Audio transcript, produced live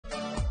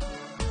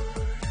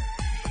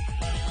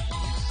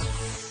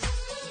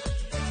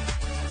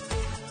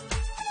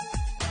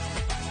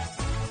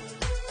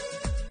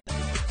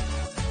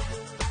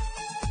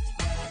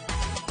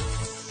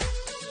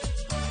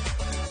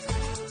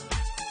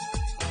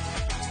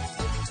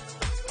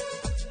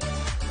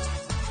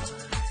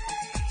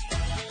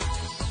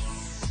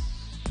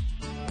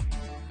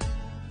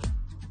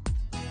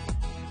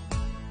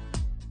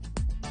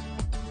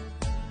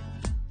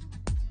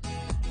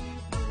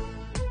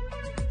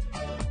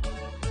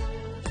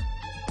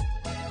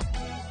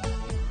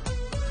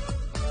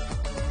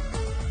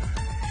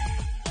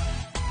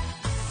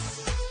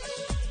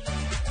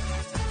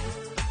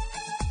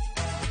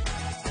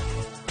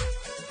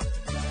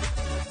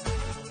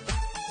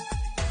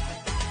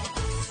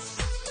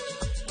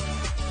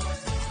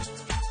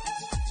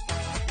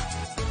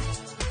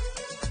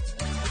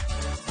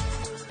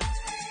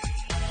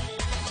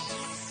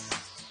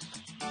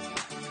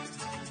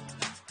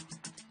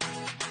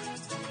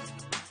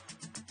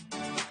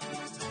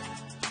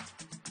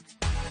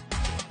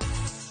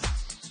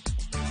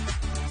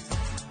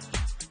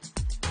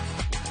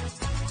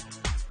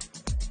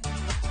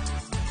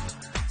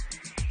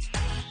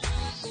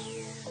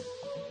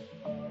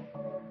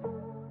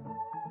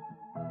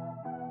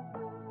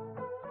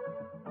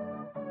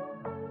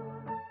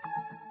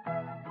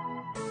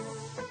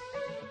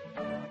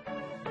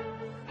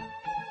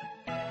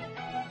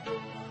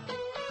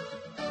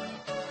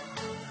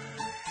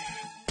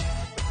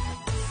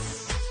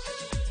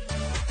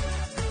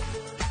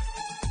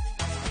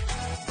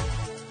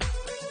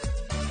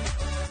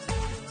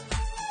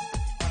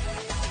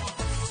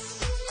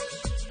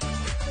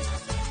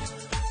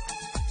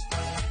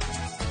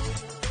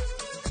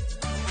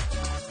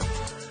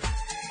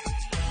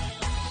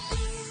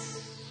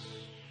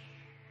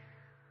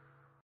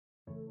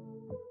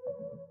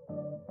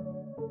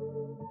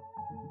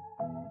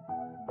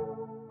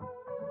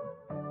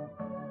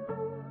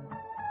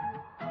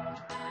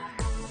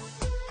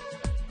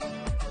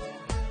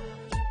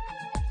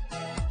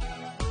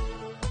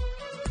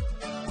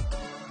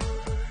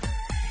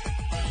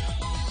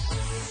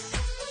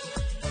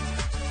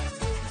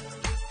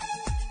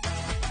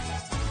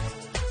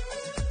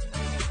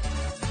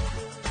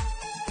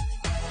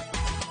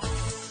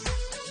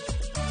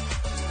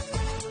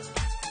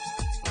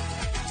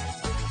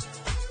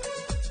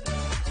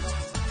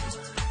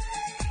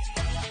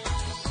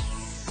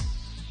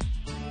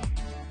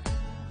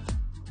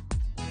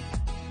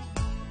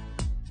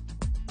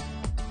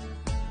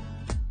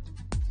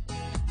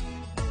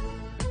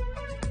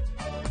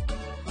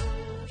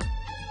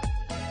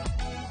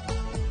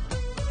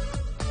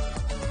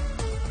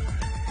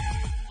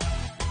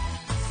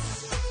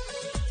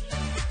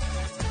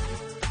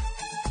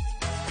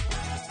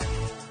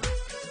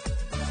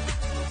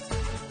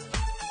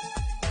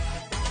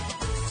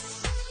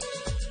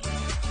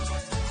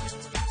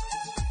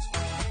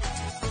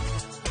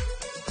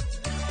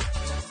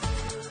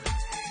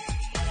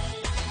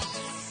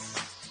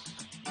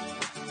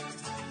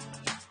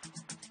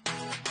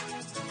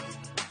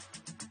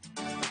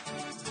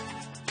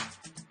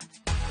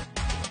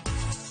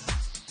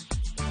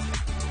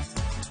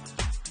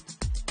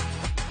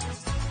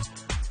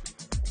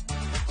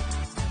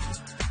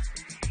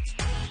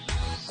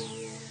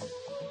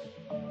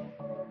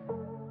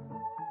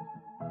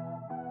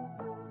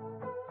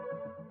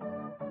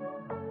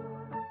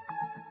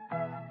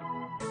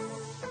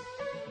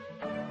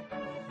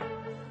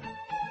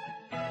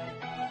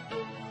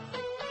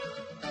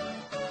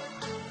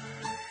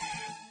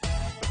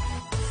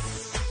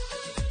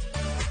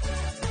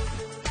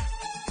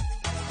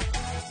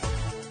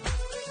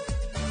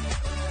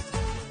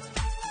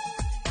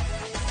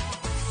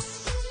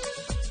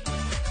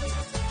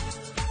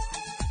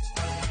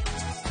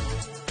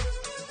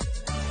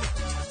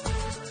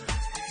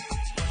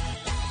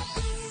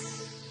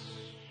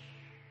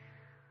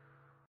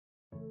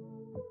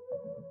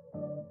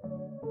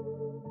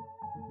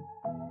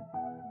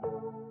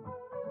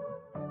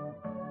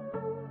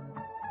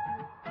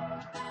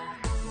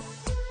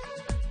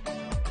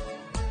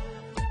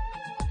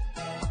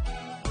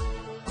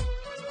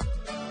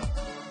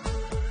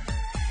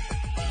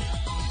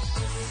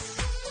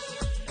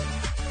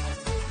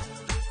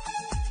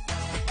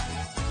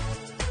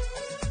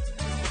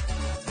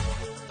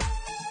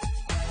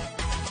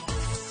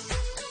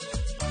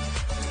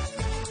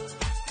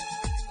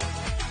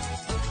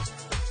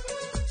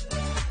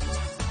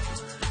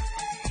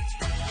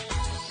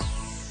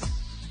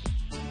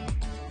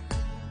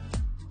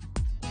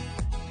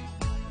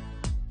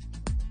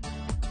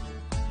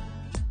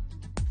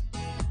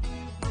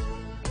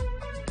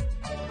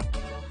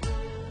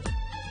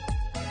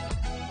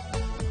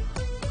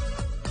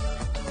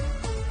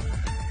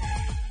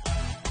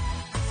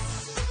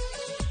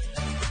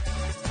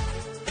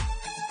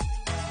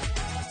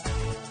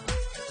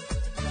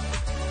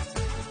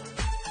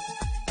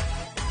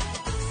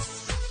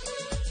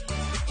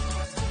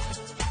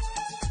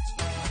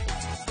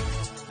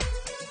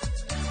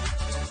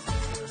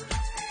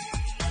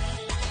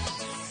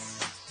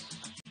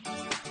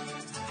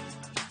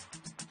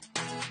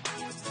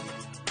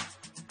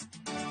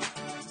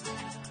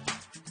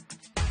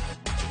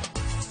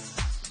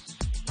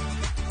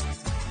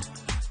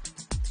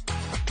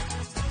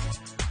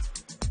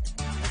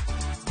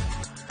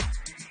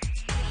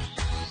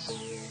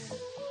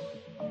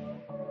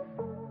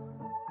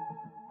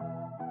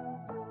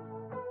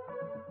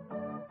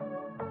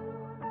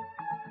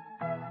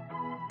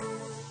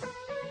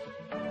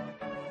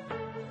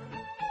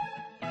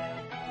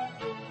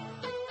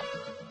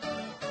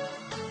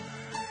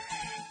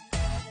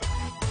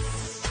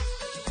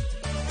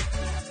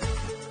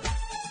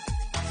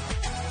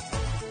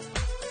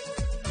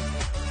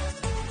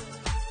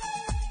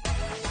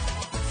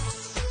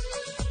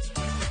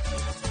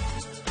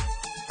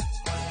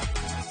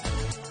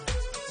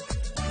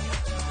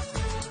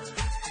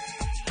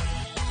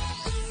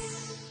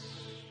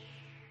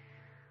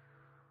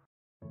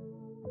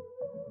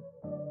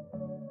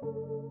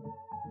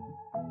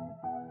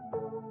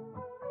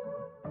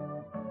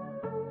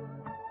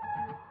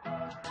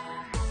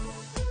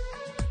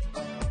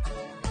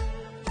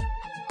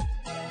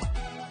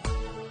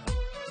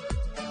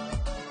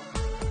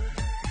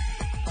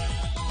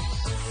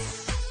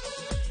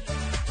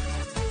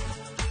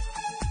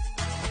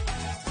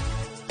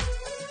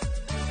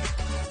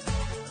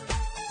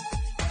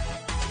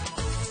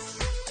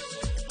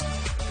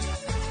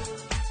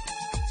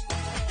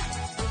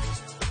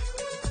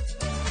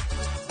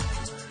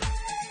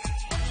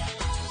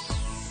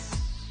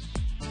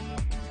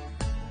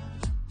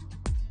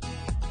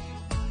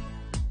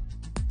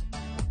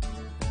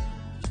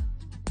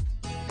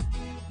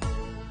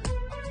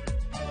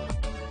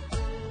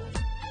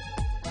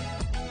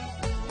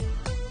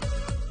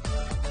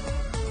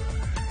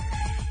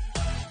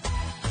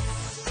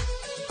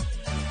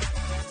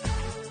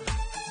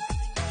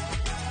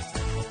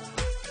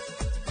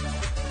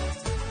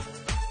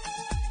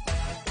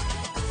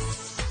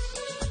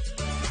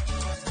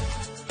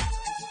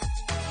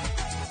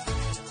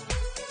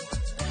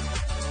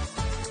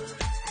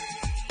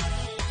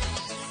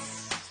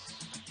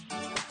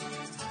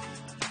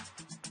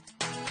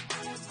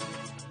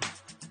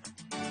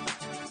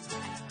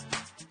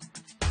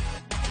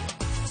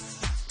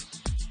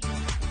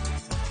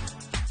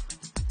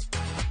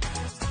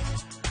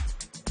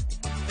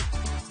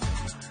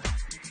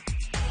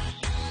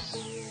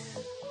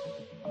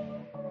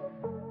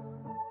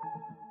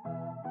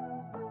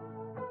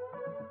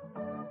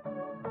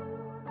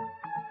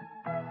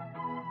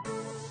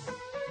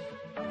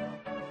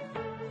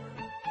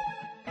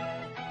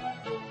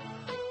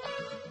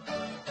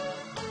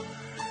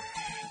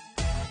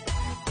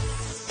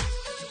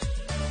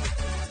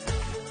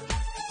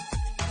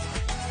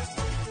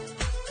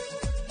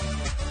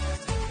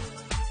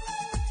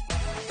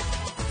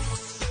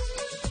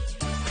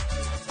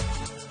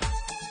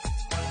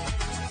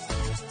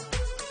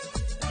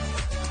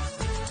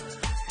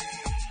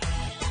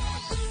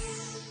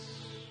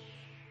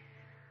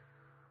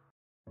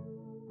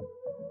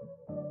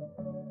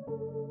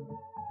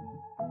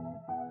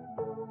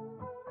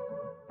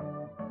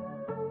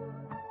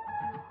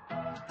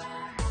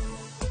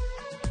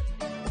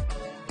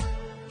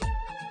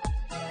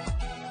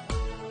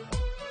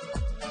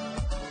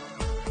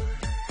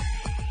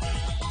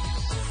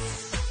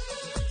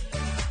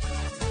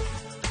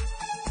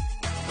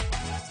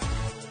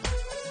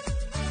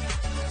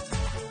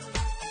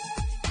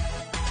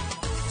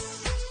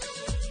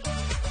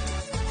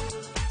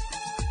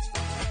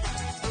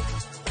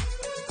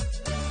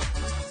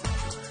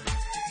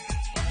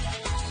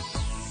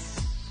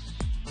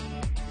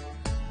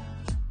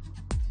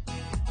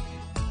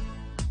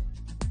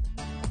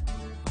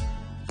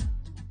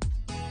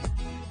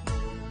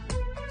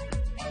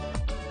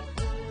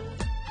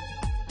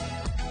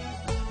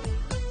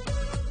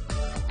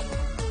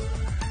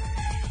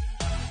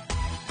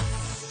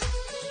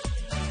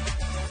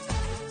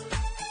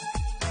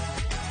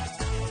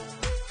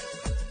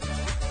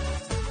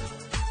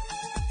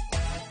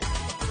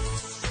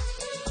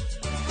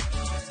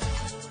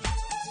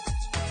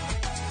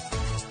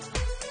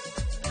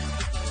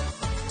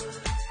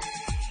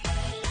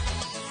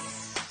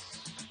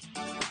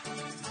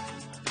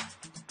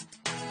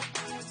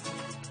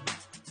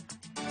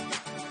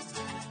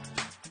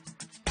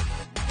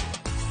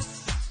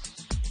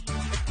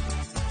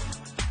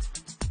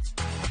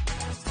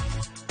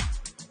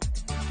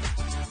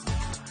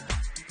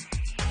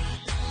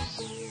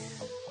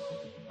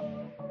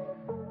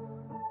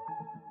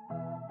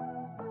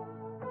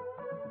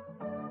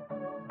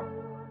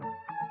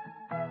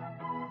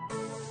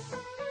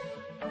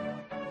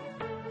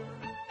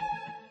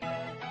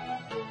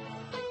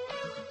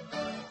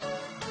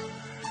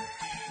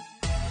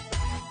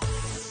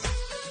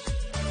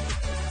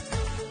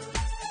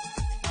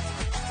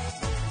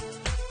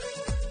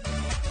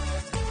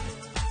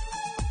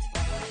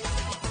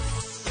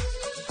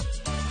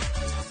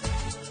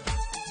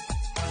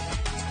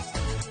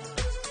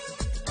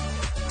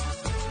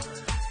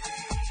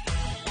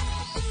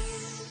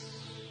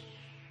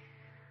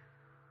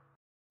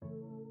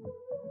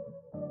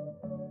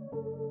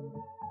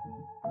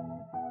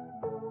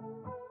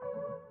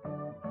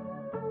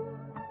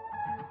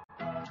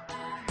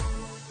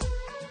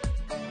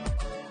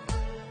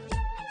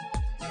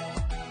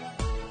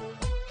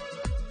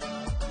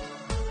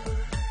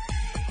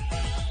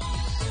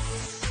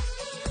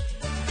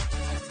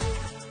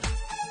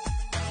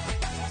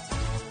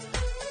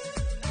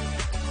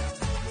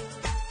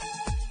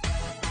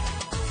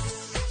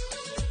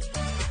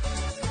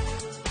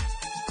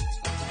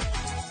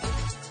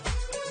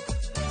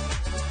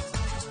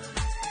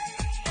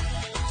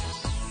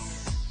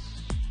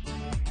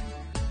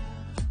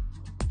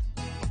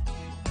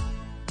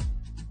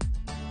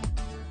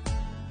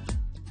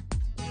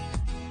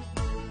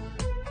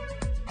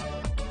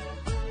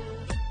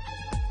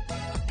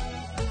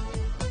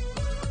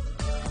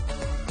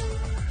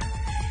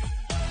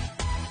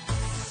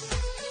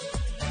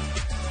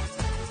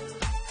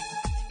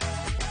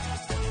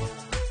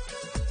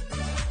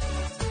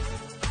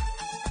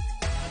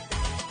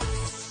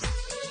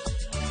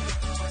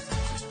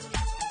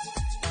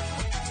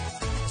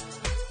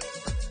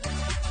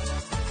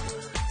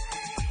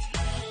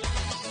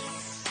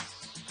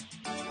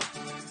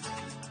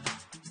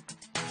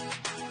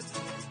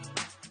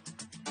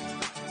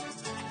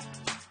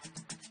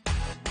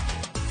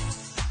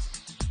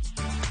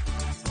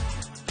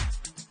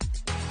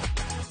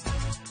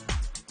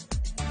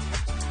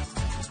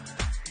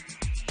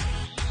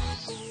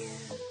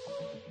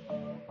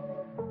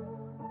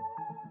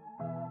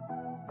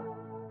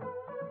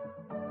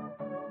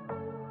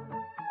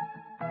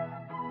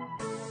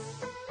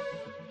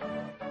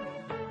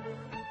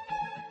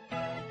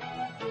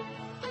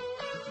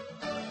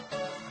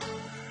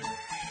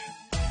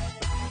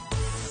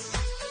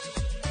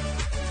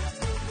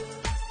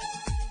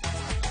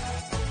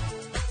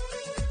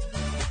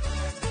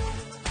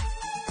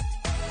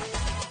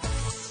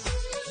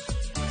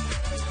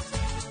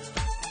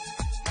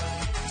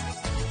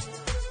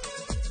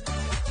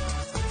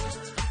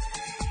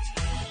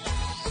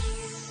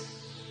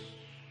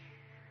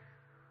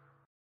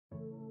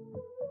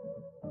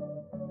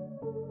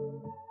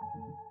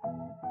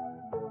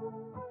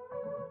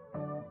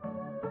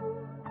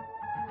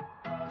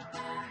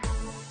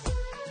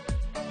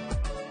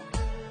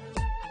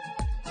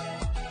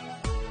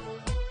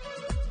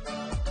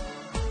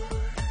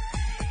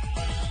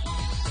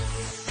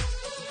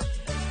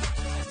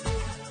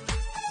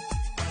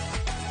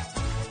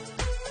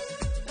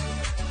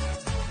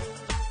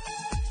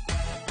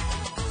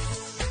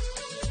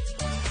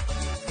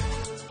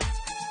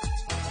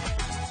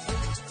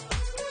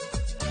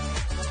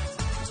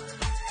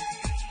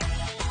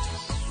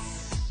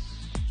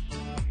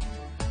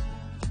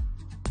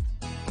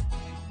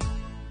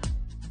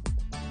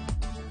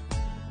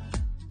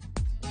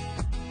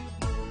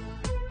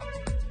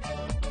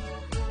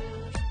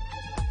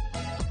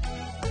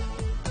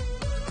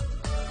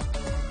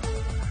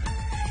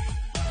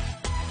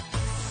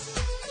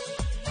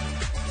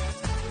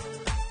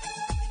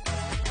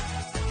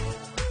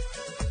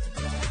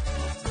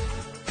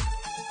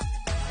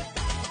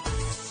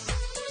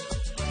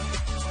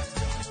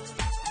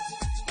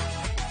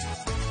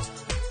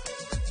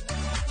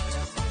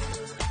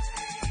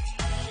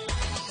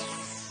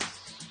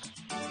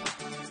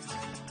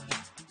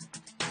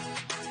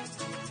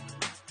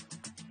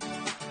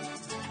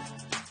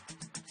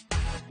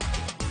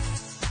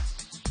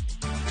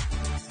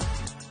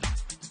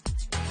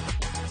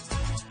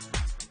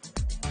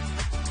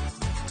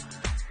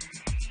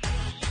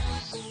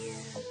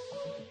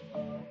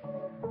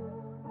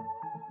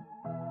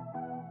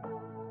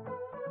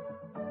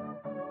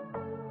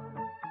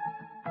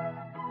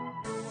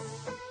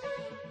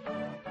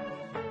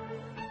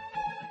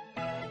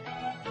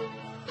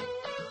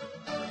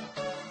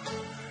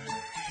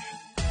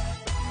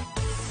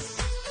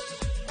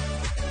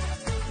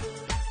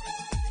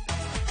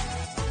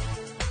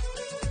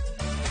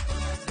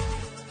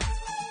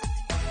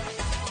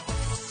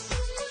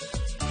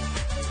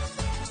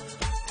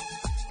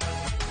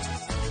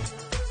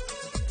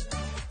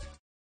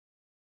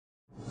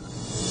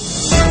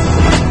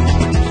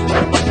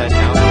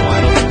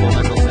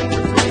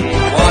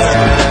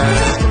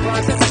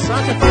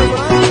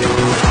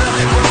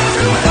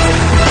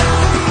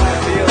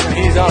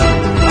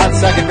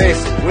second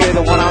base with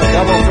a one-out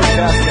double for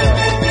Chaska.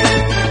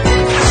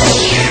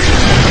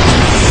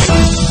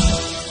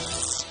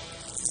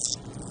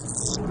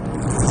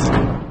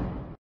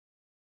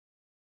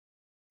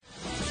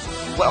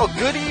 Well,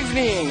 good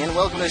evening, and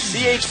welcome to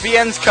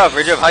CHBN's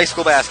coverage of high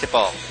school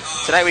basketball.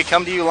 Tonight we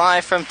come to you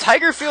live from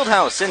Tiger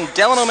Fieldhouse in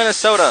Delano,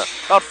 Minnesota,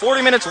 about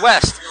 40 minutes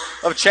west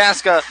of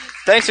Chaska.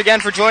 Thanks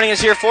again for joining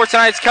us here for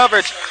tonight's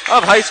coverage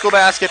of high school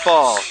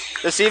basketball.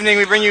 This evening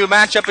we bring you a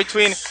matchup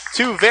between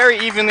two very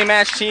evenly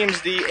matched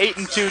teams, the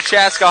 8-2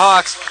 Chaska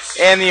Hawks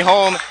and the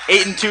home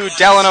 8-2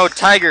 Delano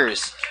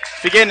Tigers.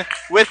 To begin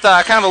with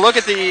kind of a look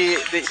at the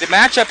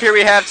matchup here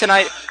we have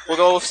tonight, we'll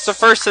go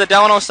first to the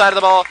Delano side of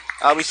the ball.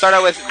 We start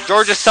out with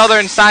Georgia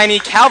Southern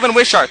signee Calvin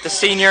Wishart, the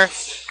senior,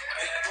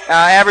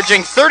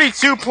 averaging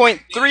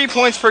 32.3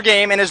 points per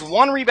game and is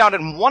 1 rebound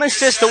and 1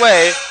 assist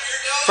away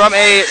from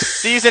a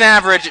season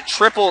average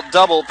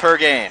triple-double per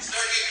game.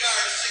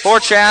 For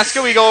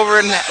Chaska, we go over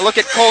and look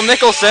at Cole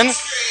Nicholson,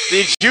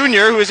 the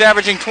junior, who is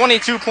averaging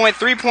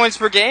 22.3 points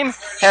per game,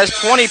 has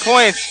 20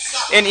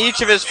 points in each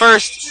of his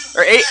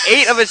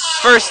eight of his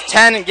first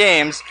 10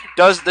 games,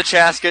 does the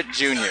Chaska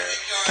junior.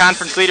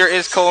 Conference leader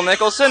is Cole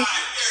Nicholson.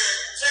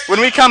 When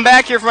we come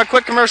back here from a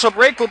quick commercial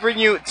break, we'll bring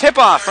you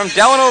tip-off from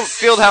Delano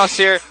Fieldhouse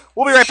here.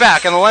 We'll be right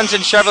back on the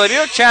Lenzen Chevrolet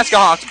Buick Chaska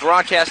Hawks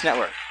Broadcast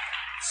Network.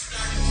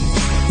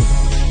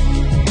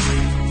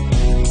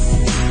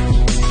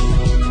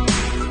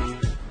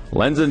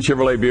 Lenzen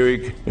Chevrolet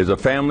Buick is a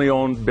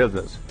family-owned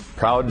business,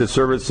 proud to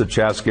service the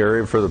Chaska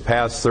area for the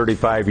past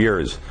 35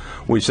 years.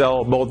 We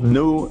sell both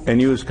new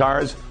and used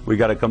cars. We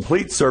got a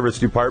complete service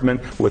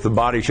department with a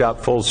body shop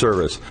full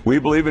service. We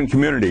believe in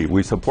community.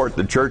 We support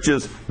the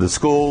churches, the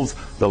schools,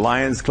 the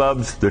Lions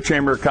clubs, the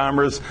Chamber of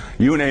Commerce,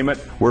 you name it.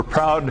 We're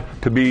proud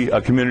to be a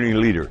community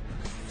leader.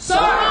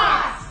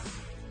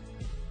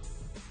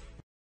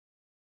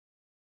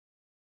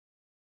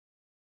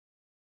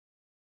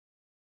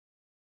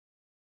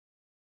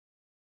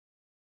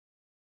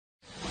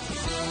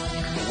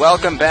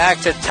 Welcome back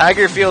to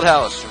Tiger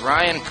Fieldhouse.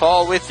 Ryan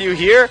Paul with you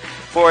here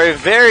for a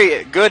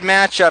very good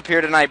matchup here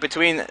tonight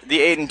between the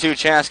 8-2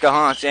 Chaska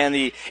Hawks and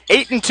the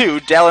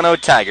 8-2 Delano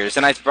Tigers.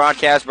 Tonight's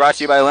broadcast brought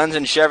to you by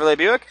Lenzen Chevrolet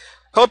Buick.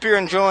 Hope you're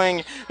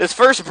enjoying this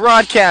first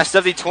broadcast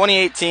of the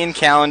 2018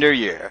 calendar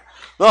year.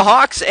 The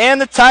Hawks and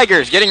the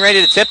Tigers getting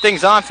ready to tip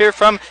things off here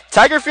from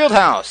Tiger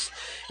Fieldhouse.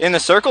 In the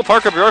circle,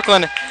 Parker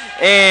Bjorklund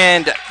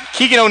and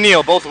Keegan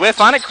O'Neill both whiff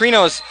on it.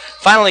 Krinos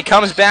finally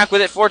comes back with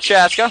it for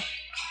Chaska.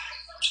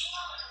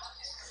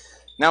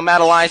 Now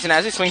Matt Eliason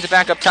as he swings it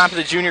back up top to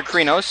the junior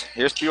Krinos.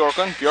 Here's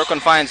Bjorklund.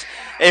 Bjorklund finds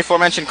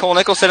aforementioned Cole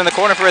Nicholson in the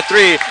corner for a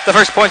three. The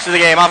first points of the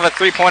game off of a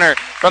three-pointer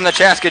from the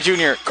Chaska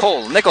junior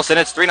Cole Nicholson.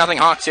 It's 3-0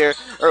 Hawks here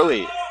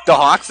early. The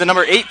Hawks, the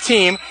number 8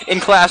 team in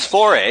Class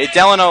 4A.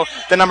 Delano,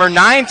 the number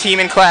 9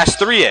 team in Class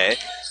 3A.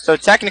 So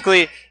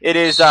technically it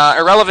is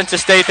irrelevant to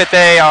state that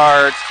they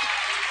are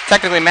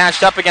technically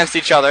matched up against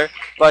each other,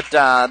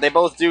 but they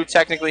both do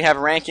technically have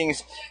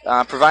rankings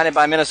provided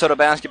by Minnesota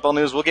Basketball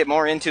News. We'll get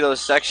more into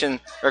those section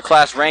or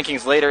class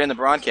rankings later in the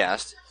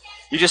broadcast.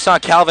 You just saw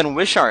Calvin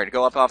Wishart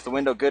go up off the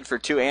window good for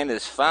 2 and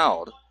is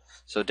fouled.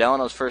 So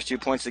Delano's first 2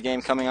 points of the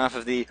game coming off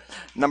of the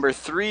number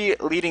 3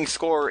 leading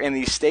scorer in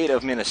the state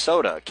of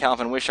Minnesota,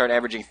 Calvin Wishart,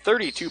 averaging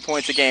 32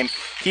 points a game.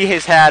 He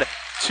has had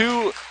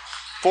 2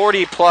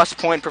 40-plus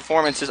point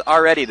performances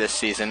already this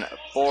season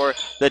for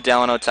the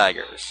Delano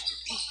Tigers.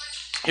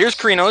 Here's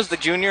Krinos, the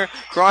junior,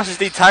 crosses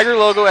the Tiger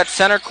logo at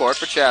center court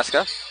for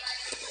Chaska.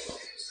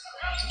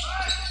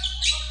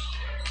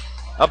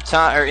 Up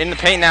top, or in the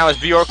paint now is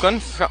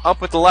Bjorklund, up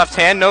with the left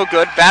hand, no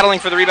good, battling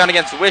for the rebound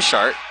against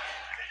Wishart.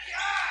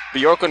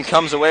 Bjorklund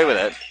comes away with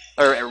it,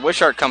 or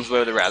Wishart comes away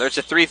with it rather. It's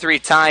a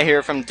 3-3 tie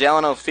here from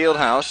Delano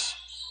Fieldhouse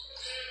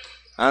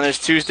on this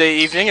Tuesday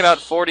evening, about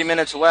 40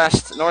 minutes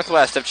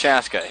northwest of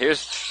Chaska.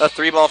 Here's a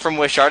 3-ball from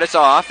Wishart. It's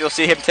off. You'll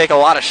see him take a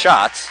lot of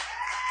shots.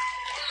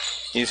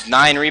 He's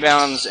 9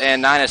 rebounds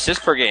and 9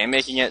 assists per game,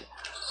 making it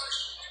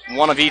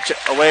 1 of each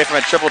away from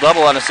a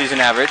triple-double on a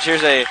season average.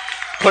 Here's a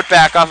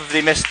putback off of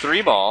the missed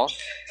 3-ball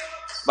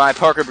by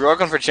Parker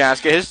Bjorklund for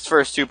Chaska, his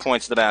first 2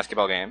 points of the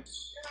basketball game.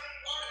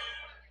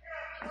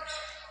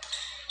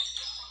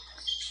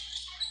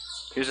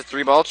 Here's a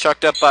 3-ball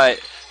chucked up by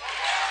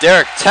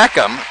Derek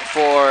Teckham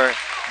for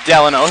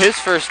Delano, his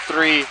first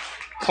 3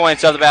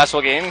 points of the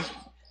basketball game.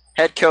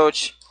 Head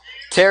coach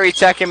Terry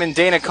Teckham and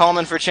Dana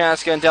Coleman for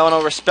Chaska and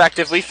Delano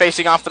respectively,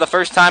 facing off for the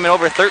first time in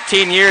over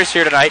 13 years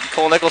here tonight.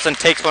 Cole Nicholson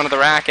takes one to the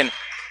rack and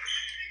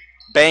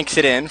banks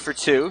it in for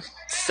 2.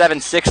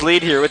 7-6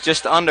 lead here with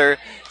just under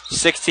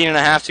 16 and a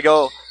half to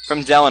go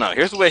from Delano.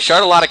 Here's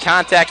Wishart, a lot of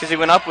contact as he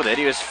went up with it.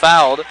 He was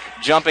fouled,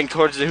 jumping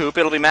towards the hoop.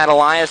 It'll be Matt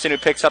Eliason who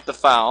picks up the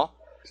foul.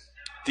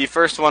 The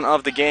first one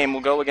of the game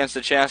will go against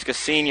the Chaska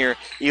senior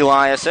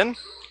Eliason.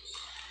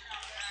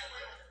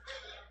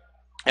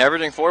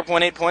 Averaging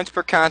 4.8 points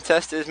per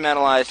contest is Matt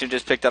Eliason, who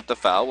just picked up the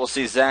foul. We'll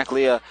see Zach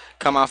Leah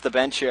come off the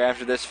bench here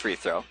after this free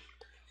throw.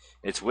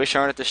 It's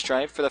Wishart at the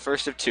stripe for the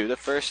first of 2. The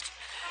first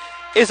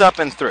is up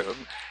and through.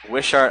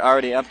 Wishart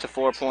already up to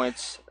 4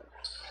 points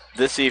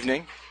this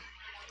evening.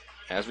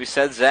 As we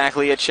said, Zach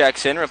Leah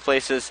checks in,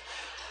 replaces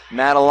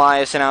Matt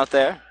Eliason out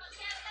there.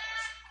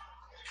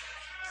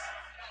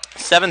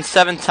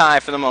 7-7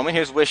 tie for the moment.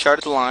 Here's Wishart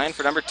at the line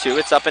for number 2.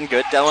 It's up and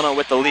good. Delano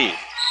with the lead.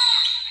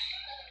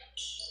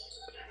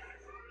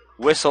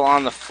 Whistle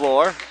on the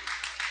floor.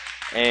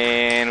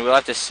 And we'll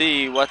have to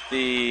see what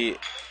the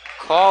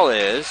call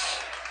is.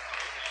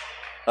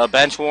 A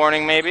bench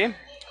warning, maybe,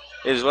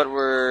 is what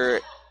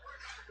we're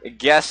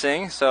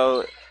guessing.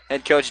 So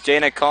head coach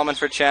Dana Coleman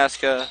for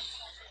Chaska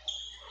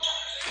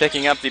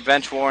picking up the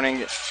bench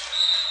warning.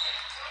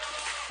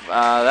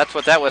 That's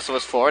what that whistle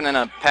was for. And then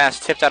a pass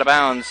tipped out of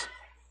bounds.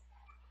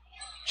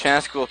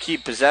 Chaska will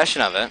keep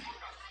possession of it.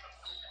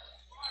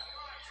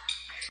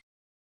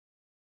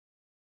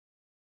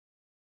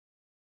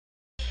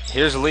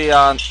 Here's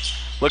Leon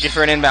looking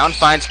for an inbound.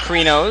 Finds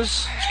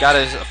Krinos. He's got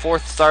his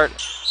 4th start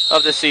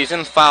of the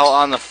season. Foul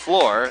on the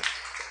floor.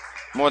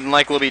 More than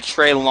likely will be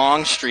Trey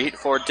Longstreet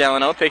for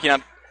Delano, picking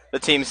up the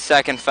team's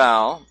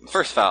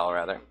first foul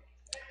rather.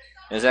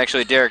 Is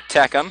actually Derek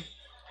Teckham,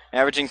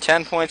 averaging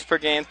 10 points per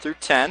game through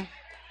 10.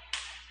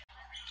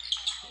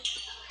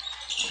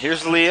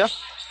 Here's Leah,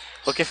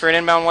 looking for an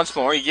inbound once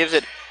more. He gives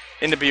it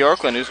into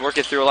Bjorklund, who's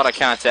working through a lot of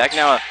contact.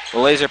 Now a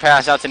laser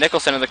pass out to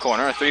Nicholson in the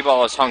corner. A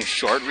 3-ball is hung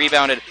short.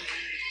 Rebounded.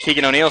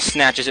 Keegan O'Neill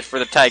snatches it for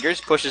the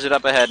Tigers, pushes it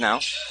up ahead now.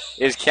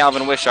 Is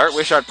Calvin Wishart.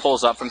 Wishart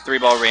pulls up from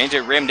 3-ball range.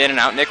 It rimmed in and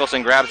out.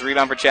 Nicholson grabs the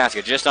rebound for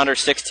Chaska. Just under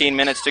 16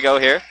 minutes to go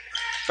here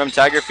from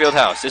Tiger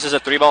Fieldhouse. This is a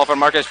 3-ball from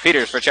Marcus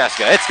Peters for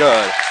Chaska. It's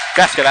good.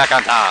 Chaska back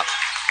on top.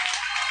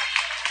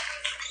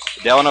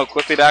 Delano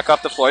quickly back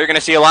off the floor. You're going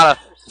to see a lot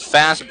of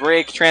fast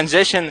break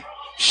transition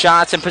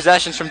shots and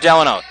possessions from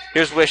Delano.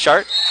 Here's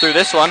Wishart through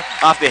this one.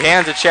 Off the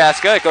hands of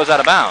Chaska. It goes out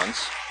of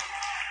bounds.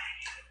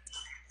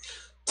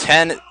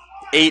 10-8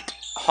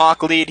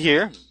 Hawk lead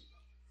here.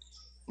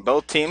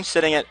 Both teams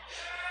sitting at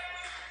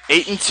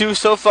 8-2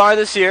 so far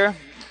this year.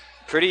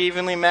 Pretty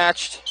evenly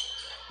matched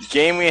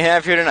game we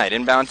have here tonight.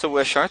 Inbound to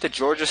Wishart. The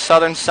Georgia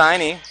Southern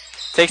signee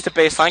takes the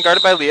baseline,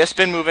 guarded by Leah.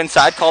 Spin move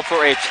inside, called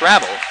for a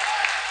travel.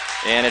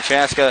 And a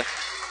Chaska,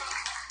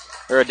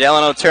 or a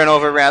Delano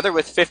turnover rather,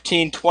 with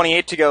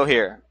 15:28 to go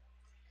here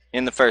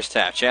in the first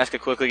half. Chaska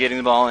quickly getting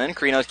the ball in.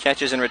 Krinos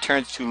catches and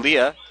returns to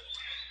Leah,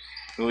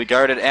 who will be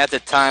guarded at the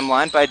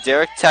timeline by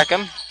Derek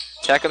Teckham.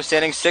 Teckham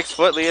standing 6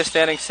 foot, Leah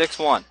standing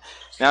 6'1".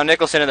 Now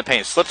Nicholson in the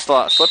paint,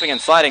 slipping and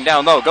sliding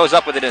down low, goes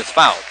up with it and is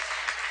fouled.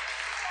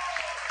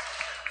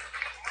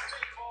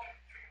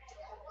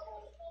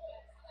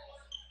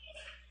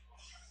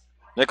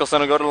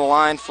 Nicholson will go to the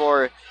line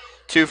for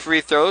 2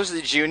 free throws.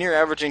 The junior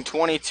averaging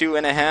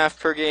 22.5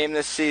 per game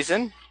this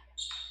season.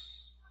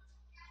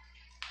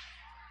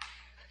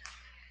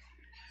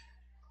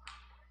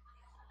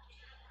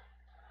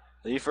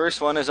 The first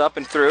one is up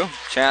and through.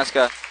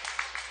 Chaska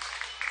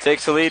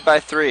takes the lead by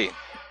 3.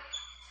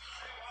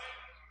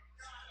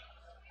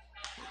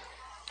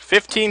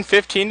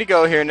 15:15 to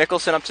go here.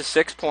 Nicholson up to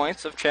 6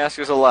 points of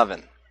Chaska's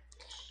 11.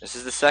 This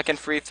is the second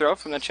free throw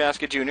from the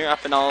Chaska junior,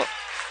 up and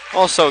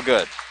also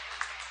good.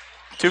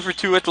 2 for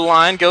 2 at the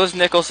line goes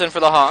Nicholson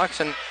for the Hawks,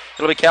 and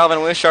it'll be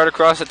Calvin Wishart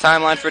across the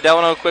timeline for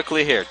Delano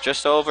quickly here.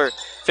 Just over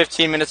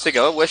 15 minutes to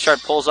go.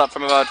 Wishart pulls up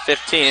from about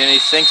 15, and he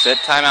sinks it.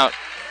 Timeout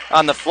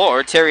on the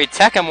floor. Terry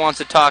Teckham wants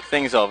to talk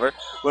things over.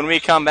 When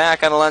we come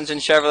back on the Lenz and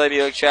Chevrolet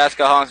Buick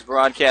Chaska Hawks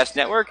Broadcast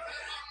Network,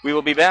 we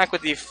will be back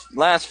with the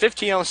last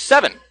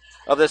 15:07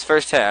 of this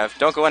first half.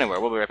 Don't go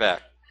anywhere. We'll be right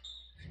back.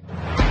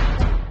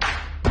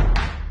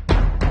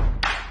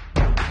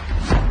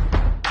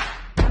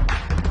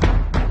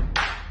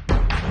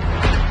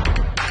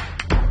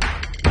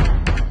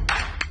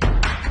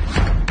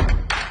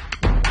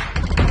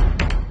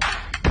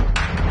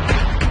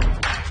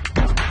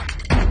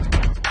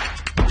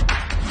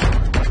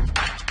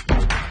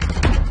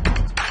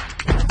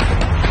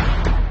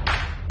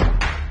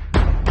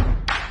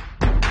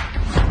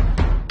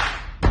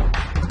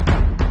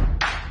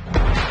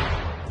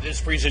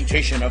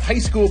 Presentation of high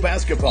school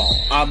basketball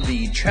on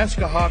the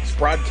Chaska Hawks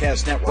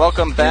Broadcast Network.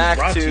 Welcome back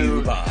brought to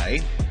you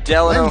by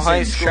Delano Lenz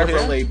High School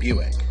Chevrolet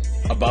Buick,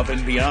 Above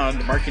and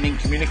Beyond Marketing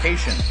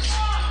Communications,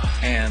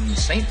 and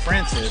St.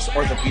 Francis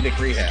Orthopedic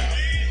Rehab.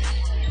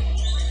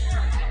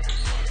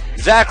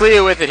 Zach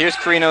Leah with it. Here's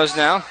Krinos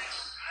now.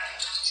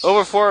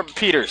 Over for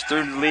Peters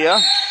through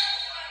Leah.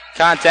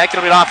 Contact.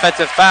 It'll be an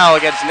offensive foul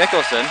against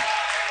Nicholson.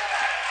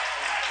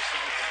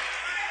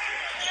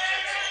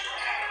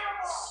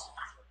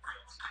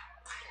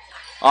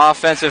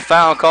 Offensive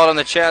foul called on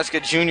the Chaska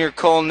junior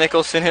Cole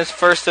Nicholson, his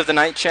first of the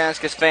night.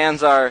 Chaska's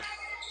fans are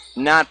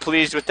not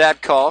pleased with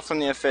that call from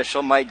the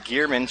official, Mike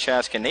Gearman,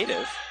 Chaska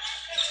native,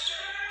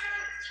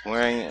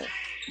 wearing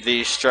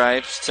the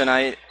stripes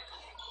tonight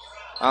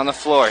on the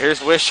floor.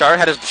 Here's Wishart,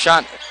 had his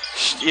shot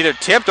either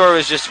tipped or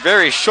was just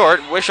very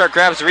short. Wishart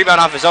grabs the rebound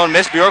off his own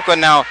miss. Bjorklund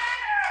now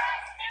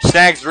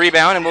snags the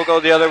rebound and will go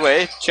the other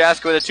way.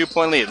 Chaska with a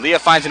 2-point lead. Leah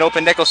finds an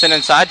open Nicholson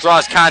inside,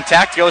 draws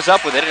contact, goes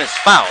up with it, and is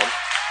fouled.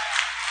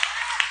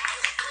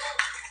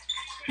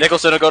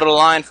 Nicholson will go to the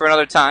line for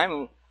another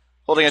time.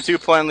 Holding a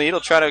 2-point lead. He'll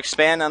try to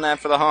expand on that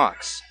for the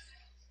Hawks.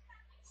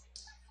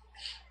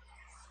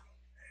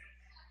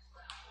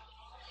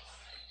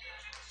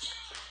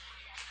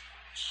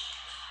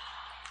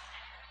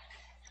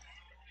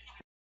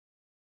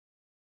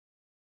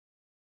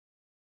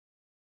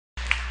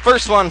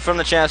 first one from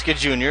the Chaska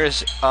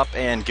Juniors up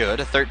and good.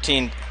 A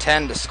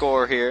 13-10 to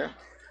score here.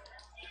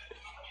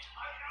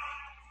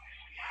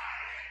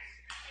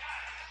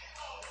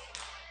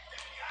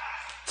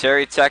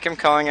 Terry Teckham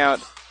calling out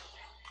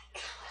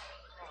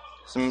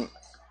some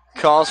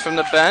calls from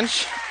the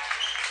bench.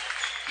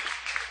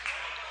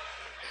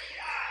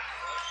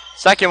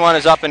 Second one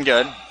is up and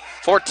good.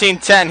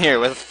 14-10 here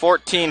with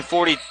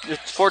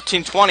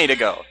 14-20 to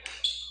go.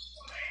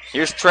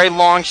 Here's Trey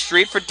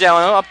Longstreet for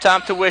Delano, up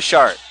top to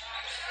Wishart.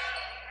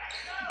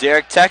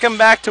 Derek Teckham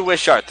back to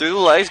Wishart, through the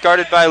legs,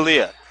 guarded by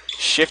Leah.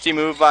 Shifty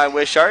move by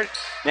Wishart.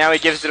 Now he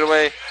gives it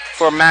away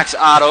for Max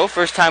Otto.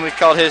 First time we've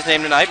called his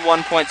name tonight.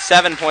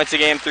 1.7 points a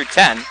game through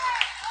 10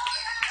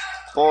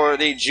 for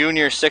the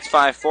junior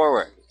 6'5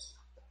 forward.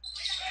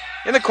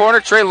 In the corner,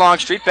 Trey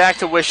Longstreet back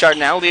to Wishart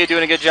now. Leah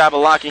doing a good job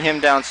of locking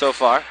him down so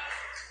far.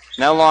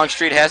 Now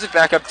Longstreet has it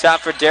back up top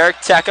for Derek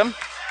Teckham.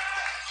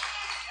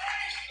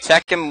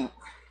 Teckham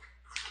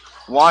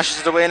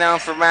washes it away now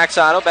for Max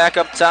Otto. Back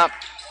up top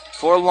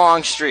for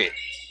Longstreet.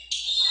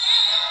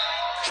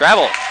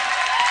 Travel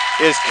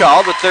is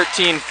called with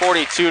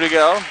 13:42 to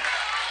go.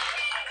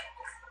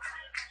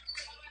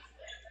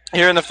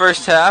 Here in the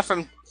first half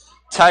from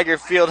Tiger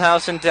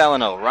Fieldhouse in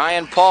Delano.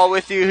 Ryan Paul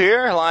with you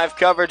here. Live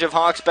coverage of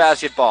Hawks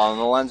basketball on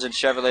the Lenz and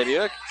Chevrolet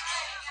Buick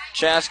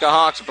Chaska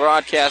Hawks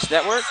Broadcast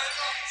Network.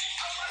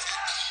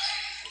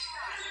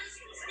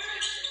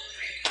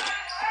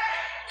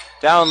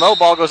 Down low,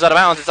 ball goes out of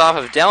bounds. It's off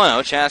of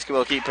Delano. Chaska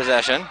will keep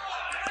possession.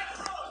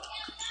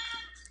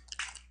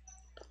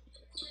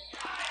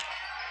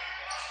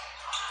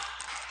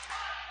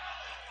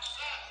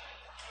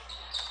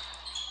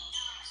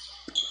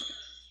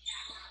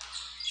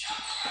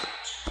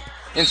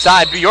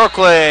 Inside,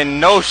 Bjorklund,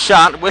 no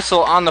shot,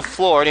 whistle on the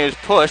floor, and he was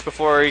pushed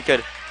before he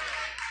could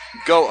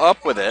go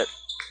up with it.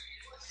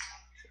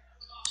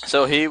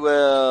 So he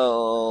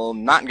will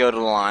not go to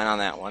the line on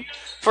that one.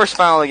 First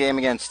foul of the game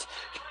against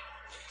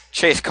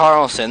Chase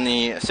Carlson,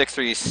 the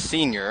 6'3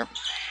 senior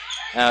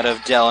out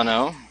of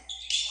Delano,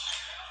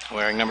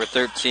 wearing number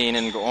 13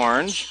 in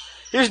orange.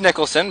 Here's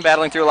Nicholson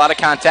battling through a lot of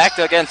contact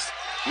against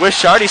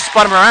Wishart. He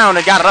spun him around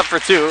and got it up for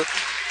two.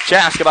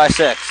 Chaska by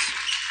 6.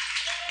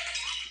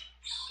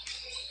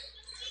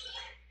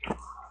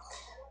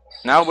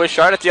 Now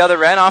Wishart at the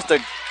other end off the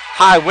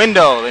high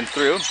window and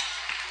through.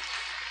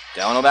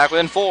 Delano back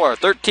within 4.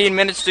 13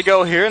 minutes to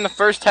go here in the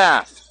first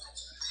half.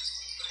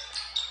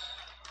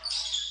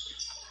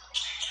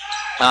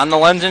 On the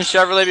Lenz and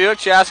Chevrolet Buick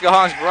Chaska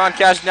Hawks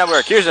Broadcast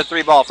Network. Here's a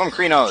 3-ball from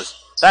Krinos.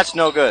 That's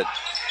no good.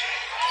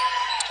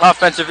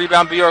 Offensive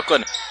rebound,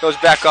 Bjorklund goes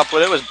back up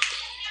with it. Was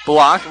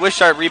blocked.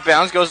 Wishart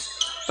rebounds, goes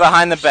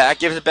behind the back.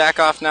 Gives it back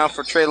off now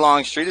for Trey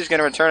Longstreet, who's going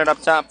to return it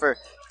up top for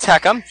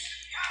Teckham.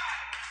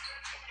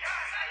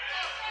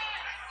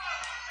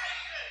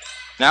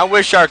 Now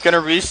Wishart going to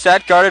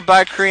reset, guarded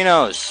by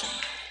Krinos.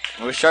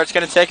 Wishart's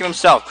going to take him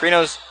himself.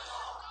 Krinos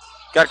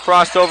got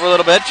crossed over a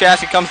little bit.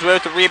 Chaska comes away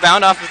with the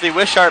rebound off of the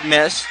Wishart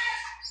miss.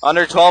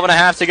 Under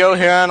 12.5 to go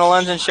here on the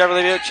Lenz and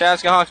Chevrolet Buick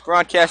Chaska Hawks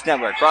Broadcast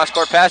Network.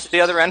 Cross-court pass at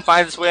the other end,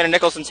 finds its way into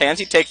Nicholson's hands.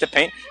 He takes the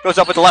paint, goes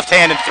up with the left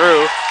hand and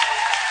through.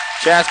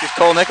 Chaska's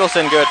Cole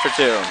Nicholson good for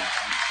 2.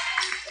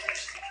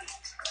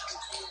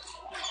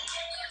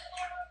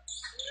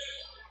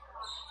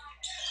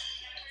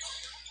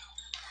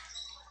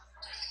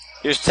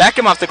 Here's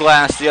Teckham off the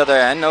glass, the other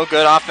end. No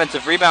good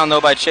offensive rebound, though,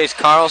 by Chase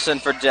Carlson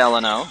for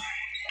Delano.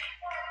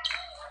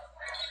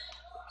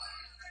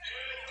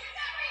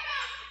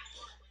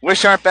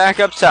 Wishart back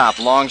up top.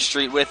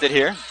 Longstreet with it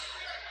here.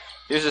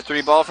 Here's a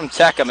 3-ball from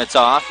Teckham. It's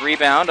off.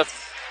 Rebound.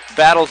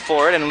 Battled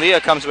for it, and Leah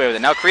comes away with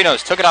it. Now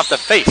Krinos took it off the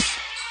face.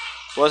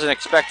 Wasn't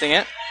expecting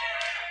it.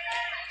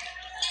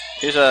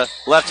 Here's a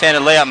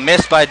left-handed layup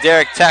missed by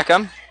Derek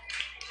Teckham.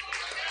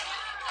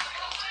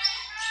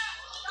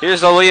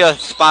 Here's the Leah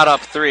spot up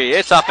 3.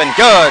 It's up and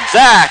good.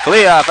 Zach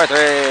Leah for 3.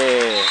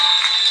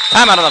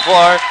 Timeout on the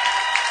floor.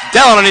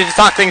 Delano needs to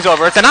talk things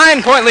over. It's a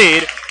 9-point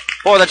lead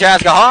for the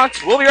Chaska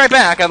Hawks. We'll be right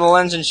back on the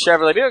Lenz and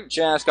Chevrolet Buick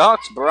Chaska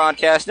Hawks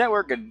Broadcast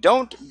Network.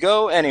 Don't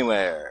go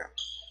anywhere.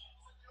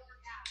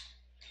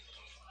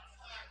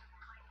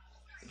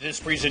 This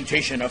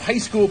presentation of high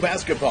school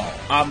basketball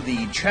on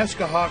the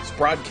Chaska Hawks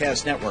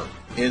Broadcast Network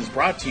is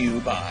brought to you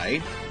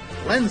by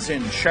Lenz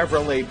and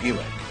Chevrolet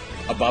Buick,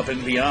 Above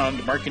and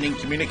Beyond Marketing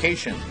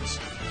Communications,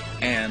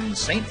 and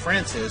St.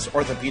 Francis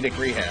Orthopedic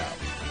Rehab.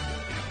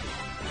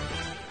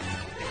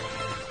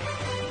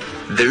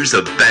 There's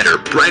a better,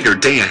 brighter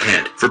day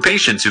ahead for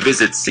patients who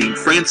visit St.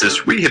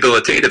 Francis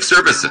Rehabilitative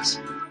Services.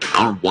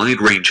 Our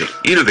wide-ranging,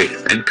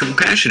 innovative, and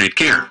compassionate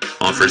care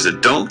offers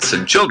adults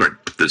and children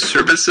the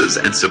services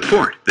and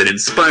support that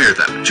inspire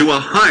them to a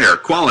higher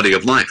quality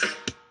of life.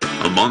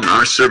 Among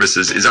our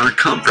services is our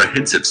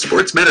comprehensive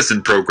sports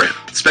medicine program,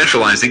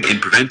 specializing in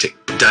preventing,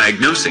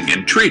 diagnosing,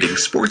 and treating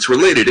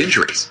sports-related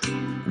injuries.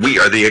 We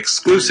are the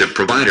exclusive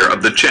provider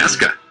of the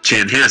Chaska,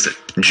 Chanhassen,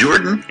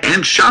 Jordan,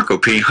 and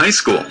Shakopee high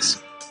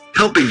schools,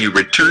 helping you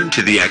return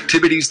to the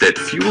activities that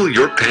fuel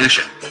your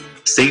passion.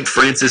 St.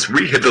 Francis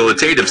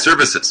Rehabilitative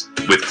Services,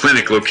 with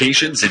clinic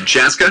locations in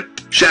Chaska,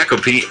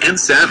 Shakopee, and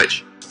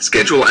Savage.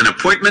 Schedule an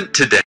appointment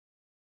today.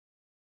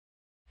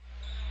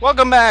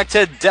 Welcome back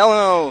to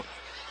Delano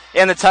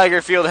and the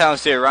Tiger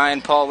Fieldhouse here.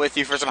 Ryan Paul with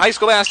you for some high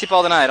school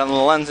basketball tonight on the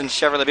Lenz and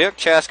Chevrolet Buick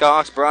Chaska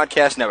Hawks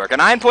Broadcast Network. A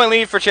 9-point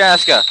lead for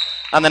Chaska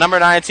on the number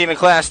 9 team in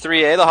Class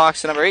 3A. The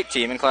Hawks, the number 8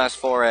 team in Class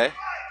 4A.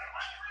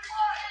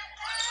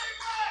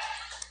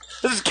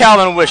 This is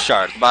Calvin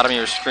Wishart at the bottom of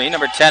your screen.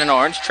 Number 10 in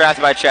orange,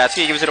 trapped by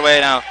Chaska. He gives it away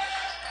now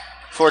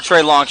for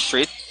Trey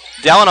Longstreet.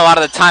 Delano out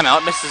of the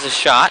timeout, misses a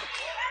shot.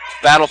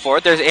 Battle for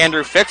it. There's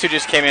Andrew Fix, who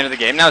just came into the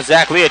game. Now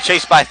Zach Leah,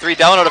 chased by 3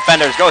 Delano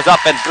defenders, goes up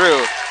and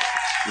through.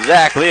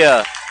 Zach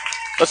Leah,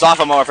 the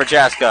sophomore for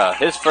Chaska.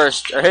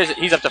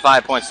 He's up to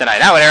 5 points tonight.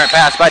 Now an errant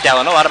pass by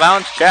Delano, out of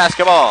bounds,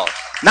 Chaska ball.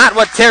 Not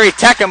what Terry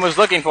Teckham was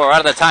looking for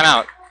out of the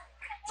timeout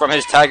from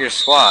his Tigers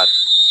squad.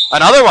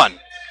 Another one.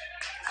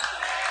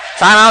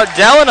 Timeout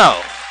Delano.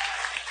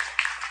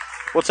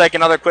 We'll take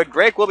another quick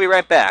break. We'll be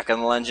right back on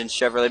the Legend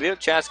Chevrolet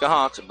Buick Chaska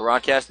Hawks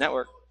Broadcast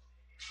Network.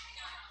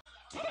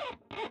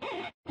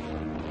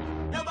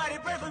 Nobody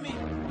pray for me.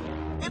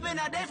 It been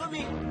a day for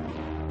me.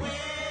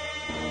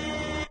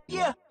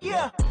 Yeah.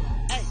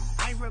 Hey,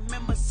 I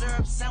remember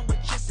syrup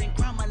sandwiches and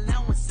crime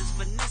allowances,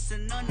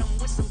 finessing on them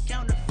with some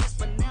counterfeits,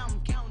 but now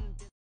I'm counting.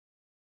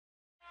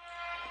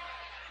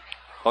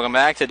 Welcome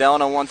back to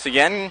Delano once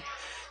again.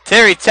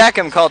 Terry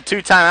Teckham called 2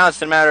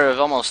 timeouts in a matter of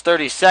almost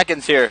 30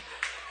 seconds here.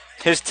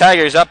 His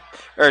Tigers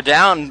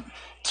down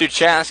to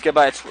Chaska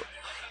by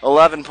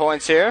 11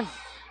 points here.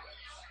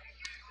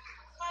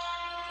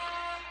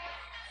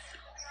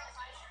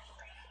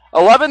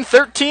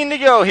 11:13 to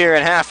go here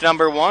in half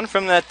number 1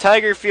 from the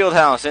Tiger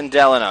Fieldhouse in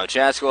Delano.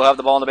 Chaska will have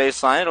the ball on the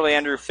baseline. It'll be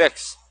Andrew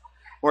Fix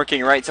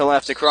working right to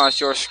left across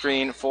your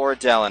screen for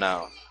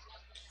Delano.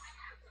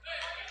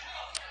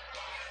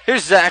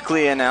 Here's Zach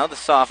Leah now, the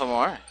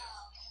sophomore.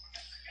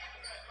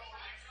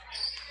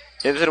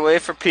 Gives it away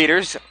for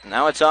Peters.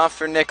 Now it's off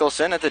for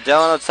Nicholson at the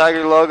Delano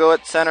Tiger logo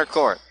at center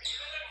court.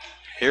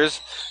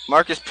 Here's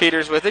Marcus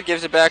Peters with it.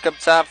 Gives it back up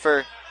top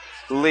for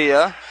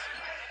Leah.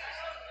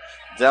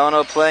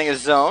 Delano playing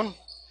his zone.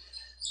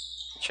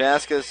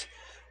 Chaska's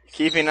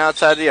keeping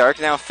outside the arc.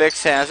 Now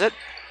Fix has it.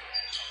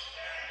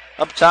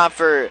 Up top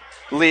for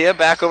Leah.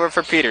 Back over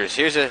for Peters.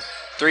 Here's a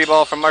 3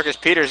 ball from Marcus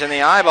Peters in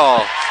the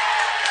eyeball.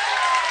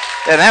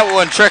 And that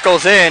one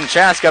trickles in.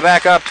 Chaska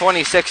back up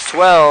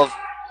 26-12.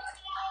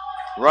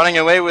 Running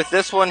away with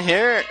this one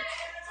here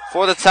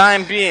for the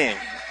time being.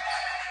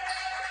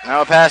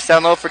 Now a pass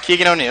down low for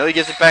Keegan O'Neill. He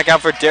gives it back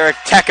out for Derek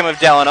Teckham of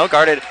Delano.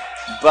 Guarded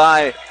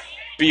by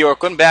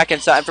Bjorklund. Back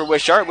inside for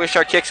Wishart.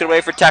 Wishart kicks it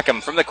away for Teckham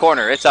from the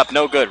corner. It's up,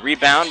 no good.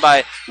 Rebound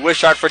by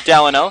Wishart for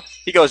Delano.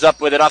 He goes up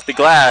with it off the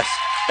glass.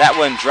 That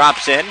one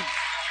drops in.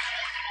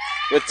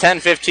 With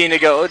 10:15 to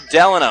go,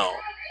 Delano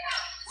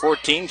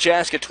 14,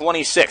 Chaska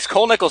 26.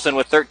 Cole Nicholson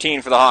with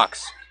 13 for the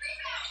Hawks.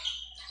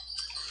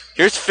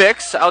 Here's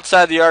Fix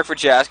outside the arc for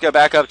Chaska.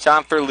 Back up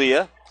top for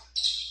Leah.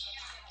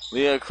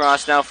 Leah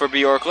across now for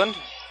Bjorklund.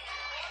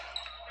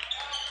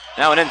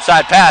 Now an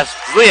inside pass.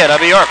 Leah to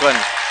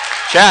Bjorklund.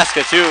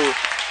 Chaska 2,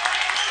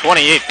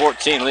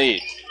 28-14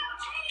 lead.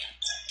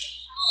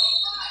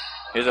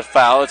 Here's a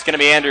foul. It's going to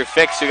be Andrew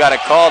Fix who got it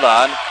called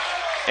on.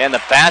 And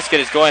the basket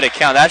is going to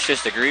count. That's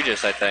just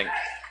egregious, I think.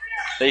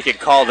 That you could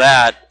call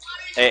that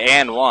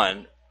and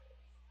one.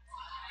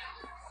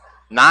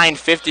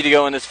 9:50 to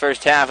go in this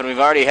first half, and we've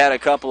already had a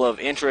couple of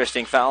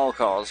interesting foul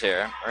calls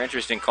here, or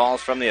interesting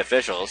calls from the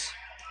officials.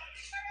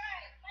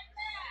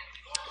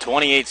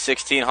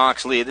 28-16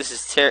 Hawks lead. This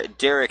is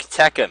Derek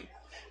Teckham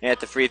at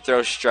the free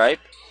throw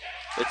stripe.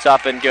 It's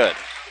up and good.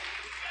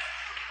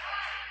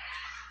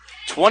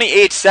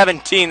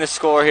 28-17 the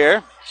score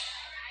here.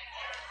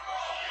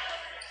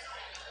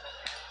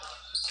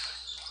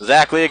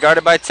 Zach Leah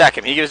guarded by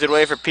Teckham. He gives it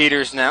away for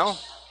Peters now.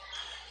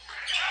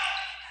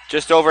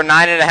 Just over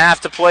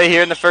 9.5 to play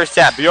here in the first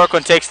half.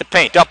 Bjorklund takes the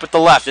paint. Up with the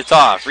left. It's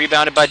off.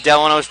 Rebounded by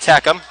Delano's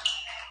Teckham.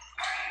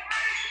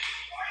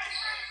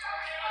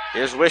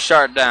 Here's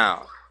Wishart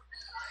down.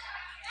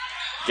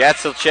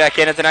 Getz will check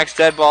in at the next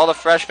dead ball. The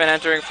freshman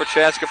entering for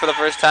Chaska for the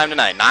first time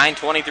tonight.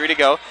 9:23 to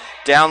go.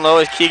 Down low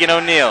is Keegan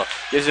O'Neill.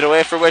 Gives it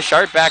away for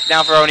Wishart. Back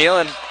now for O'Neill.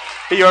 And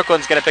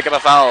Bjorklund's going to pick up a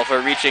foul for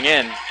reaching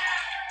in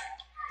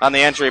on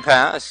the entry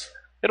pass.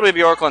 It'll be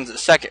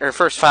Bjorklund's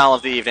first foul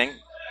of the evening.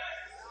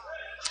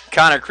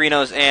 Connor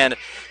Krinos and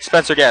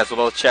Spencer Getz will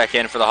both check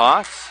in for the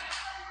Hawks.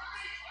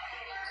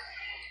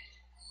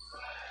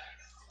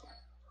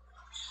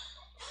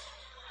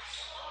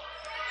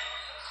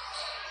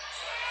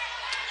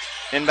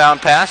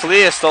 Inbound pass.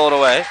 Leah stole it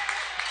away.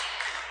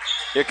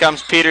 Here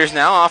comes Peters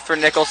now, off for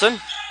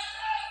Nicholson.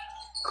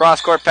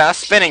 Cross-court pass,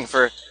 spinning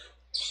for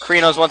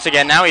Krinos once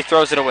again. Now he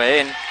throws it away,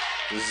 and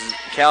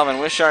Calvin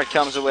Wishart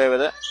comes away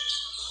with it.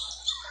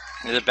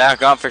 There's it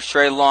back off for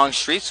Trey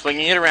Longstreet.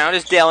 Swinging it around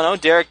is Delano.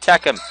 Derek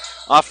Teckham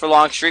off for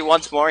Longstreet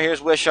once more.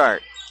 Here's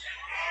Wishart.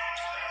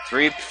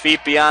 3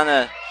 feet beyond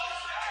the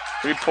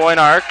 3-point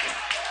arc.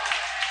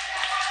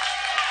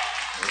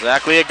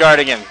 Zach Leah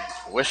guarding him.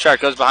 Wishart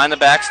goes behind the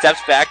back,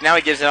 steps back. Now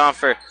he gives it on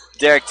for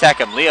Derek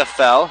Teckham. Leah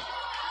fell.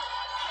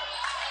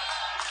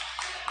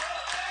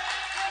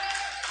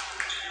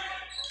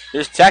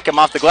 Here's Teckham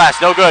off the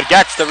glass. No good.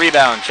 Gets the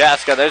rebound.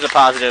 Chaska, there's a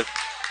positive.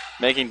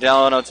 Making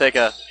Delano take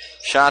a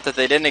shot that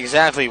they didn't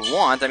exactly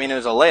want. I mean, it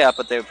was a layup,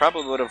 but they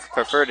probably would have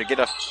preferred to get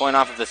a point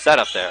off of the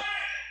setup there.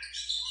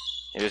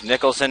 Here's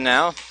Nicholson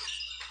now.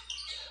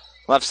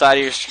 Left side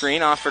of your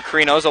screen, off for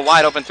Krinos. A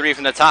wide open three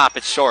from the top.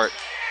 It's short.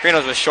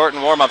 Krinos was short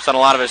in warm-ups on a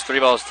lot of his three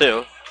balls,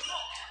 too.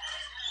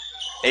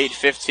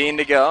 8:15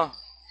 to go.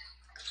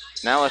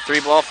 Now a three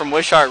ball from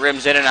Wishart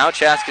rims in and out.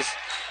 Chaska's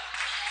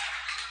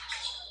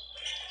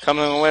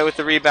coming away with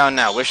the rebound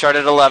now. Wishart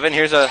at 11.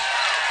 Here's a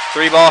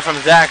three ball from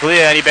Zach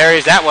Leah, and he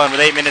buries that one with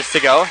 8 minutes to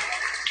go.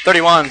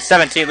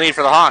 31-17 lead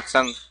for the Hawks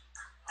on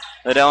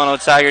the Delano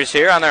Tigers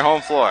here on their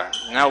home floor.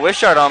 Now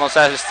Wishart almost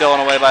has it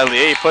stolen away by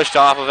Leah. He pushed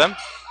off of him.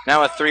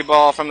 Now a three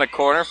ball from the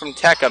corner from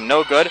Teckham.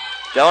 No good.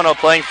 Delano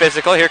playing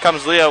physical. Here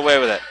comes Leah away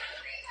with it.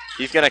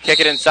 He's going to kick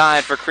it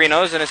inside for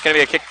Krinos, and it's going to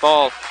be a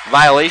kickball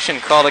violation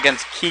called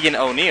against Keegan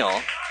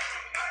O'Neill.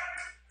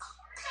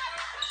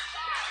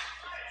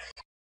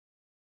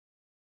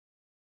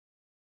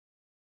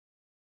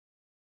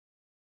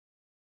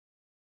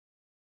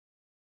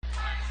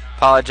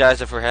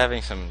 Apologize if we're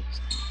having some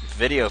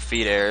video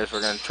feed errors.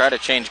 We're going to try to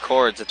change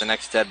cords at the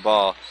next dead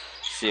ball.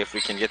 See if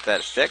we can get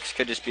that fixed.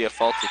 Could just be a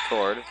faulty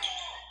cord.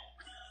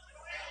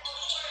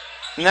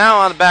 Now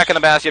on the back of the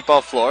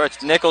basketball floor,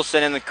 it's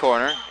Nicholson in the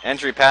corner.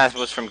 Entry pass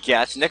was from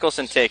Getz.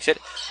 Nicholson takes it,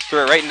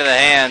 threw it right into the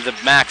hands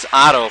of Max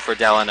Otto for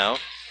Delano.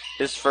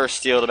 His first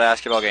steal of the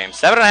basketball game.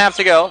 7.5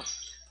 to go.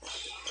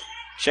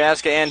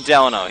 Chaska and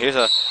Delano. Here's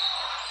a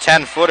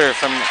 10-footer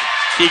from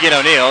Keegan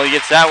O'Neill. He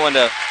gets that one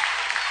to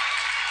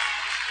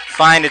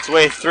find its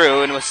way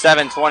through, and with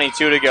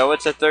 7:22 to go,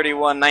 it's a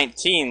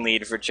 31-19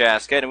 lead for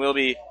Chaska, and we'll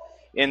be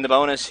in the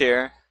bonus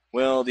here.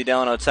 Will the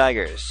Delano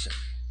Tigers.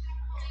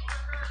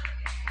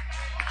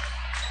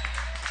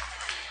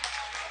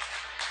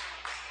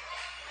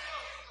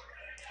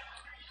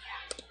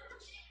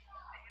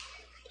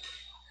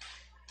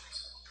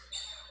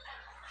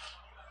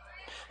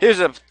 Here's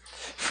a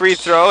free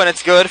throw, and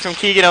it's good from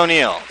Keegan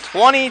O'Neill.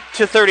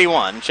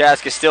 20-31.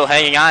 Chaska still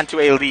hanging on to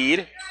a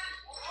lead.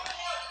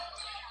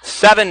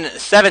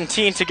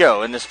 7:17 to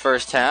go in this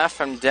first half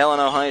from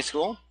Delano High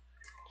School.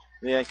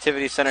 The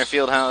Activity Center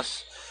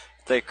Fieldhouse,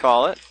 they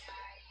call it.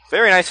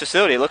 Very nice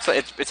facility. It looks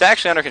like it's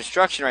actually under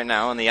construction right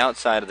now on the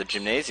outside of the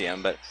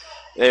gymnasium, but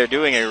they're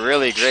doing a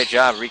really great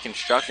job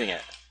reconstructing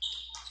it.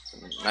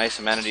 Nice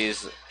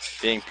amenities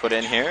being put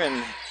in here,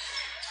 and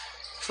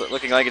it's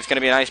looking like it's going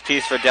to be a nice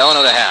piece for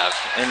Delano to have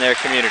in their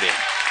community.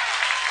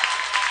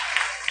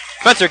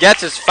 Spencer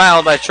Getz is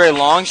fouled by Trey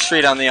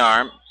Longstreet on the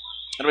arm.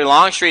 It'll be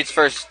Longstreet's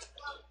first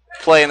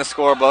play in the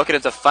scorebook, and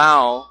it's a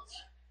foul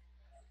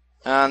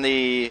on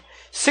the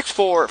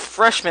 6'4"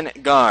 freshman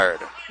guard.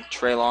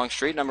 Trey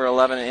Longstreet, number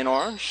 11 in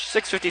orange.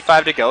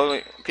 6:55 to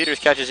go. Peters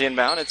catches the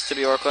inbound. It's to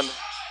be Orkland.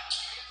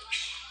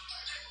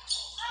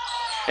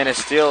 And a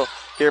steal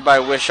here by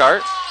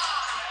Wishart.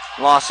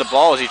 Lost the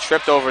ball as he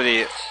tripped over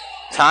the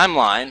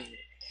timeline.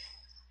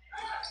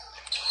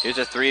 Here's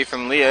a three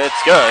from Leah.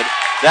 It's good.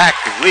 Zach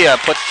Leah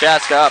puts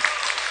Chaska up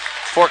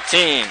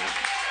 14.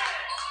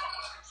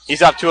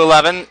 He's up to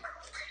 11.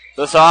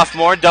 The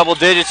sophomore, double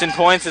digits in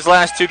points his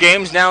last two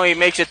games. Now he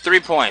makes it 3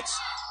 points.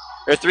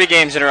 Or 3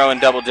 games in a row in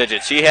double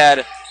digits. He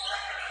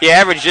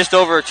averaged just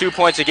over 2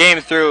 points a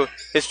game through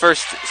his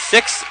first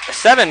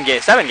 7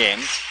 games.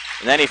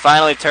 And then he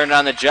finally turned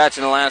on the Jets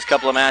in the last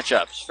couple of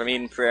matchups. From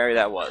Eden Prairie,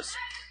 that was.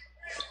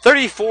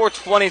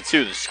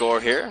 34-22 the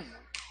score here.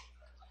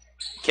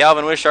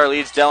 Calvin Wishart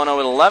leads Delano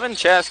with 11.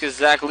 Chaska's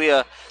Zach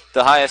Leah,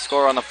 the highest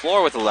scorer on the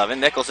floor with 11.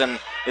 Nicholson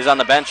is on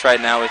the bench right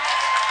now with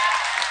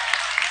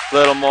a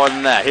little more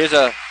than that. Here's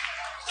a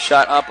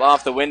shot up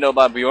off the window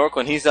by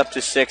Bjorklund. He's up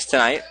to 6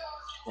 tonight.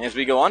 As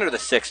we go under the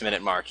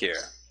 6-minute mark here.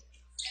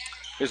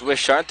 Here's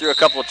Wishart through a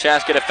couple of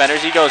Chaska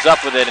defenders. He goes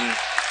up with it, and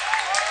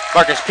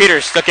Marcus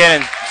Peters stood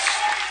in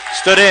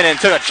and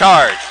took a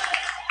charge.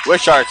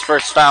 Wishart's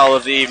first foul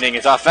of the evening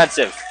is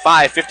offensive.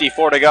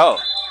 5:54 to go.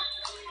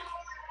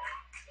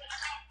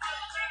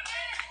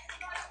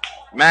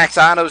 Max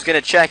Otto's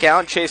going to check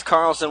out. Chase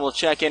Carlson will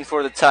check in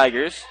for the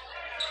Tigers.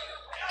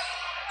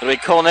 It'll be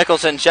Cole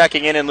Nicholson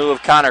checking in lieu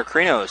of Connor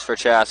Krinos for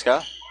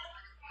Chaska.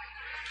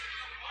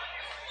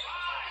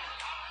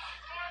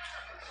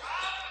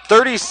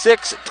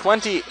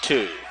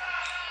 36-22.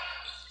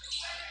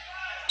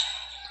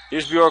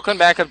 Here's Bjorklund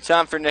back up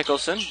top for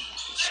Nicholson.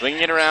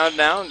 Swinging it around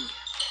now.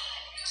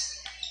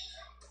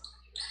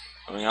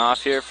 Coming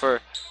off here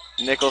for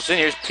Nicholson.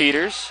 Here's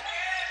Peters.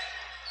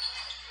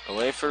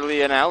 Away for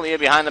Leah now. Leah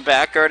behind the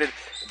back, guarded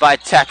by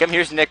Teckham.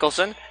 Here's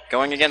Nicholson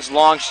going against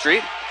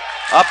Longstreet.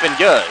 Up and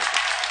good.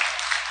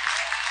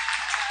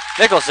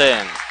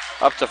 Nicholson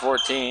up to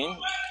 14.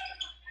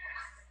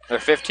 Or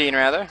 15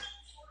 rather.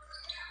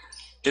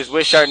 Here's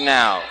Wishart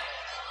now.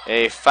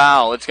 A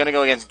foul. It's going to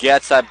go against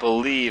Getz, I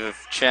believe, of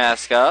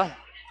Chaska.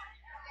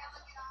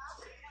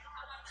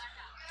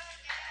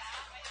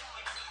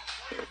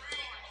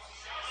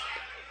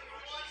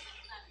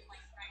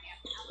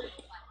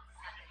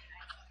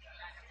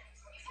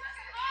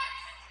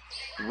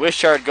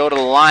 Wishart go to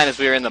the line as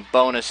we are in the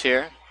bonus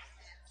here.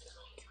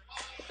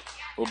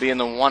 will be in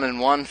the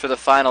 1-1 for the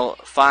final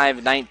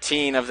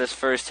 5:19 of this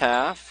first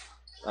half.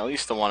 At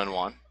least the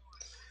 1-1.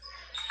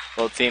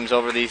 Both teams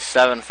over the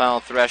 7 foul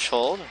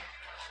threshold.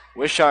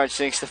 Wishart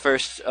sinks the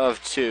first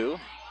of 2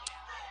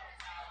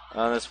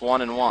 on this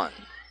 1-1.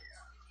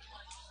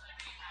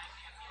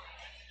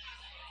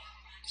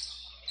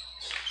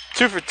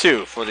 2 for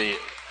 2 for the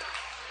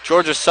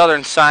Georgia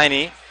Southern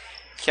signee,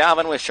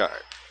 Calvin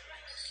Wishart.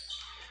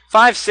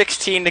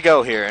 5:16 to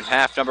go here in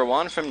half number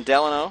 1 from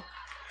Delano.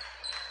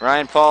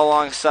 Ryan Paul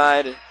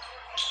alongside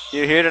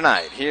you here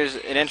tonight. Here's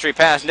an entry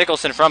pass.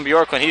 Nicholson from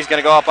Bjorklund. He's going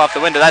to go up off the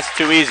window. That's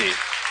too easy.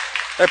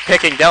 They're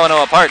picking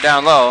Delano apart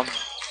down low.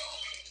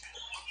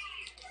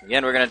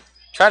 Again, we're going to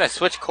try to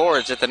switch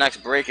chords at the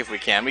next break if we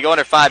can. We go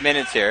under 5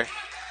 minutes here.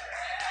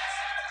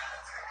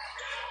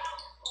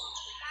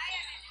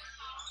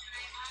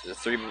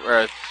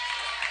 The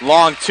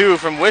long 2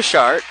 from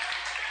Wishart.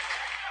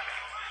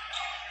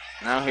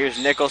 Now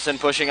here's Nicholson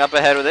pushing up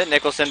ahead with it.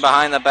 Nicholson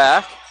behind the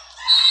back.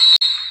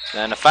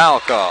 And a foul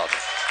called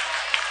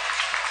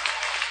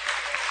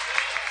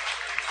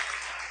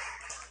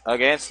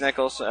against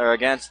Nicholson, or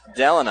against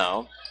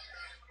Delano,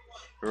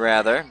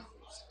 rather.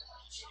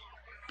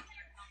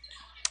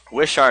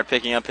 Wishart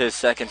picking up his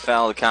second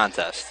foul of the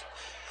contest.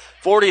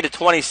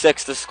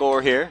 40-26 the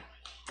score here.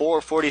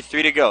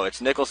 4:43 to go. It's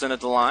Nicholson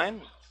at the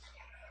line.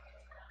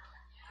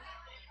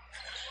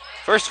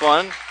 First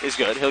one is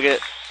good. He'll get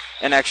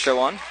an extra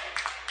one.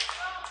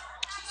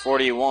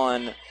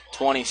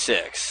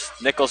 41-26.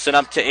 Nicholson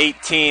up to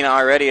 18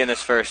 already in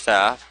this first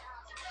half.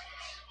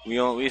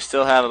 We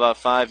still have about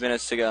 5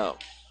 minutes to go.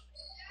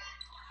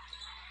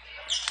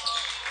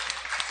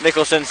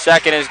 Nicholson's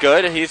second is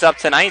good. He's up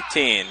to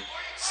 19.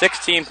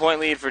 16-point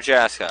lead for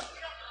Chaska.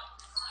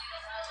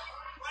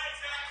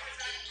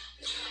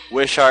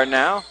 Wishart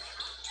now.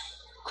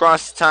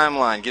 Across the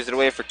timeline. Gives it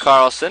away for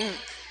Carlson.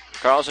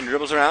 Carlson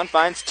dribbles around.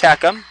 Finds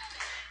Teckham.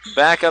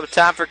 Back up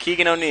top for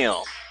Keegan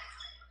O'Neill.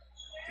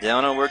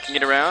 Delano working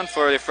it around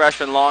for the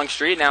freshman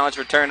Longstreet. Now it's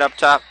returned up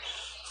top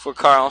for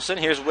Carlson.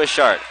 Here's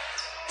Wishart.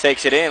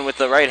 Takes it in with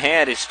the right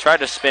hand. He's tried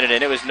to spin it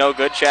in. It was no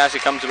good. Chaska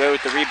comes away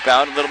with the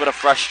rebound. A little bit of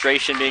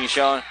frustration being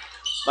shown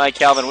by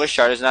Calvin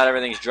Wishart as not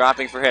everything's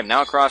dropping for him.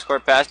 Now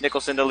cross-court pass.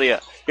 Nicholson to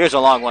Leah. Here's a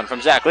long one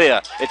from Zach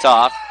Leah. It's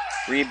off.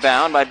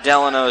 Rebound by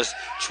Delano's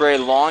Trey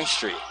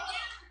Longstreet.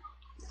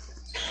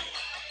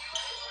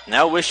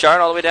 Now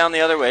Wishart all the way down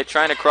the other way,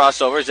 trying to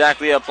cross over.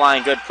 Zach Leah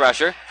applying good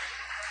pressure.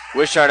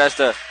 Wishart has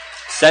to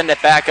send it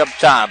back up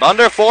top.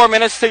 Under 4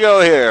 minutes to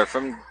go here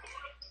from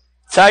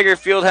Tiger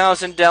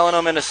Fieldhouse in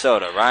Delano,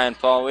 Minnesota. Ryan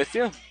Paul with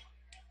you.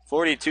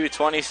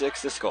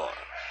 42-26 the score.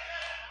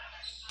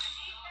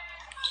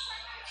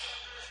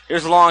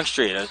 Here's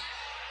Longstreet. A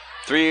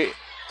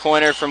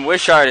three-pointer from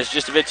Wishart is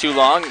just a bit too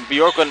long.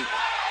 Bjorklund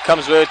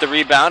comes away with the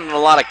rebound and a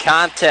lot of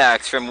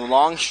contacts from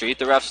Longstreet.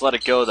 The refs let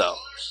it go, though.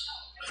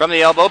 From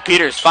the elbow,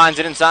 Peters finds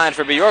it inside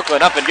for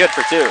Bjorklund. Up and good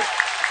for 2.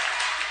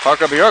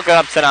 Parker Bjorklund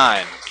up to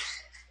 9.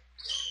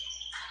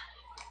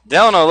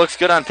 Delano looks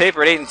good on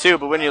paper at 8-2,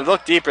 but when you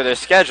look deeper, their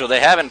schedule,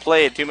 they haven't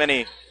played too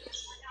many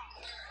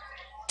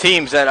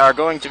teams that are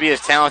going to be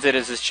as talented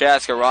as this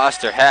Chaska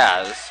roster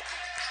has.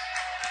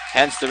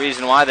 Hence the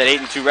reason why that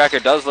 8-2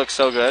 record does look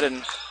so good.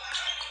 And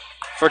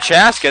for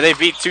Chaska, they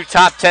beat 2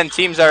 top 10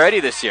 teams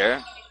already this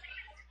year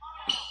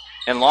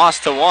and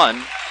lost to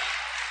 1.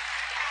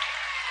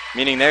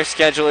 Meaning their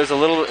schedule is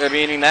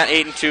meaning that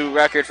 8-2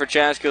 record for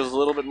Chaska is a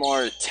little bit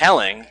more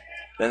telling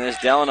than this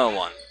Delano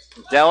one.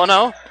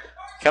 Delano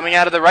coming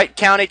out of the Wright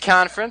County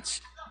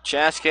Conference.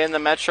 Chaska in the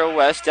Metro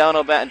West.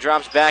 Delano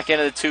drops back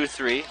into the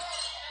 2-3.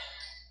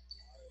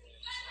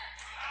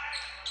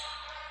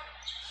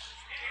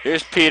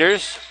 Here's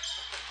Peters.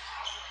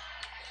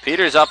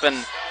 Peters up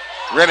and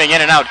rimming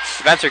in and out.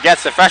 Spencer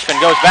gets the freshman,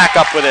 goes back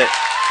up with it.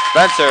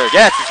 Spencer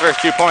gets his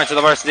first 2 points of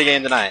the varsity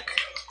game tonight.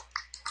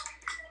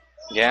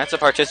 Yeah, it's a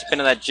participant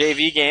in that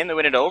JV game that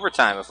went into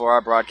overtime before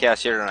our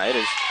broadcast here tonight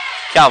is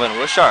Calvin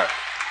Wishart.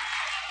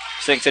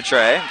 Sinks a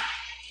tray.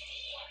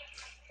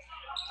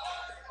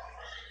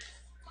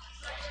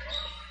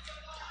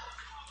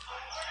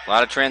 A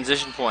lot of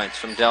transition points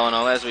from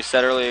Delano, as we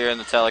said earlier in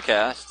the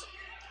telecast.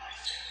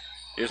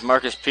 Here's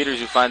Marcus Peters,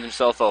 who finds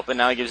himself open.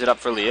 Now he gives it up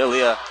for Leah.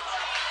 Leah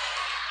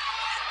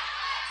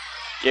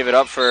gave it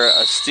up for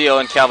a steal,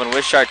 and Calvin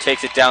Wishart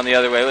takes it down the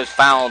other way. It was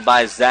fouled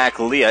by Zach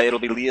Leah. It'll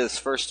be Leah's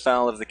first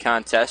foul of the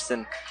contest,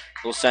 and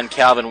we'll send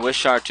Calvin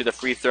Wishart to the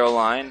free throw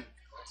line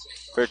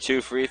for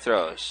 2 free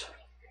throws.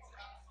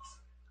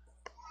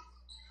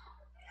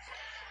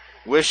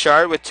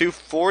 Wishart with 2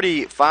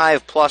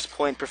 45-plus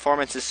point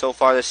performances so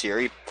far this year.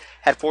 He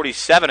had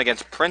 47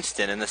 against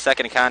Princeton in the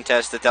second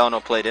contest that Delano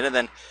played in, and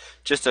then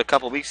just a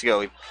couple weeks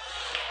ago he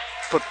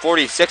put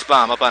 46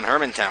 bomb up on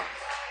Hermantown.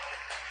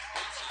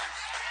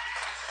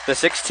 The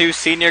 6'2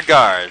 senior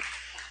guard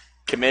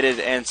committed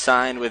and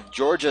signed with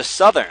Georgia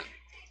Southern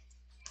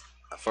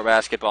for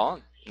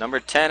basketball. Number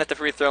 10 at the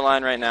free throw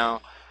line right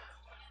now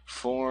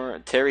for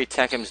Terry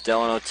Teckham's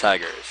Delano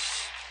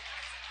Tigers.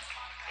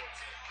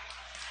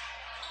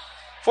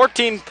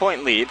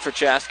 14-point lead for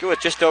Chaska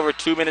with just over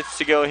 2 minutes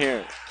to go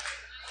here.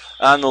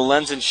 on the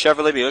Lenz and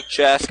Chevrolet Buick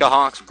Chaska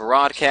Hawks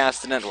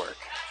Broadcast Network.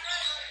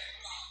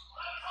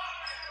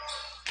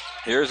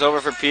 Here's over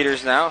for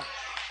Peters now.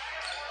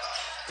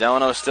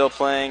 Delano still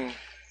playing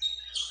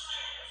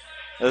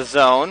the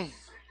zone.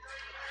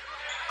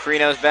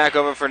 Carino's back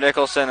over for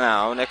Nicholson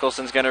now.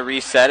 Nicholson's going to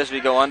reset as we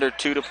go under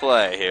 2 to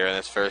play here in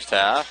this first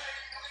half.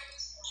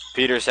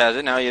 Peters has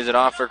it. Now he gives it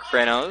off for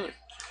Carino.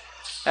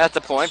 At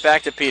the point,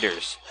 back to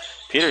Peters.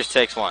 Peters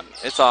takes one.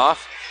 It's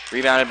off.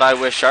 Rebounded by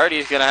Wishart.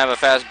 He's going to have a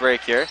fast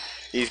break here.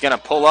 He's going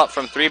to pull up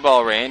from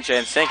 3-ball range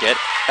and sink it.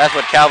 That's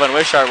what Calvin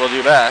Wishart will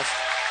do best,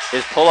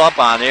 is pull up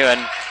on you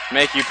and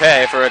make you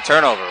pay for a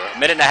turnover. A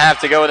minute and a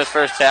half to go in this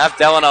first half.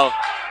 Delano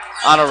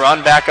on a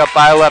run, back up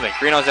by 11.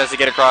 Carino has to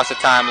get across the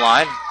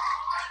timeline.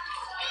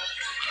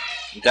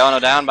 Delano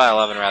down by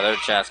 11, rather,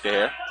 to Chaska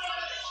here.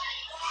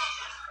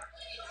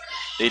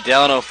 The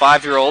Delano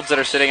 5-year-olds that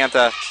are sitting on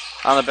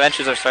the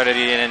benches have started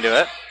eating into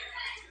it.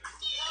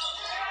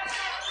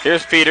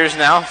 Here's Peters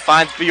now,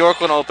 finds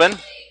Bjorklund open.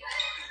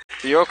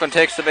 Bjorklund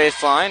takes the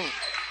baseline.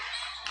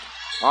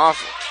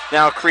 Off,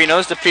 now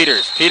Carino's to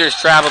Peters. Peters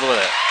traveled with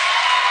it.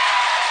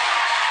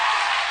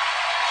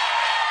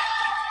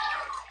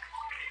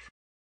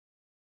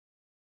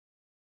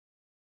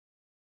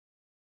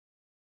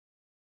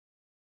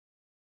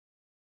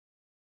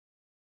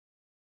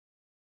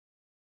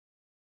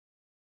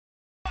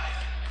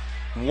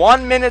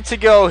 One minute to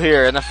go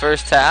here in the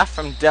first half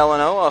from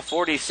Delano, a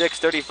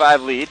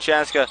 46-35 lead.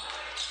 Chaska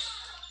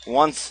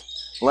once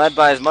led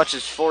by as much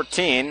as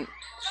 14.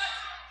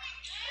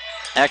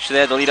 Actually, they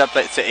had to lead up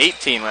to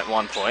 18 at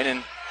one point,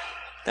 and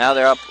now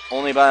they're up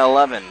only by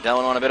 11.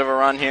 Delano on a bit of a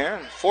run here.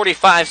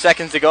 45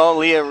 seconds to go.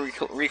 Leah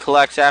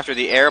recollects after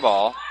the air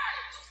ball.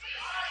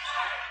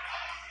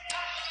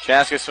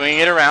 Chaska swinging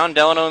it around.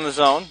 Delano in the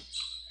zone.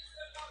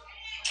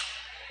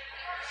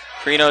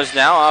 Carino's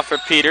now off for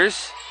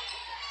Peters.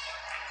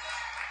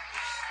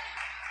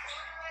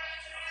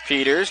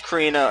 Leah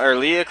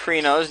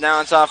Carino's. Now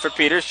it's off for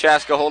Peters.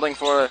 Chaska holding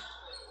for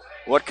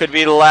what could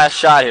be the last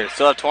shot here.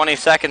 Still have 20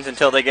 seconds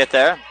until they get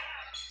there.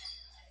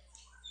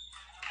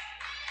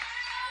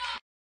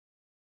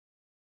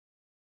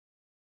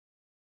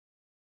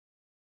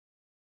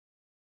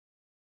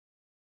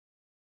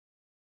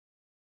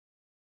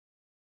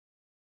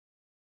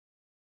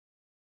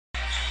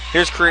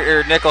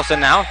 Here's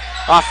Nicholson now.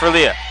 Off for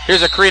Leah.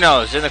 Here's a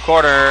Carino's in the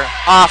corner.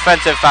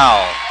 Offensive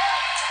foul.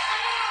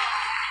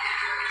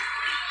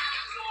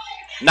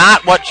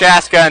 Not what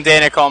Chaska and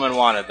Dana Coleman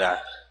wanted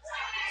there.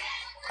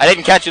 I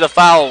didn't catch you the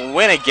foul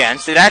win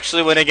against. It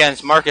actually went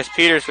against Marcus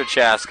Peters for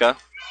Chaska.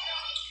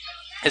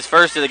 His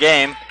first of the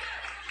game.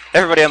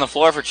 Everybody on the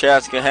floor for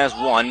Chaska has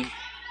one.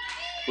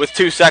 With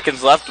 2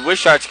 seconds left,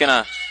 Wishart's going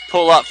to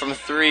pull up from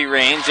 3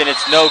 range, and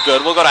it's no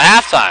good. We'll go to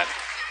halftime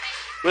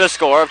with a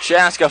score of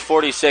Chaska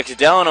 46,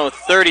 Delano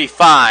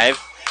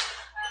 35.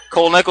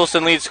 Cole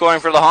Nicholson leads scoring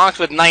for the Hawks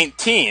with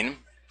 19.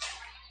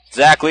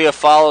 Zach Leah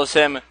follows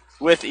him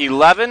with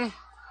 11.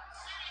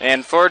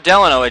 And for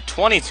Delano, a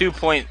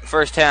 22-point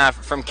first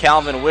half from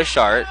Calvin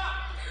Wishart,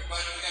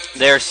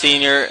 their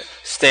senior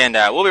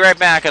standout. We'll be right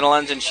back on the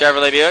Lenz and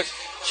Chevrolet Buick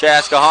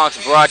Chaska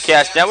Hawks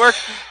Broadcast Network.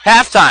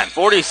 Halftime,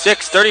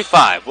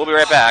 46-35. We'll be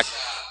right back.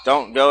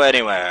 Don't go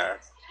anywhere.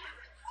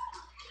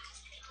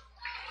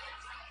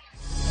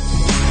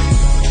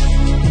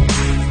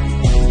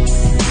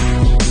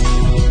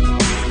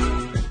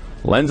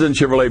 Lenz and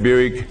Chevrolet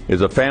Buick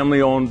is a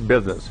family-owned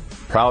business,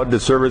 proud to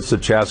service the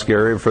Chaska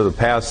area for the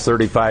past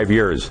 35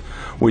 years.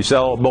 We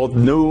sell both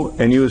new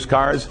and used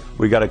cars.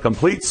 We got a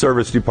complete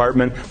service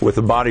department with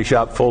a body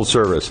shop full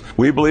service.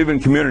 We believe in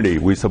community.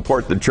 We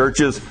support the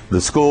churches,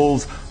 the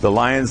schools, the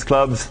Lions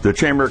clubs, the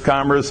Chamber of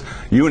Commerce,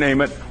 you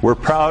name it. We're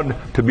proud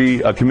to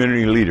be a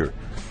community leader.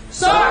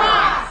 Sora!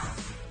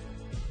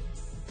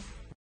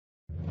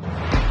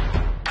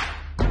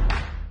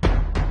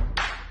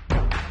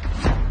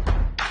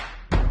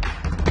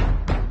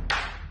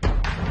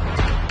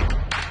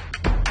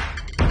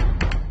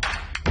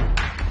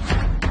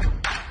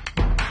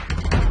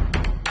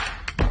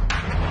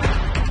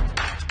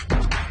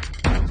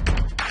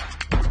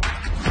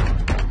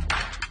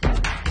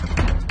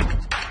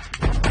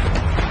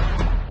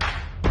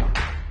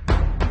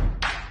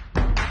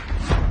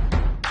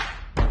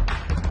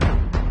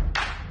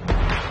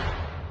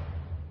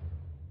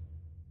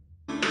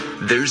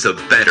 There's a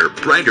better,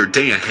 brighter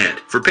day ahead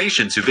for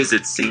patients who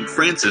visit St.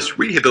 Francis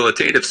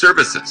Rehabilitative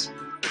Services.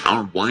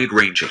 Our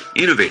wide-ranging,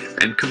 innovative,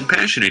 and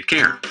compassionate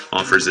care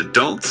offers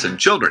adults and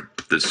children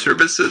the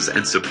services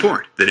and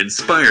support that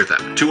inspire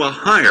them to a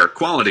higher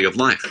quality of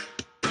life.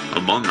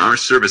 Among our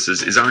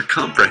services is our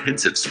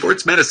comprehensive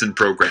sports medicine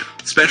program,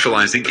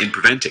 specializing in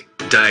preventing,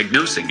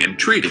 diagnosing, and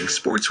treating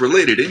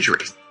sports-related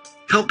injuries,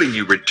 helping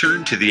you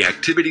return to the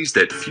activities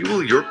that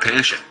fuel your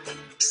passion.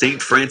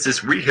 St. Francis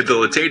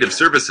Rehabilitative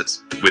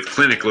Services, with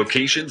clinic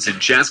locations in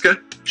Chaska,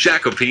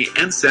 Shakopee,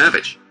 and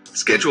Savage.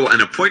 Schedule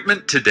an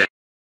appointment today.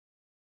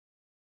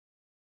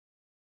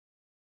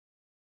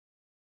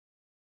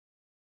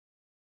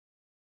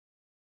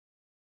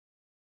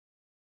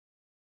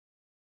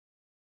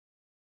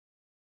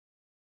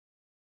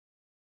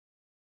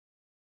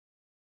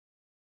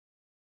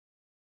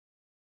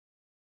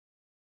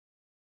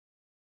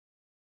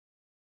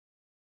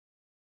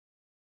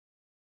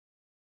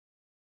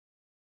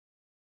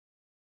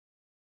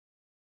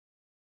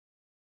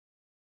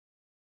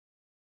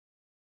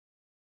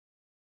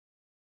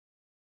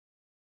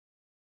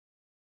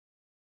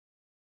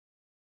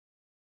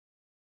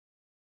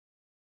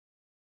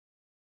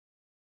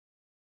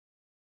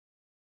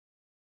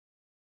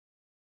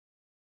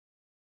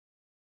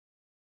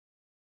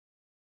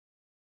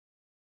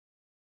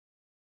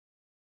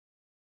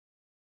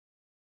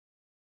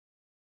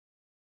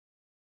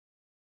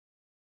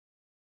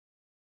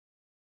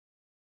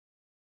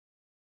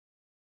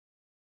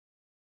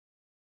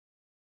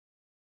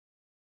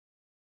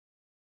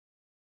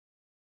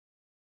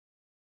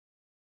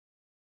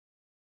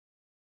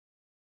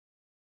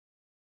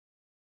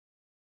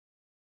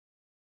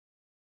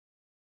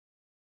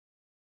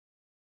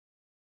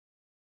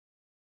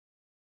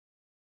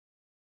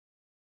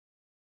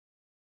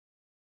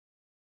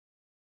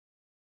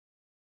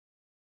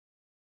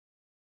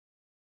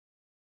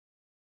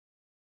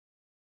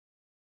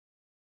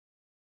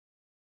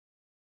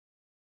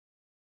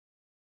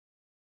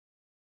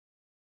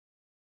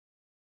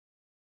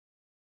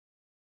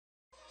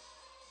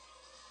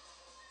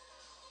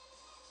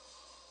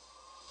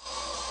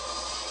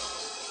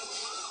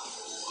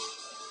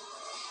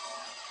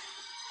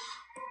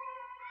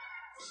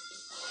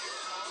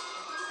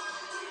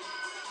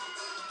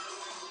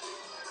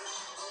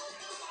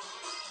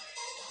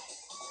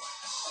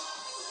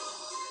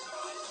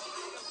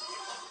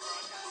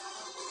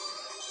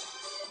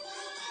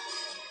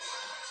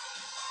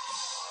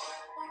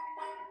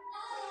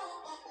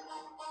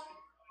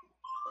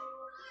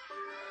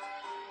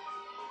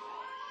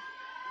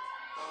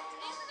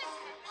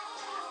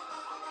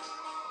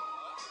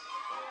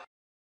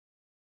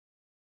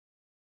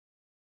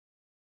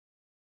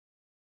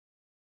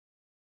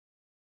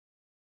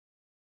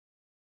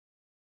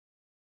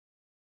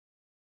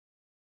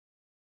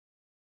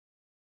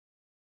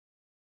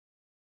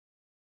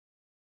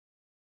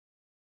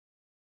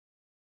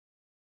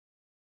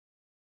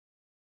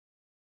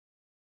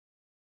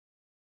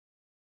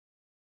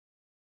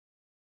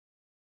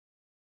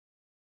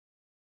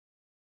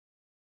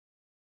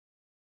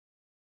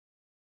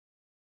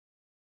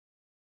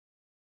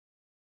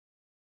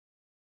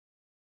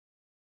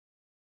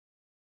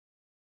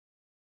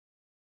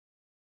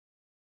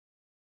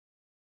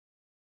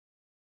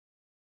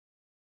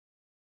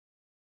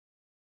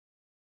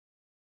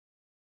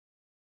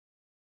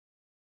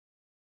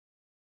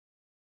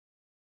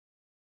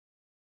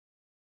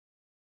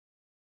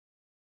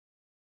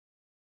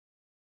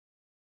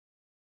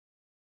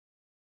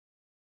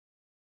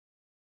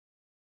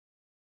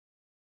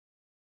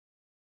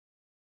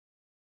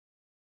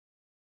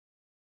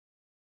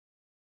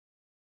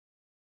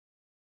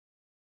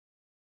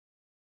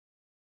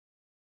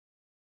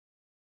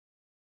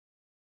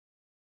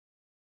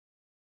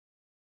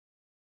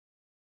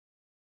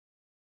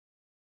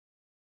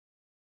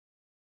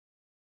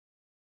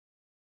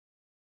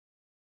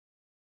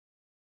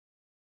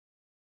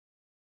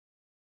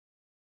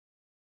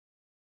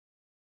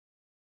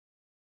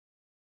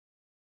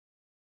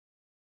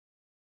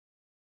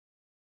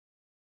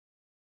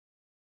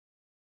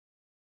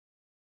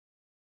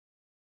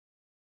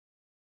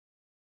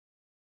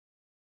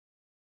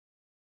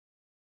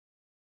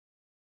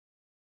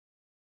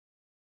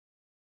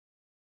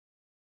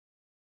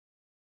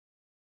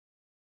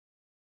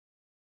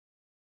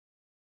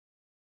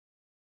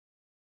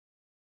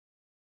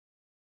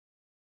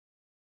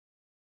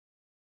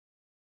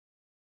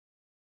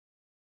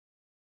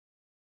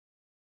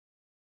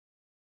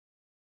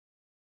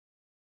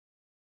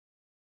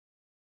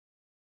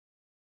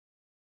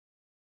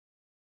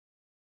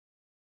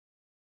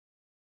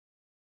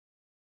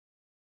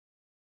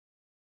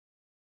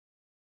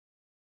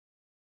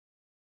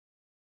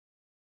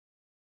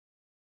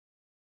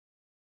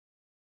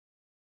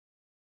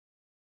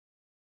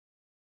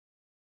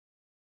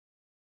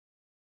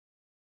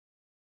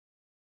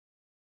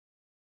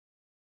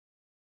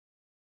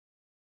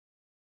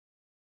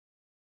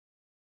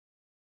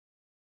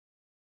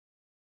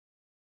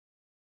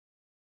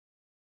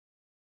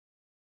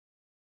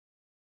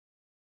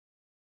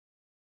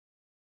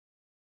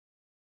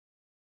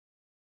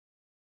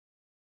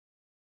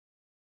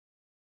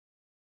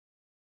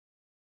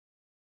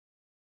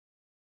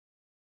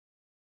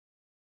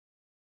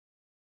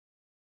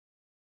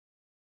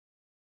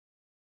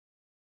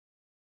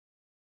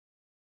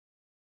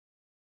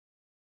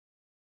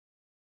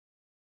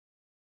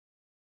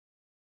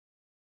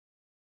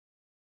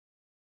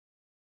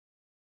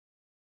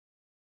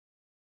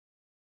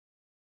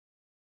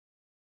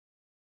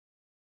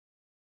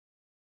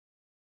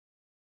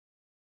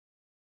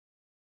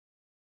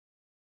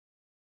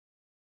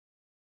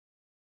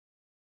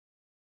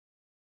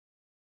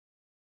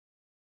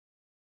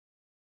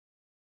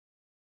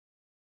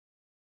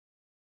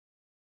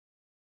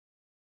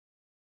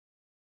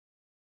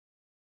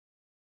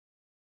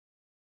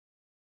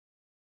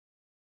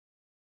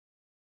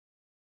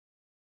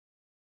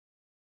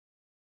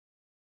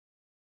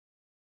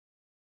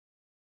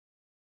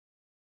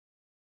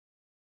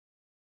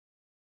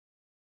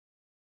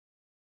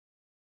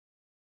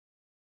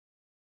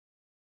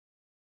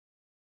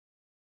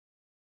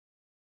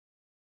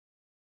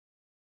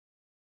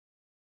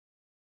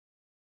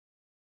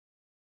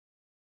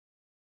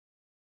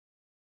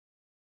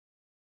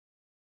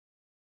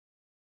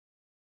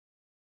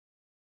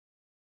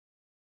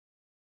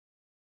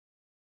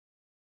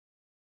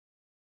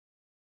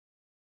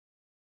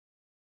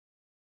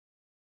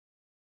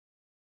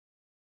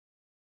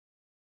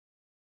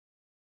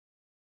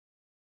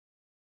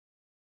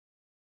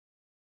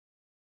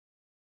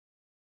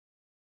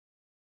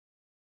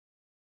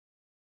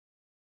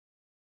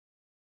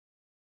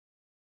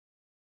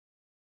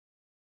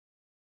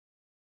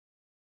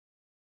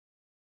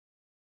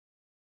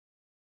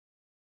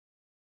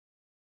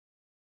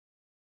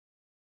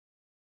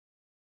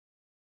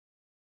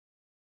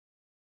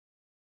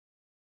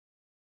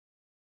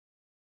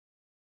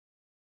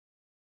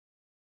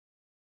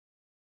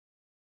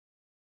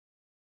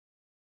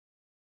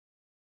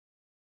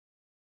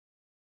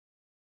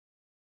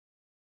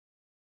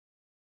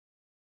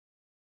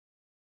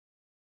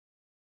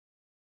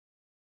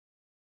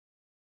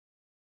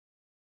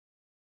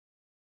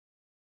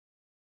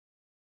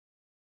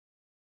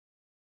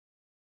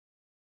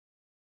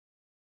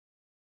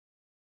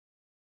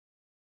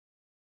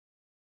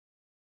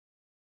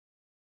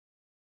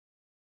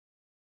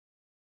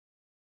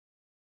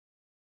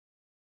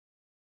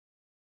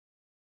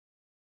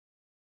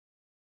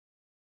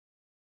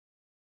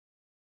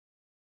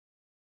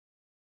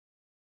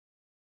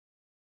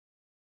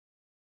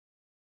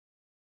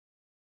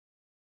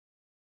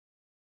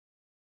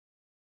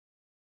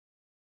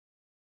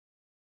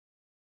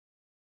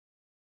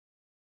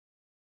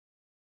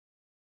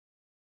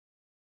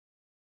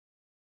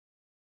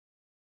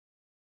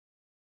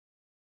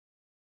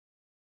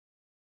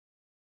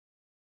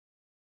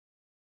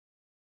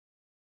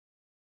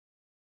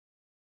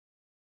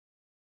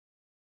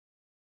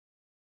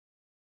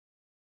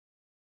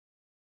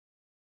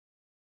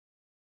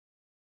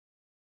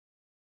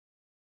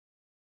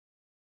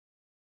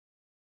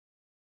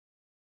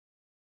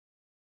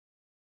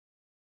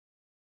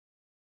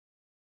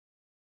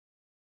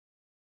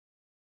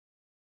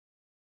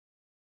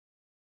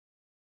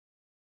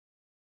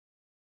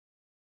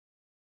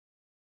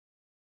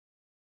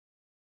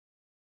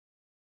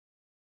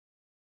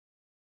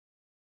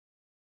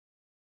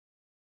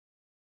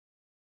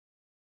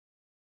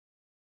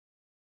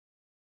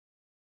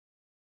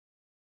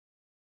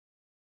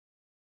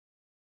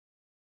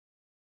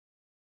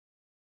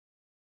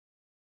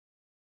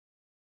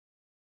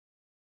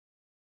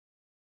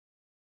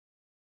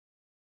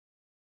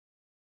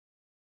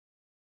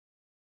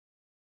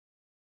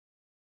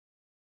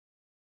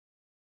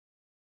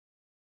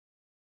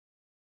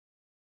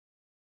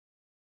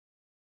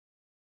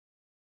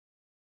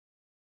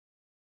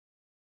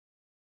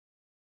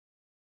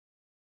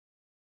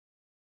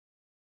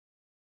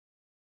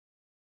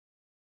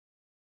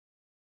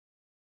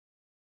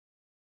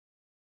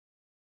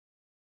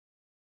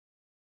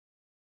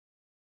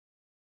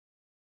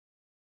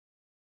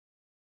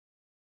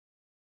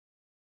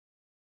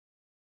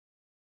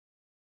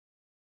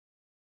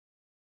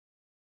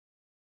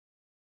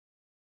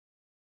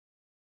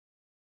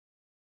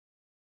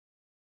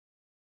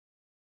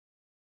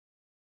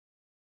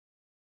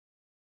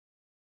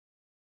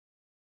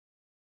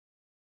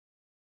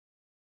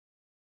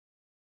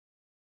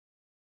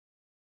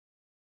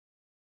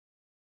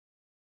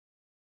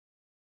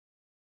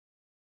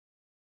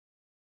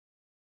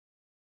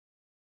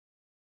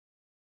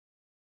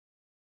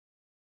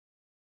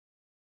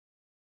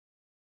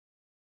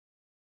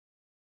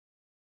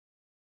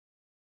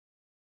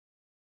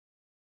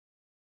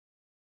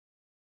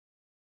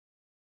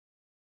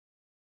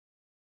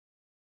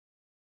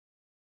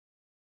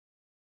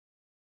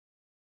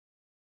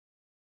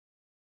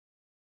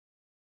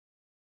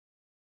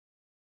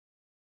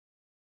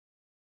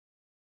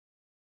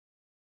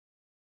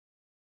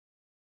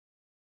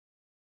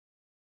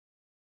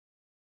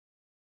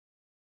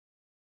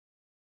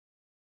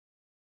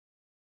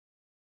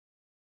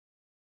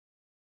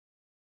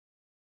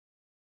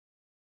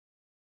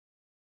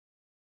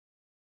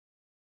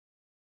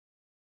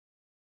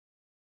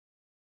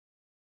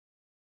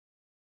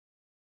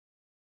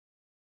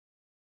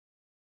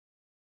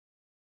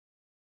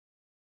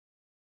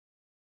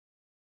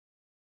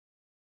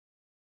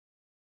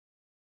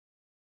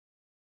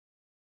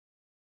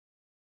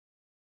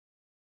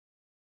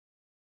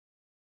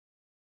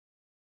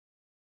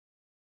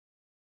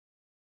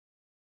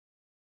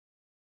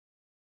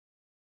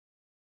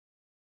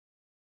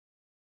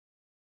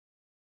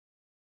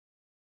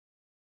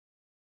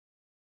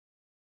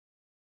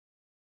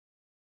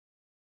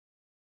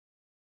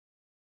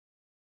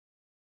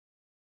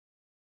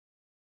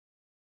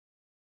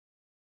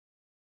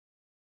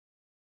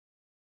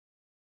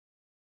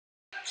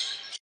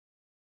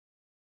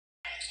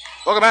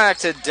 Welcome back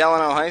to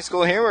Delano High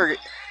School here. We're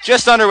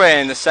just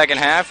underway in the second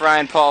half.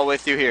 Ryan Paul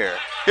with you here.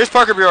 Here's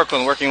Parker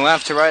Bjorklund working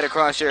left to right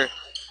across your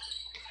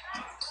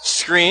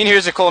screen.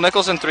 Here's a Cole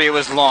Nicholson three. It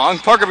was long.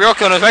 Parker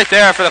Bjorklund was right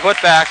there for the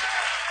putback.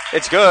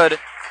 It's good.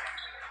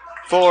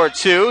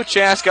 4-2.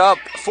 Chaska up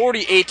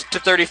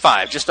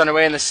 48-35. Just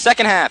underway in the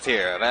second half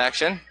here of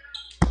action.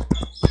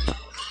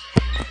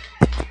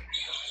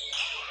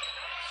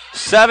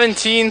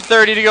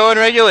 17:30 to go in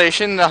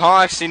regulation. The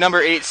Hawks, the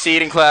number 8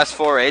 seed in Class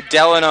 4A.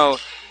 Delano,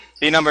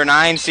 the number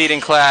 9 seed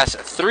in Class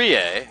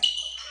 3A.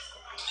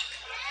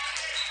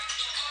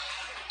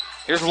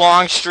 Here's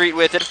Longstreet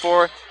with it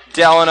for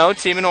Delano,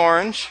 team in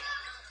orange.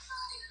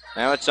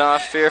 Now it's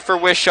off here for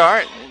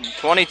Wishart.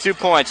 22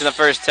 points in the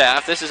first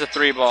half. This is a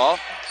 3-ball.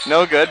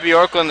 No good.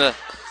 Bjorklund the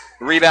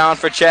rebound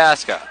for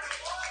Chaska.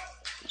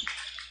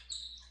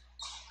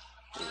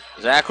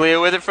 Zach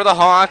Leo with it for the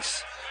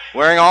Hawks.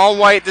 Wearing all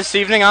white this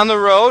evening on the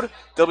road.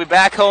 They'll be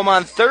back home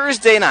on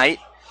Thursday night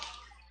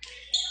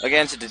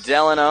against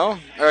Delano,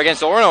 or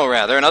against Orono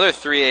rather, another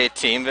 3A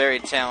team, very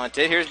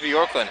talented. Here's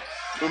Bjorklund,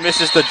 who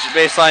misses the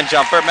baseline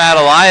jumper. Matt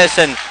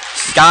Eliason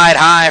skied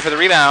high for the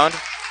rebound.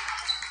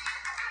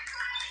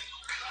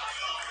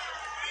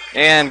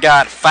 And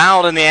got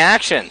fouled in the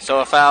action.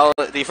 So a foul,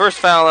 the first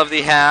foul of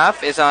the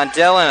half is on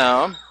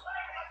Delano.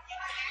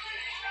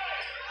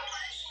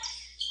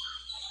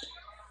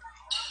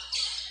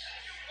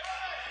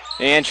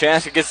 And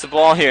Chaska gets the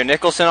ball here.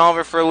 Nicholson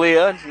over for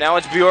Leah. Now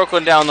it's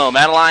Bjorklund down low.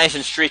 Matt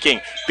Eliason streaking.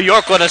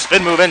 Bjorklund a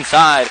spin move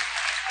inside.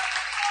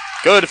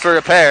 Good for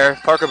a pair.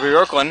 Parker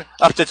Bjorklund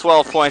up to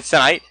 12 points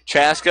tonight.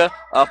 Chaska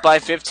up by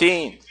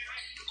 15.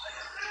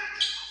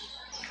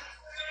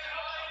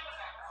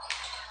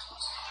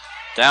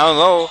 Down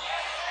low.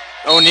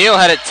 O'Neal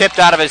had it tipped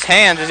out of his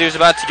hands as he was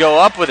about to go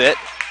up with it.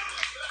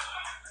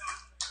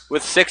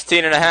 With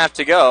 16 and a half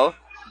to go,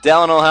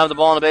 Delano will have the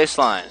ball on the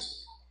baseline.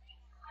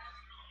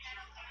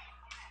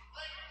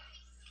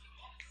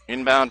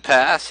 Inbound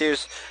pass.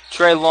 Here's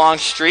Trey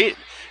Longstreet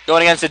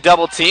going against a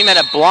double team, and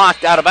it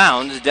blocked out of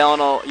bounds.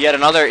 Delano, yet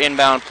another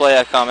inbound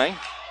play coming.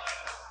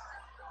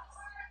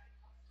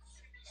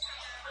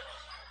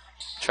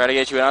 Try to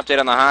get you an update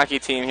on the hockey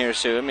team here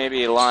soon.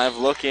 Maybe a live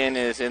look-in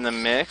is in the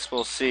mix.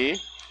 We'll see.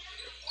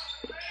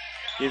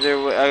 Either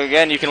way,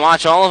 again, you can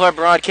watch all of our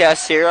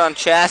broadcasts here on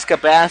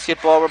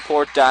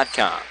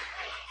ChaskaBasketballReport.com.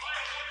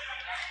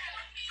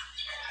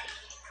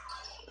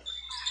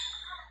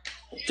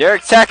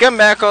 Derek Teckham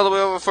back all the way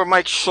over for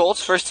Mike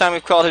Schultz. First time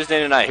we've called his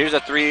name tonight. Here's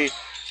a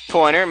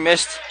three-pointer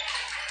missed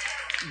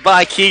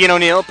by Keegan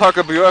O'Neal.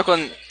 Parker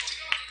Bjorklund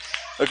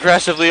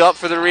aggressively up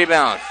for the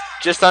rebound.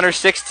 Just under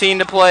 16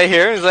 to play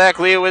here. Zach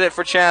Leo with it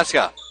for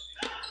Chaska.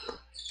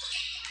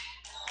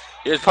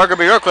 Here's Parker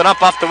Bjorklund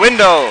up off the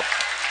window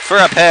for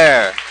a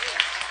pair.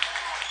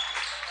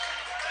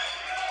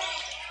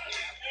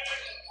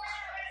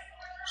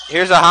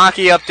 Here's a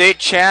hockey update.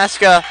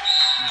 Chaska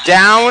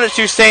down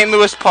to St.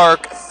 Louis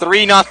Park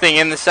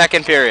 3-0 in the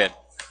second period.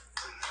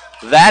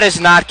 That is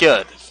not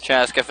good,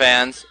 Chaska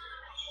fans.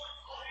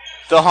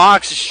 The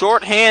Hawks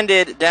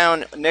shorthanded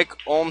down Nick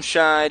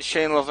Olmscheid,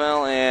 Shane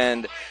Lavelle,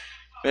 and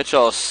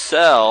Mitchell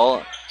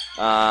Sell.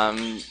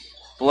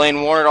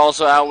 Blaine Warner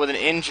also out with an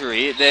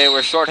injury. They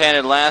were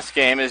shorthanded last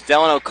game as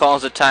Delano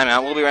calls a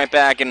timeout. We'll be right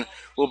back, and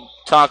we'll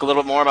talk a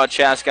little bit more about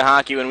Chaska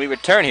hockey when we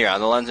return here on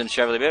the Lenz and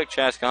Chevrolet Buick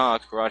Chaska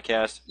Hawks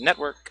Broadcast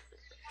Network.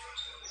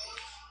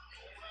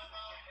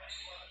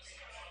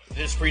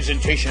 This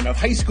presentation of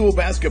high school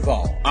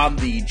basketball on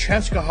the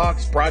Chaska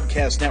Hawks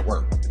Broadcast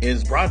Network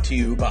is brought to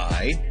you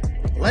by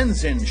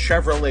Lenzen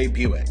Chevrolet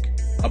Buick,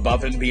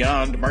 Above and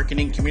Beyond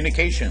Marketing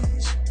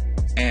Communications,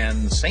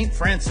 and St.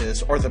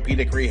 Francis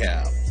Orthopedic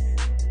Rehab.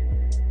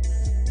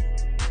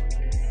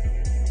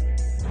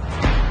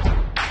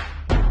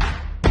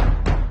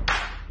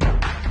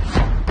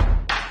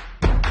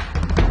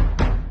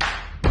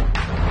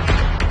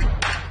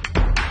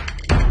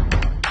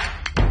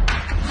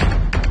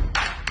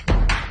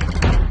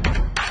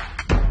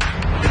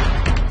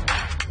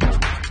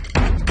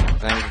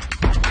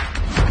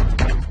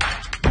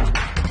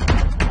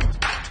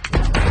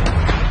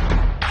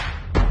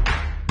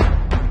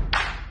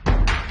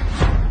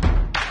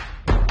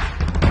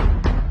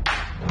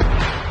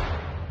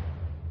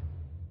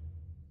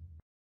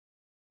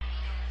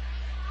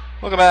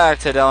 Welcome back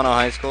to Delano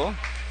High School.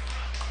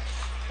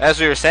 As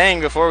we were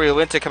saying before we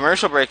went to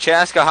commercial break,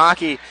 Chaska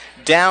hockey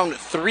down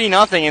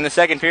 3-0 in the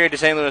second period to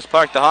St. Louis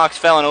Park. The Hawks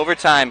fell in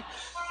overtime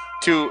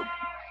to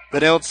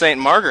Benilde St.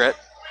 Margaret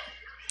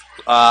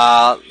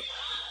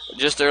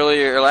just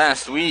earlier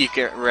last week,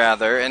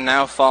 rather, and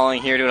now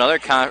falling here to another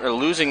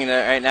losing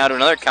right now to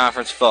another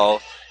conference foe.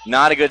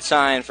 Not a good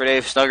sign for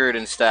Dave Stuggard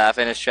and staff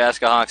and his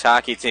Chaska Hawks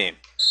hockey team.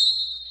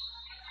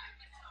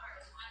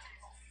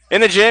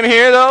 In the gym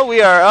here, though,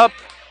 we are up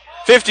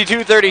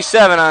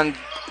 52-37 on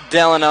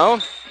Delano.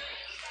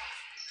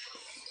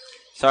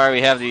 Sorry,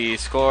 we have the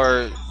score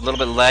a little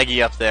bit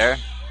laggy up there.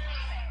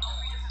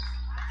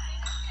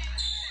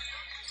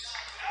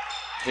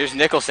 Here's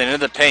Nicholson into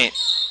the paint.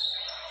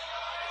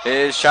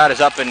 His shot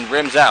is up and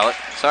rims out.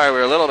 Sorry,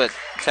 we're a little bit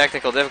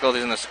technical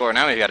difficulties in the score.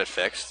 Now we've got it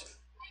fixed.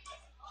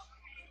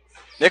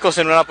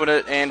 Nicholson went up with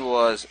it and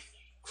was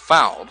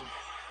fouled.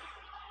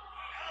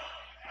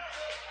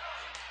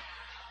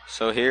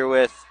 So here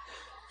with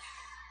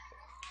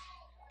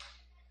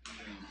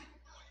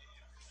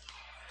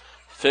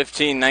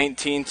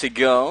 15:19 to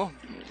go.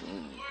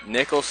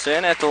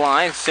 Nicholson at the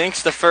line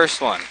sinks the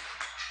first one.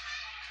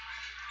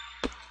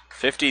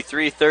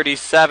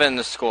 53-37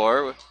 the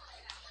score.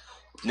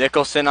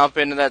 Nicholson up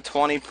into that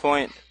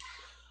 20-point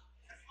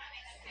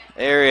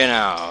area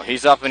now.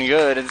 He's up and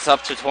good. It's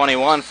up to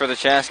 21 for the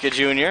Chaska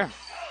junior.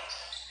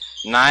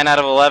 9 out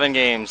of 11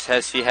 games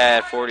has he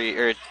had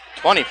 20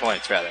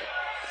 points rather.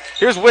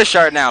 Here's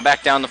Wishart now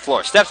back down the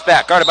floor. Steps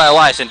back, guarded by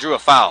Elias, and drew a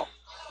foul.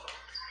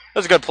 That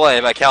was a good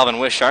play by Calvin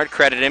Wishart.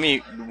 Credit him.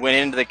 He went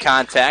into the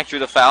contact, drew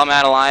the foul.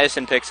 Matt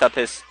Eliason picks up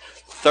his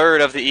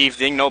third of the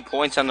evening. No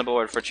points on the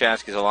board for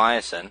Chaska's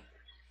Eliason.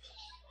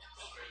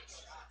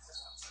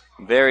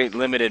 Very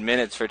limited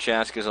minutes for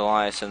Chaska's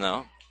Eliason,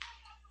 though.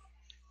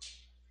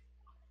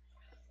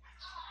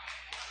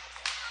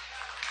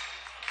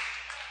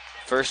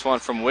 First one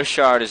from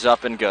Wishart is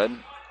up and good.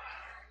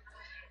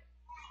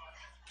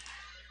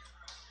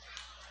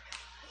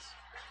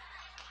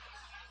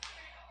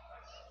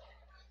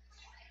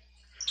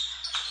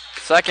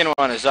 Second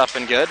one is up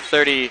and good,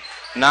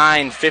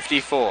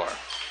 39-54.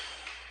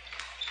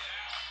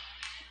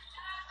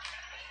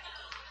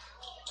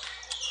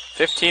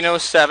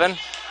 15:07.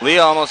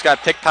 Leo almost got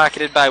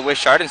pickpocketed by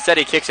Wishart. Instead,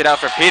 he kicks it out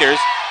for Peters.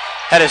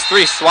 Had his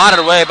three swatted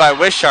away by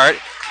Wishart.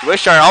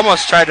 Wishart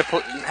almost tried to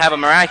have a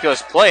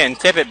miraculous play and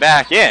tip it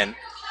back in,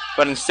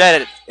 but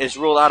instead it is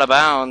ruled out of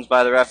bounds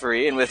by the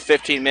referee, and with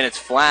 15 minutes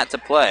flat to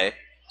play,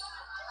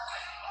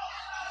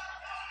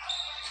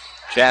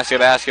 Chaska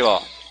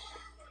basketball.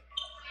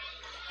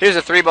 Here's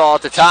a three ball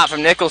at the top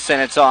from Nicholson.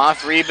 It's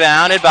off.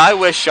 Rebounded by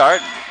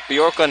Wishart.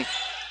 Bjorklund,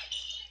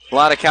 a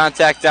lot of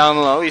contact down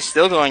low. He's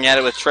still going at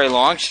it with Trey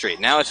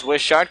Longstreet. Now it's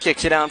Wishart.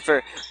 Kicks it out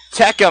for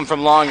Teckham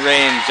from long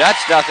range.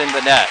 That's nothing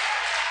but net.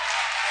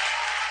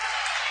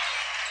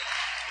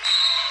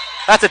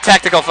 That's a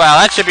technical foul.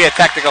 That should be a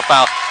technical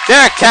foul.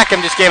 Derek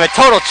Teckham just gave a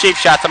total cheap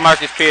shot to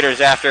Marcus Peters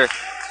after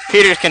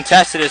Peters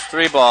contested his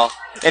three ball.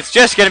 It's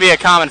just going to be a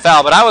common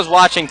foul, but I was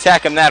watching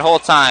Teckham that whole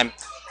time,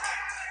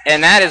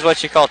 and that is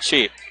what you call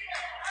cheap.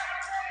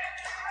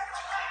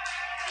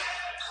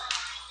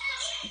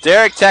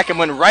 Derek Teckham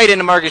went right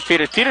into Marcus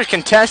Peters. Peters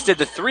contested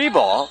the three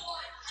ball,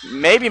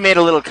 maybe made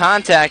a little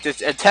contact.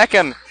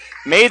 Teckham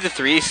made the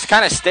three,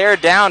 kind of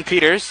stared down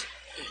Peters,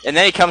 and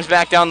then he comes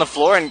back down the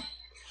floor and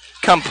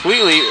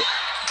completely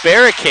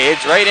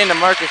barricades right into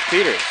Marcus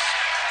Peters.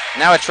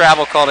 Now a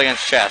travel called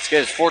against Chaska.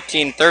 It's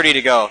 14:30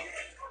 to go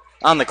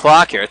on the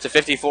clock here. It's a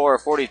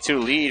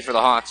 54-42 lead for the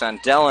Hawks on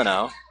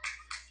Delano.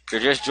 If you're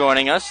just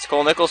joining us,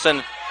 Cole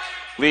Nicholson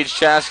leads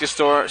Chaska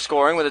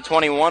scoring with a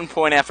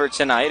 21-point effort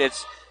tonight.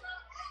 It's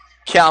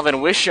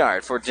Calvin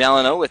Wishart for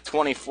Delano with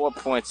 24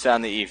 points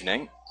on the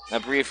evening. A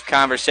brief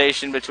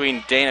conversation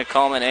between Dana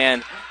Coleman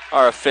and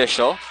our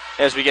official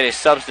as we get a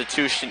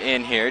substitution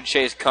in here.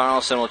 Chase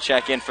Carlson will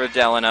check in for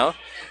Delano.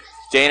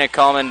 Dana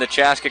Coleman, the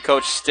Chaska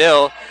coach,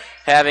 still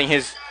having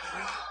his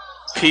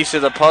piece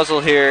of the puzzle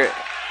here,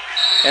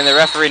 and the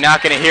referee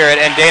not going to hear it,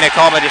 and Dana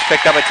Coleman just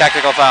picked up a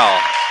technical foul.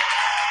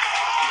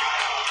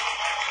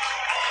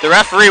 The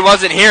referee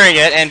wasn't hearing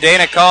it, and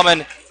Dana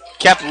Coleman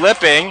kept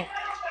lipping,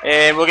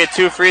 and we'll get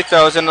two free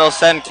throws, and they'll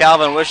send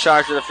Calvin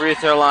Wishart to the free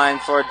throw line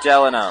for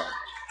Delano.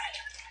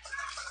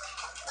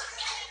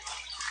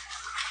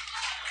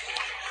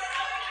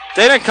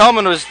 Dana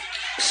Coleman was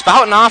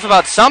spouting off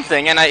about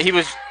something, and he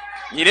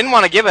didn't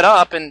want to give it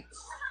up, and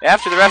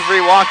after the referee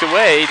walked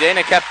away,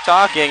 Dana kept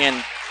talking,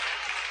 and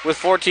with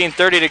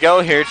 14:30 to go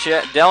here,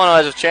 Delano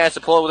has a chance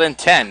to pull it within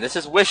 10. This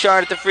is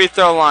Wishart at the free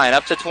throw line,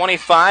 up to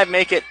 25,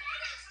 make it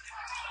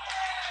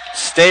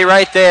stay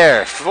right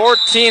there.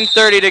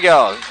 14:30 to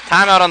go.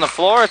 Timeout on the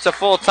floor. It's a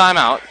full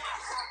timeout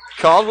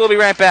called. We'll be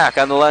right back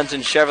on the Lenz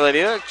and Chevrolet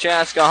Buick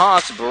Chaska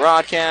Hawks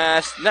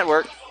Broadcast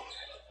Network.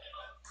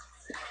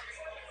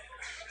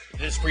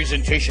 This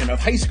presentation of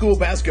high school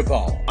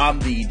basketball on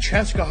the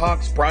Chaska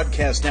Hawks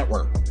Broadcast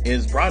Network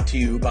is brought to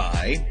you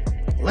by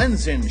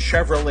Lenz and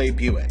Chevrolet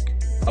Buick,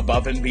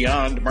 Above and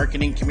Beyond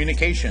Marketing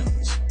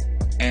Communications,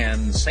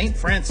 and St.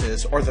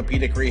 Francis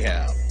Orthopedic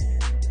Rehab.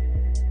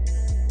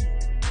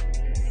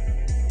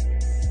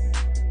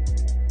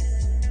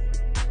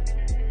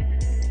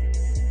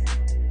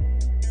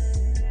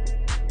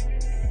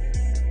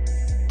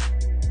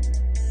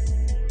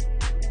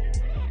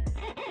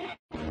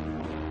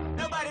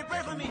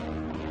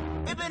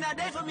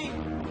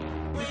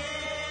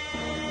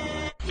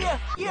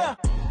 Yeah.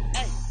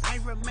 Hey, I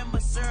remember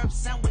syrup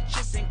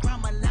sandwiches and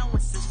crime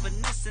allowances,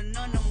 finessing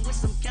on them with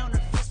some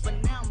counterfeits, but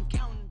now I'm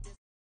counting this.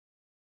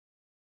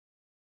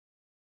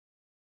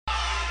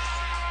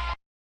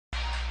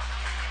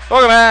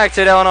 Welcome back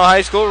to Delano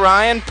High School.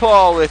 Ryan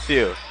Paul with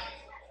you.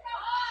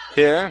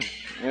 Here,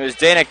 it was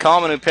Dana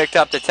Coleman who picked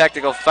up the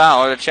technical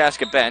foul, or the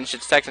Chaska bench.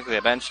 It's technically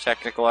a bench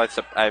technical.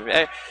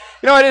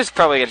 You know, it is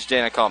probably against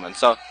Dana Coleman.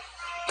 So,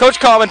 Coach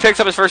Coleman picks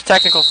up his first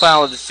technical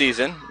foul of the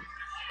season.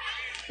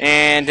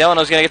 And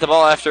Delano's going to get the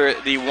ball after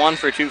the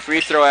 1-for-2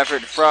 free throw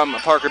effort from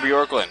Parker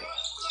Bjorklund.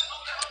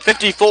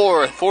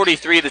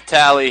 54-43 the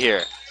tally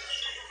here.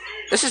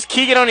 This is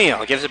Keegan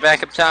O'Neill. Gives it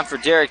back up top for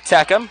Derek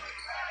Teckham.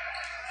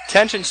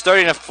 Tension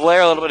starting to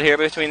flare a little bit here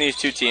between these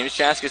two teams.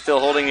 Chaska still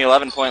holding the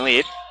 11-point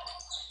lead.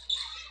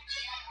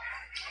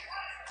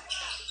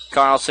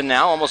 Carlson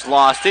now almost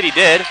lost it. He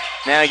did.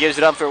 Now he gives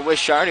it up for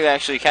Wishart, who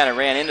actually kind of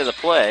ran into the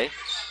play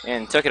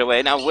and took it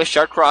away. Now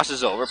Wishart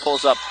crosses over,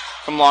 pulls up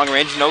from long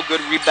range. No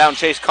good rebound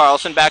chase.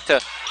 Carlson back to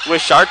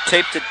Wishart.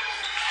 Tape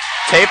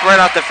right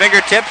off the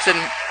fingertips,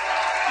 and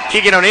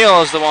Keegan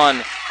O'Neill is the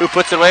one who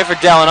puts it away for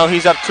Delano.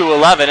 He's up to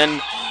 11,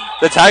 and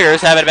the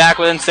Tigers have it back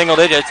within single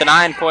digits. A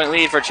 9-point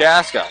lead for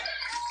Chaska.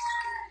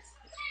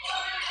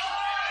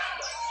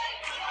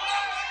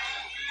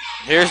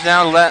 Here's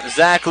now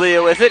Zach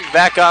Leah with it.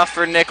 Back off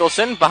for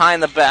Nicholson.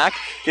 Behind the back.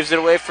 Gives it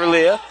away for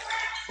Leah.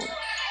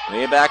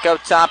 Leah back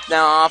up top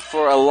now off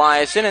for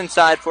Eliason.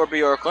 Inside for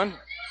Bjorklund.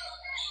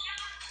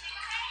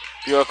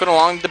 Bjorklund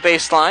along the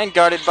baseline.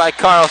 Guarded by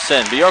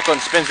Carlson.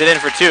 Bjorklund spins it in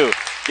for 2.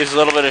 Gives a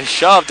little bit of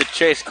shove to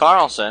chase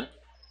Carlson.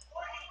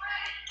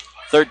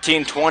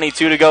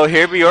 13:22 to go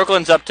here.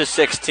 Bjorklund's up to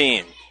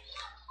 16.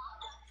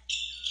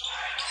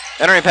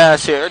 Entering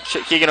pass here.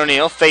 Keegan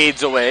O'Neill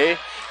fades away.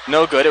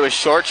 No good. It was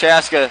short.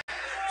 Chaska,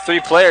 3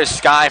 players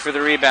sky for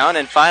the rebound,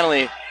 and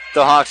finally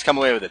the Hawks come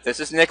away with it. This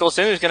is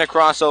Nicholson, who's going to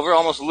cross over,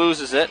 almost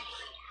loses it.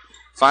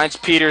 Finds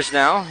Peters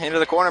now. Into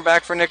the corner,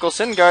 back for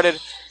Nicholson, guarded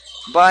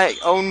by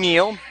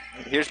O'Neill.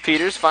 Here's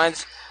Peters,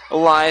 finds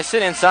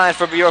Eliason, inside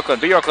for Bjorklund.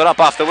 Bjorklund up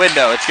off the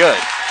window. It's good.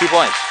 2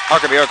 points.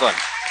 Parker Bjorklund.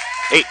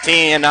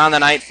 18 on the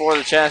night for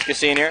the Chaska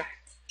senior.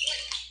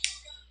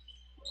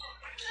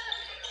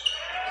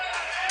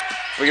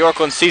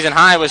 Bjorklund's season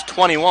high was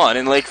 21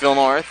 in Lakeville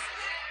North.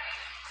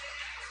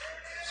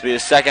 This will be the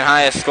second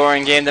highest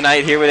scoring game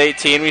tonight here with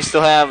 18. We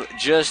still have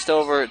just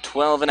over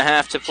 12 and a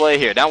half to play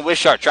here. Now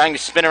Wishart trying to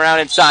spin around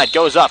inside.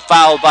 Goes up,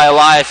 fouled by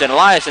Eliason.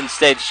 Eliason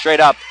stayed straight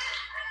up.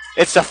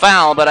 It's a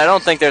foul, but I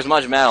don't think there's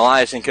much Matt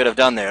Eliason could have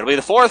done there. It'll be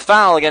the 4th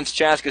foul against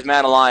Chaska's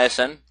Matt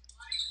Eliason.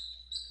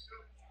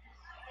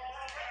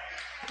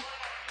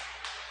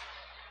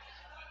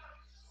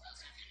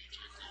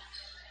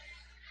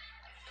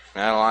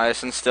 Matt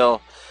Eliason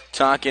still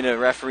talking to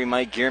referee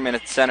Mike Gearman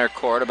at center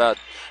court about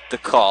the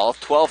call.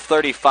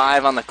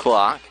 12:35 on the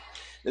clock.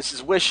 This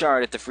is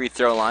Wishart at the free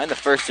throw line. The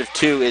first of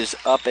 2 is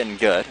up and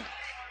good.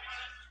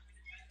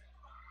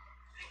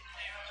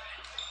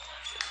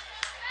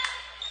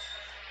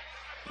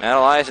 Matt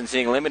Eliason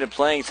seeing limited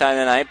playing time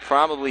tonight,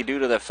 probably due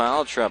to the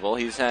foul trouble.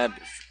 He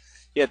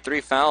had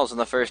 3 fouls in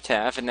the first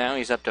half, and now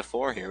he's up to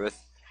 4 here with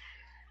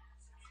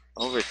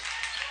over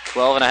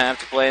 12 and a half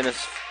to play in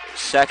this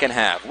second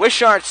half.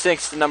 Wishart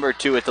sinks to number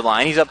 2 at the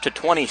line. He's up to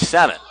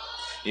 27.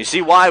 You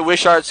see why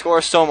Wishart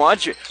scores so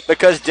much?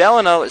 Because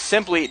Delano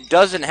simply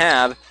doesn't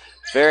have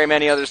very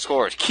many other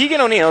scorers.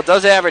 Keegan O'Neill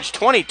does average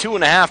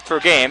 22.5 per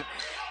game.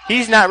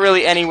 He's not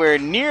really anywhere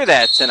near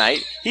that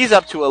tonight. He's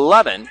up to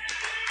 11.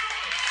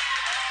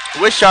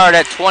 Wishart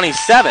at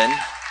 27.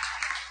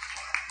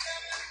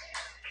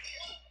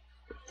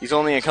 He's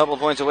only a couple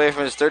points away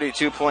from his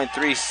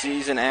 32.3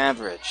 season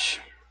average.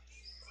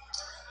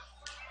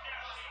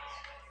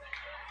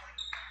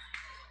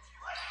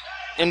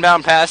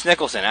 Inbound pass,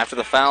 Nicholson, after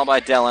the foul by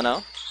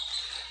Delano.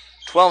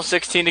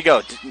 12:16 to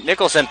go.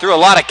 Nicholson threw a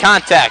lot of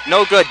contact.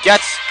 No good.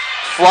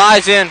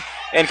 Flies in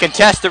and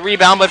contests the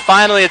rebound, but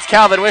finally it's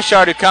Calvin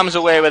Wishart who comes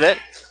away with it.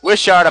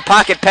 Wishart, a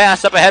pocket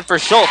pass up ahead for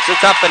Schultz.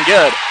 It's up and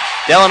good.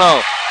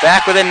 Delano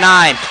back within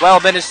 9.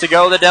 12 minutes to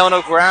go. The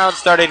Delano crowd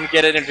starting to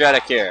get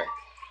energetic here.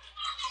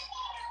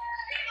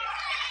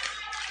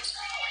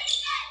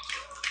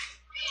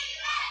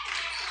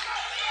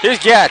 Here's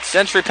Getz.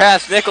 Entry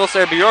pass,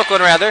 Nicholson, or Bjorklund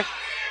rather.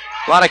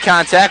 A lot of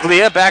contact.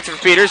 Leah back to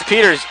Peters.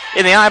 Peters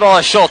in the eyeball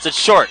of Schultz. It's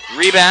short.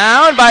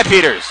 Rebound by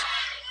Peters.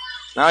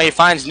 Now he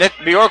finds Nick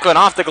Bjorklund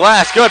off the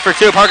glass. Good for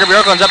 2. Parker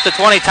Bjorklund's up to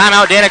 20.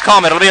 Timeout, Dana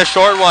Coleman. It'll be a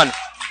short one.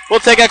 We'll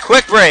take a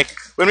quick break.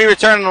 When we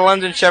return on the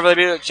London Chevrolet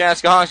Buick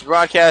Chaska Hawks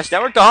Broadcast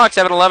Network, the Hawks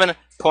have an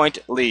 11-point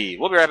lead.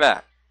 We'll be right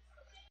back.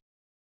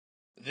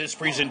 This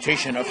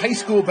presentation of high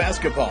school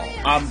basketball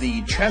on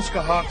the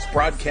Chaska Hawks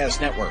Broadcast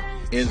Network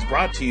is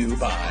brought to you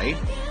by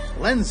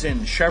Lenzen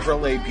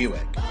Chevrolet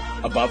Buick,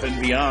 Above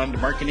and Beyond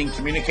Marketing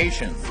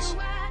Communications,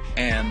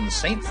 and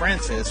St.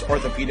 Francis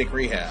Orthopedic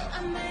Rehab.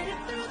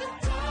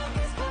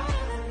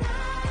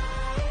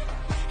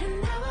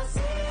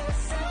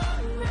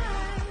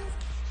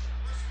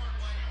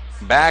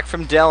 Back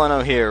from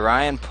Delano here.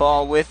 Ryan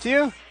Paul with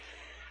you.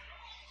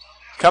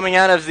 Coming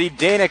out of the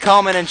Dana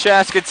Coleman and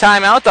Chaska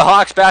timeout, the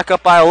Hawks back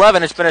up by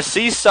 11. It's been a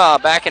seesaw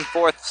back and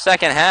forth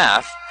second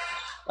half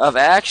of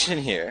action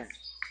here.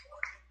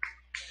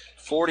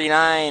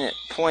 49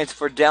 points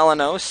for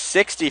Delano,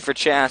 60 for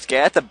Chaska.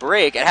 At the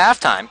break, at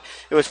halftime,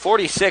 it was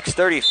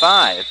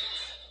 46-35.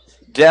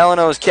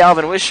 Delano's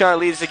Calvin Wishart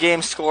leads the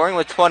game scoring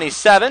with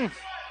 27.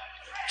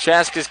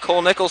 Chaska's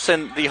Cole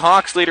Nicholson, the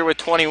Hawks leader with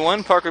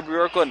 21. Parker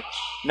Bjorklund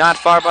not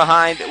far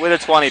behind with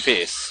a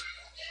 20-piece.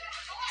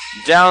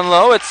 Down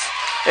low, it's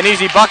an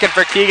easy bucket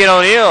for Keegan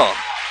O'Neill.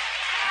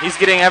 He's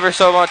getting ever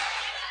so much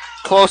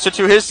closer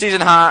to his season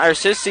high, or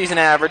his season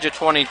average of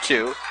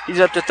 22. He's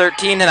up to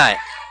 13 tonight.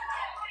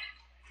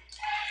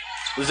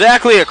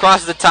 Zach Lee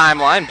across the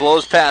timeline,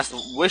 blows past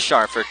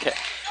Wishart for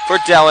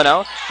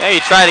Delano. Hey, he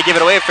tried to give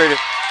it away for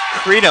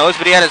Krinos,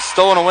 but he had it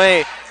stolen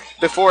away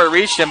before it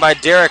reached him by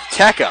Derek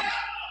Teckham.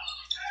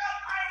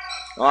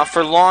 Off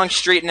for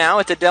Longstreet now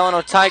at the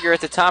Delano Tiger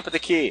at the top of the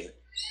key.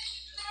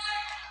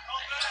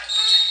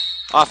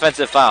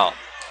 Offensive foul.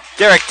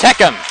 Derek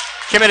Teckham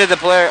committed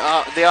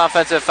the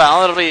offensive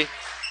foul. It'll be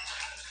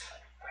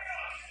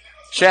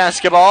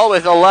Chaska ball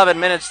with 11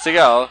 minutes to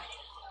go.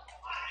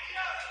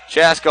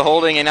 Chaska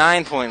holding a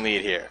 9-point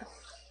lead here.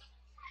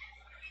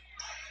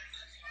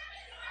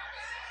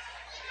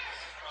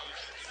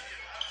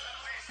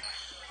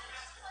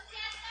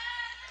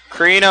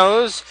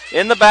 Krinos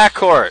in the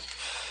backcourt.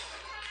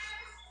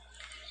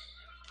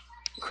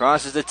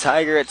 Crosses the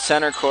Tiger at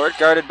center court,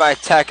 guarded by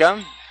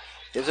Teckham.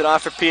 Gives it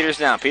off for Peters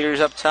now.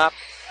 Peters up top,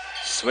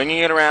 swinging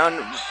it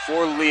around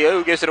for Leah,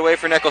 who gives it away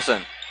for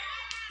Nicholson.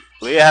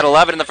 Leah had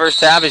 11 in the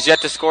first half, is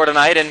yet to score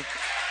tonight, and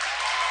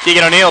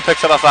Keegan O'Neill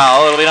picks up a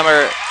foul. It'll be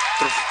number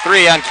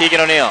 3 on Keegan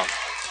O'Neill.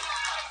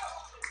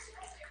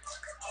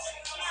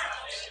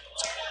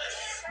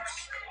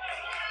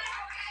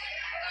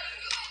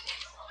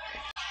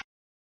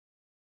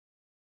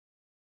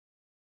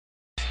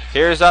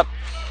 Here's up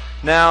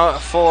now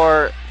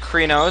for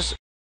Krinos.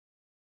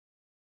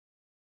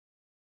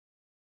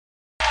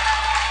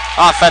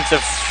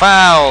 Offensive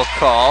foul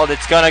called.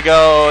 It's going to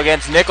go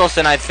against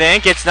Nicholson, I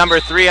think. It's number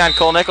 3 on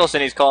Cole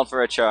Nicholson. He's called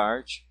for a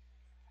charge.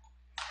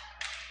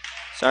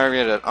 Sorry, we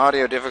had an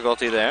audio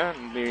difficulty there.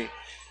 We're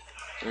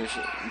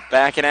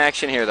back in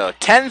action here, though.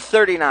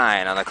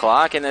 10:39 on the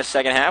clock in this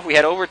second half. We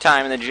had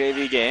overtime in the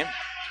JV game.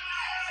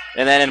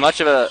 And then in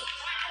much of a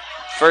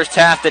first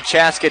half that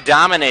Chaska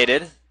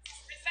dominated,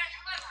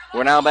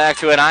 we're now back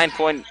to a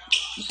 9-point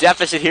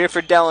deficit here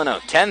for Delano.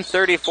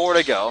 10:34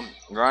 to go.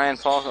 Ryan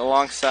Paul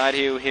alongside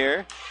you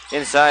here.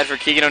 Inside for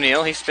Keegan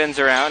O'Neill. He spins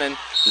around, and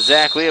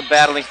Zach Lee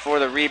battling for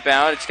the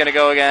rebound. It's going to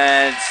go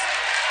against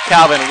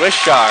Calvin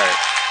Wishart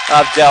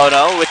of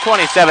Delano with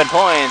 27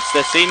 points.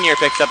 The senior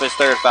picks up his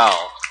 3rd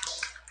foul.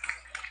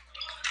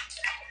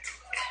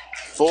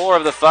 4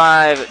 of the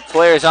 5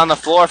 players on the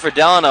floor for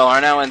Delano are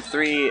now in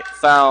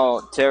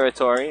 3-foul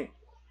territory.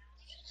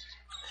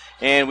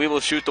 And we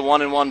will shoot the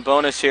 1-and-1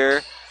 bonus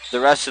here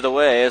the rest of the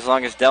way as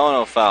long as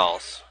Delano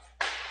fouls.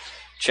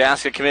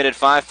 Chaska committed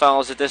 5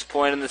 fouls at this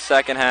point in the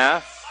second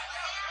half.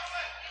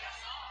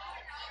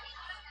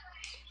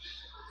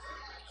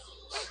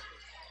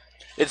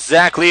 It's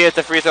Zach Lee at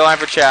the free throw line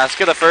for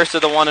Chaska. The first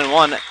of the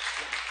 1-and-1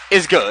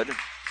 is good.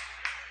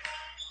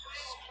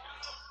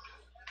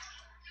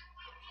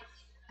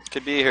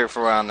 Could be here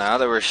for a while now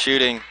that we're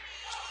shooting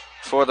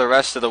for the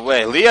rest of the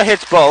way. Leah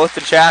hits both,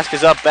 and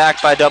Chaska's up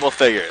back by double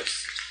figures.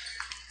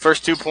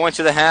 First 2 points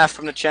of the half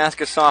from the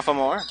Chaska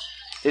sophomore.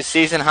 His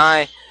season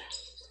high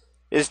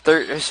is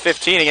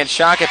 15 against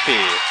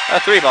Shakopee. A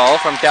 3-ball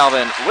from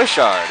Calvin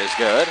Wishart is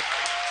good.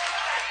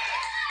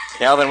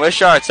 Calvin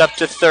Wishart's up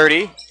to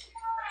 30.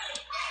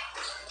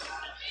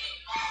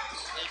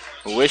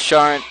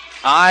 Wishart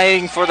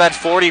eyeing for that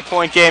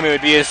 40-point game. It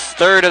would be his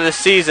 3rd of the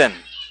season.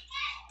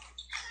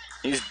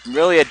 He's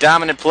really a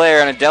dominant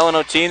player on a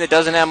Delano team that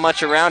doesn't have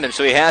much around him,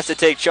 so he has to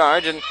take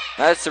charge, and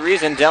that's the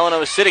reason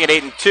Delano is sitting at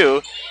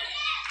 8-2.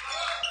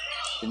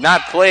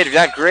 Not played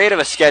that great of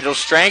a schedule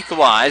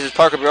strength-wise as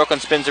Parker Bjorklund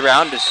spins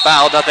around. Is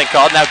fouled, nothing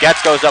called. Now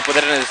Getz goes up with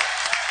it and is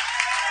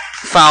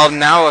fouled.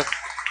 Now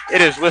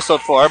it is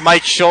whistled for.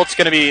 Mike Schultz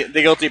going to be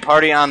the guilty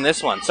party on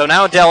this one. So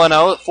now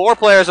Delano, 4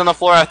 players on the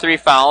floor have 3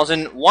 fouls,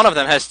 and one of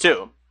them has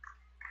 2.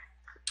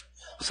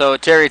 So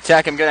Terry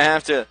Teckham going to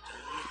have to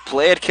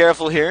play it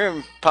careful here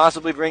and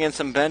possibly bring in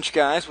some bench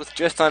guys with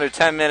just under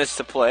 10 minutes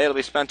to play. It'll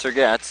be Spencer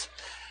Getz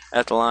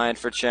at the line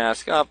for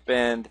Chaska. Up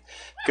and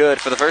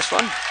good for the first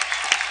one.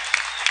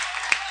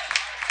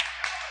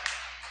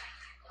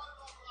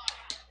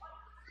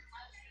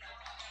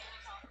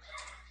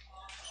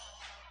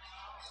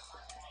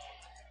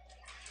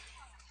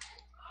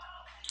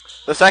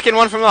 The second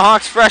one from the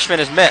Hawks freshman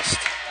is missed.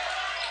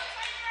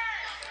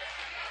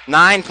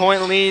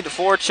 9-point lead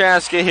for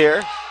Chaska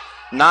here.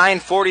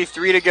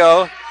 9:43 to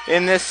go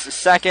in this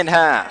second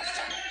half.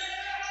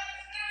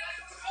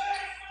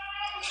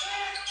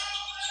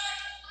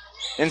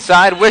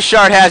 Inside,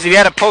 Wishart has it. He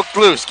had it poked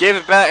loose. Gave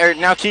it back.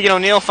 Now Keegan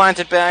O'Neill finds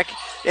it back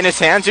in his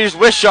hands. Here's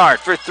Wishart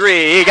for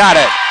 3. He got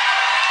it.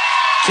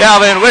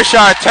 Calvin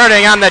Wishart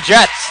turning on the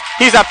Jets.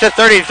 He's up to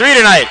 33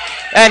 tonight.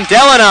 And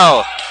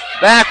Delano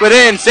back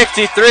within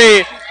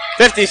 63-57,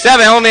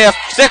 only a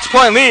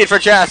 6-point lead for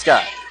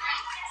Chaska.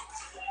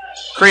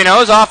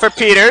 Krinos off for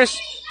Peters.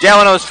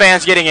 Delano's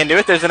fans getting into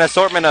it. There's an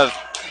assortment of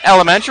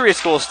elementary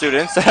school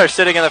students that are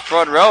sitting in the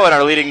front row and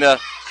are leading the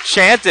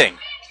chanting.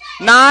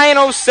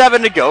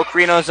 9:07 to go.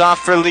 Krinos off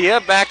for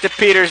Leah. Back to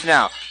Peters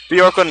now.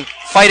 Bjorklund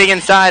fighting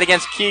inside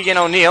against Keegan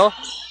O'Neill.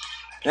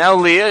 Now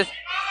Leah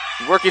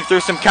working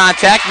through some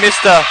contact,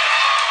 missed a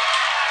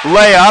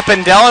layup,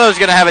 and Delano's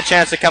going to have a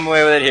chance to come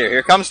away with it here.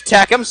 Here comes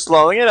Teckham,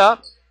 slowing it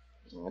up.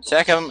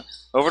 Teckham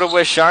over to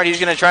Wishart. He's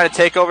going to try to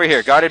take over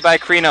here, guarded by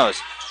Krinos.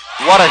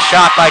 What a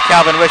shot by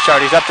Calvin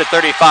Wishart. He's up to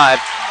 35.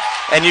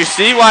 And you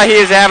see why he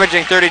is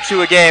averaging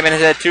 32 a game and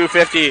has had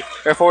 250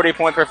 or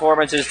 40-point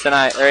performances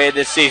tonight or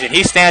this season.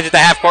 He stands at the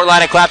half-court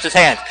line and claps his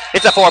hands.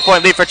 It's a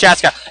 4-point lead for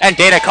Chaska, and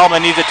Dana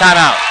Coleman needs a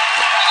timeout.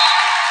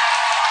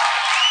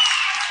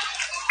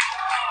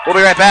 We'll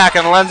be right back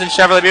on the Lenzen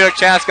Chevrolet Buick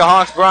Chaska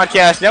Hawks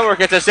Broadcast Network.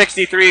 It's a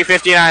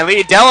 63-59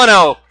 lead.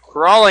 Delano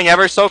crawling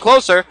ever so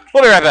closer.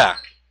 We'll be right back.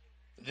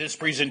 This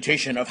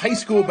presentation of high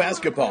school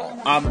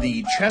basketball on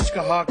the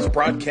Chaska Hawks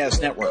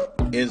Broadcast Network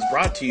is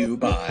brought to you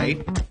by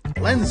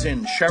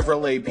Lenzen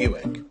Chevrolet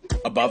Buick,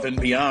 Above and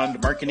Beyond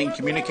Marketing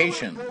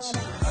Communications,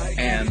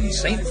 and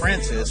St.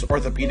 Francis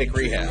Orthopedic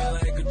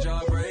Rehab.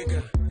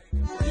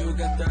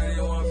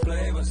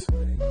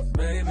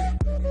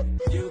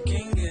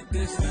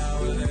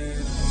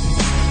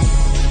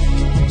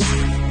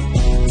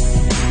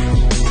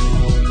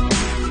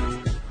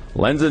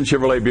 Lenzen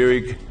Chevrolet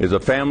Buick is a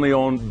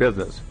family-owned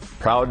business,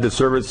 proud to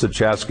service the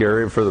Chaska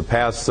area for the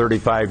past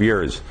 35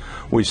 years.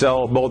 We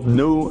sell both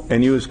new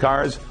and used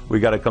cars. We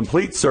got a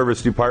complete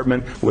service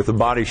department with a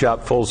body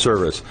shop full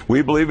service.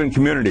 We believe in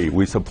community.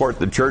 We support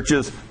the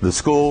churches, the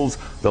schools,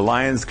 the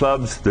Lions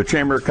clubs, the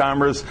Chamber of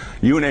Commerce,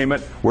 you name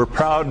it. We're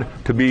proud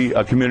to be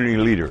a community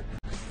leader.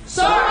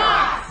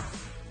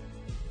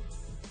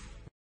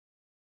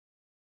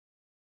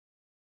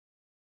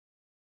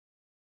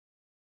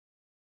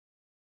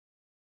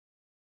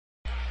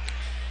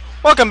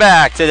 Welcome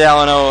back to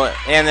Delano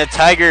and the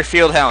Tiger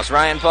Fieldhouse.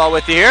 Ryan Paul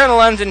with you here on the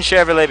Lenzen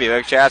Chevrolet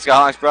Buick Chaska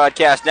Hawks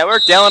Broadcast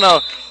Network.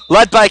 Delano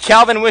led by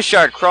Calvin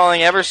Wishart,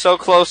 crawling ever so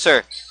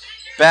closer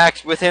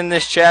back within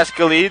this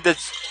Chaska lead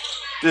that's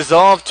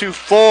dissolved to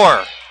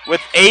 4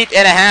 with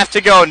 8.5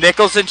 to go.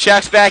 Nicholson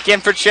checks back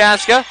in for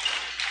Chaska.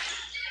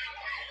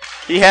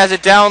 He has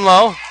it down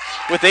low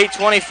with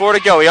 8:24 to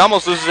go. He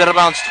almost loses it out of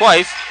bounds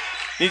twice.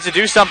 Needs to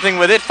do something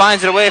with it.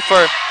 Finds it away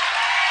for...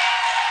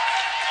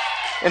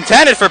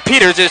 Intended for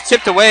Peters, is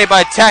tipped away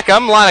by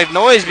Teckham. A lot of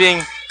noise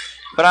being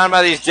put on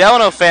by these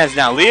Delano fans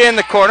now. Leah in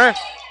the corner.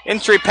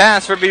 Entry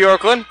pass for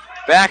Bjorklund.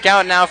 Back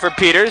out now for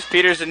Peters.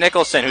 Peters to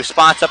Nicholson, who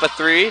spots up a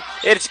 3.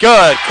 It's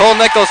good. Cole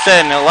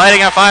Nicholson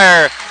lighting a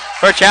fire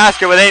for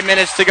Chaska with 8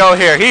 minutes to go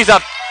here. He's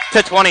up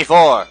to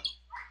 24.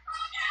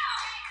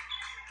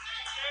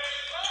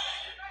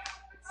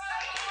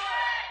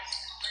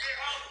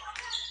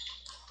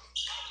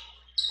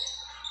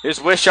 Here's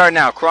Wishart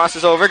now.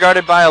 Crosses over,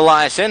 guarded by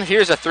Eliason.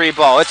 Here's a 3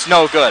 ball. It's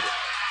no good.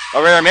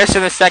 A rare miss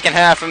in the second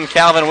half from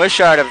Calvin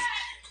Wishart of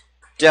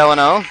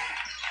Delano.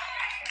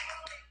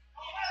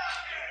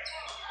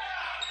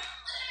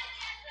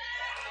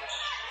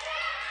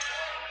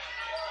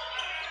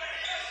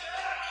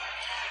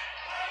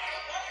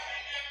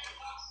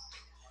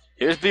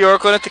 Here's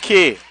Bjorklund at the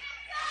key.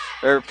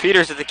 Or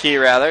Peters at the key,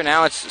 rather.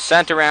 Now it's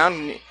sent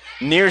around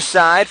near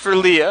side for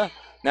Leah.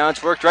 Now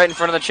it's worked right in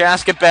front of the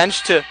Chaska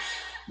bench to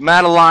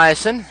Matt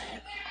Eliason.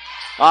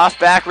 Off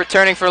back,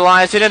 returning for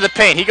Eliason in the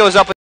paint. He goes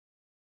up with...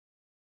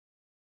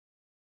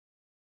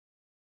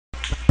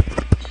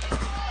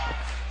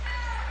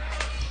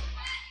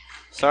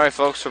 Sorry,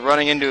 folks, for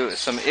running into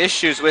some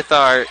issues with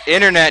our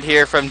internet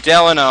here from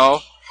Delano.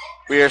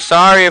 We are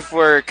sorry if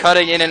we're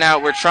cutting in and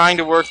out. We're trying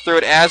to work through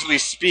it as we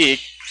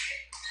speak.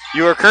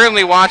 You are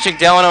currently watching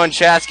Delano and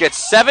Chaska at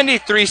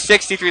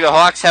 73-63. The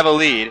Hawks have a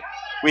lead.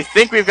 We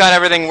think we've got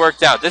everything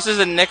worked out. This is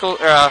a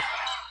Nicholson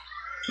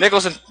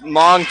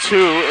long 2.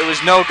 It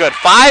was no good.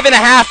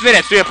 5.5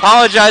 minutes. We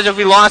apologize if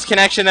we lost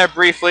connection there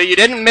briefly. You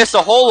didn't miss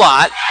a whole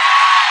lot.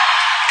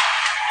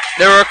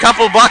 There were a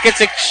couple buckets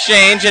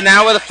exchanged, and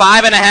now with a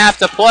 5.5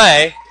 to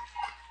play,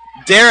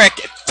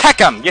 Derek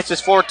Teckham gets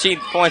his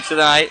 14th points of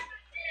the night.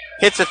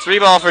 Hits a 3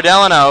 ball for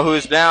Delano,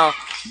 who's now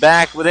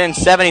back within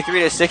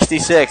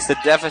 73-66. The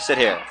deficit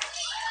here.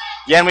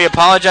 Again, we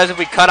apologize if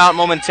we cut out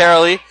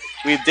momentarily.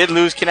 We did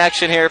lose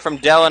connection here from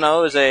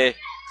Delano as a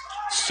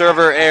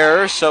server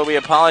error, so we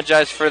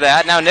apologize for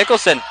that. Now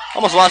Nicholson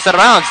almost lost out of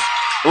bounds.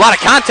 A lot of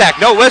contact,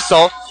 no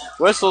whistle.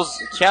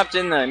 Whistle's kept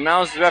in the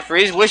mouths of the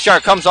referees.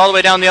 Wishart comes all the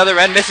way down the other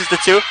end, misses the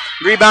 2.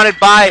 Rebounded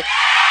by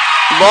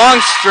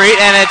Longstreet,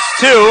 and it's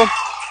 2.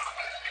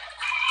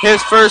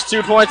 His first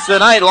 2 points of the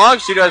night.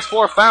 Longstreet has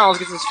 4 fouls,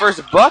 gets his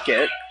first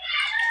bucket.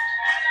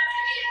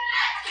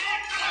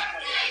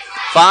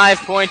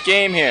 5-point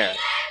game here.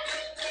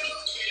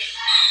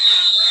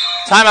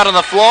 Timeout on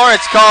the floor.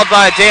 It's called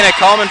by Dana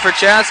Coleman for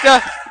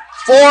Chaska.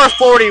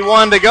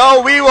 4:41 to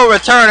go. We will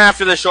return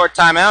after the short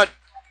timeout.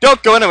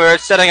 Don't go anywhere.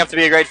 It's setting up to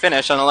be a great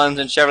finish on the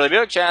Lenzen Chevrolet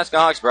Buick Chaska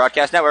Hawks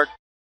Broadcast Network.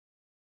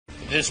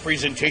 This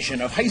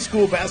presentation of high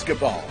school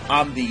basketball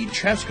on the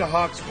Chaska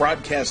Hawks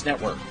Broadcast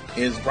Network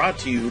is brought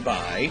to you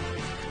by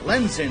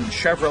Lenzen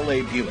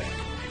Chevrolet Buick,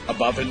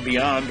 Above and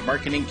Beyond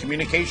Marketing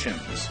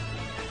Communications,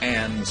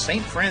 and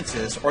St.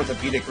 Francis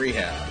Orthopedic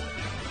Rehab.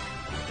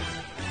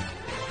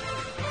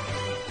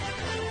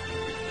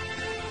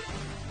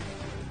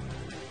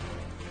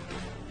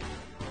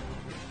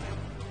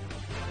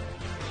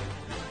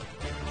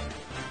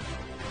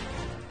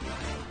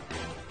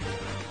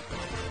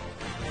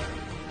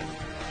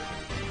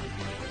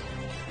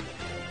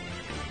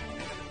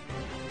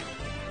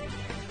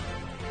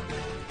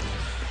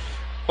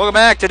 Welcome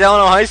back to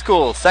Delano High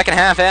School. Second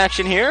half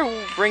action here,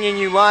 bringing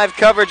you live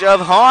coverage of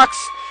Hawks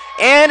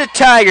and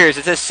Tigers.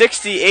 It's a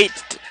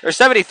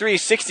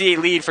 73-68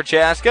 lead for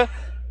Chaska.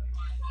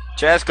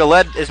 Chaska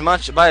led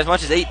by as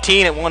much as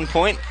 18 at one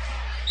point.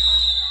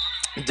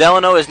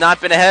 Delano has not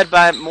been ahead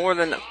by more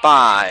than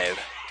 5.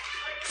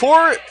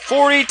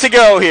 4:40 to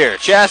go here.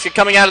 Chaska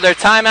coming out of their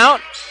timeout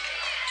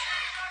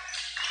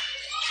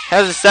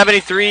has a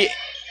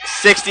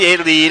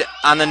 73-68 lead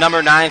on the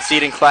number 9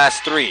 seed in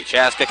Class 3.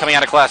 Chaska coming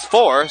out of Class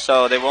 4,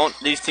 so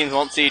these teams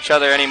won't see each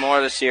other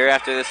anymore this year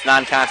after this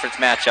non-conference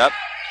matchup.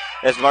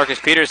 As Marcus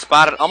Peters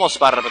almost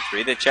spotted up a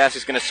 3. The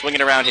Chaska's going to swing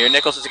it around here.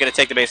 Nichols is going to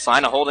take the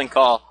baseline. A holding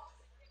call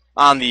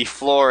on the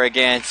floor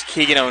against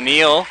Keegan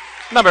O'Neill.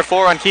 Number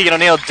 4 on Keegan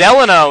O'Neill.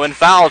 Delano in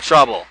foul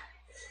trouble.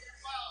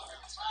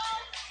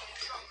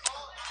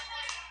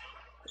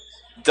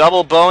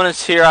 Double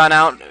bonus here on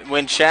out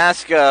when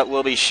Chaska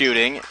will be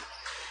shooting.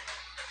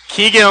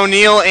 Keegan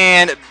O'Neill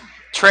and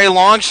Trey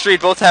Longstreet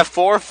both have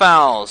 4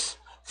 fouls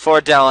for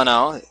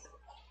Delano.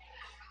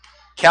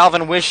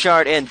 Calvin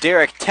Wishart and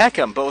Derek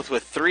Teckham both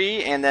with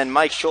 3, and then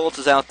Mike Schultz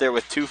is out there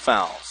with 2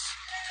 fouls.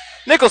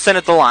 Nicholson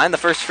at the line. The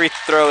first free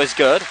throw is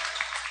good.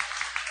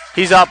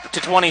 He's up to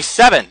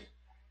 27.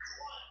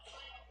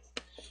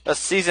 A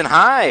season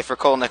high for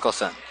Cole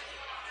Nicholson.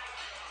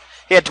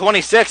 He had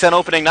 26 on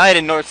opening night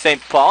in North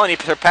St. Paul, and he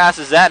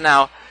surpasses that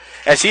now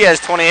as he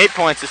has 28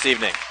 points this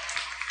evening.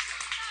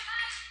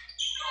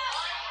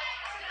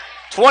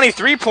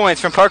 23 points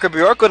from Parker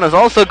Bjorklund is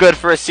also good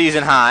for a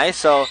season high,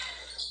 so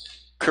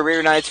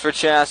career nights for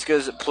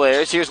Chaska's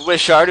players. Here's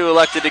Wishart, who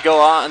elected to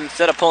go on.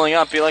 Instead of pulling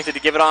up, he elected to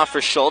give it off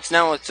for Schultz.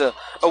 Now it's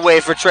away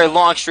for Trey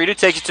Longstreet, who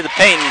takes it to the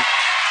paint and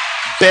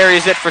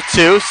buries it for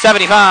 2.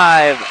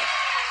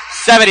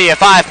 75-70, a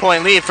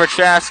 5-point lead for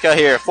Chaska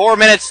here. 4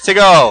 minutes to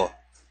go.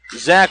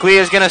 Zach Lee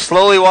is going to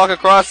slowly walk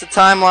across the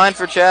timeline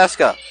for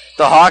Chaska.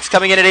 The Hawks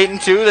coming in at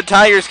 8-2. The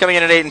Tigers coming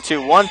in at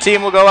 8-2. One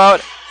team will go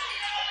out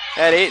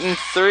at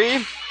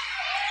 8-3.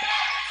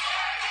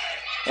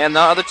 And the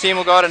other team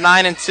will go out at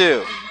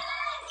 9-2.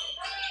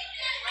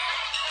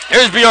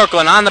 Here's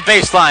Bjorklund on the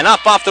baseline.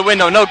 Up off the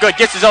window. No good.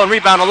 Gets his own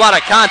rebound. A lot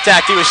of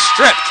contact. He was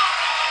stripped.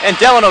 And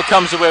Delano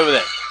comes away with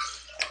it.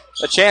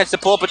 A chance to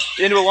pull up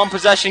into a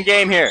one-possession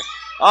game here.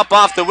 Up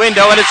off the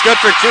window, and it's good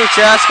for 2,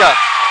 Chaska.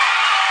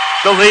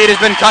 The lead has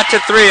been cut to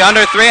 3.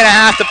 Under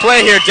 3.5 to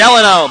play here.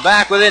 Delano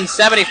back within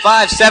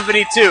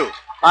 75-72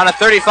 on a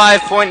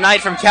 35-point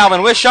night from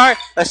Calvin Wishart.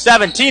 A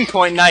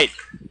 17-point night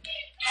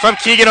from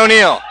Keegan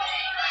O'Neill.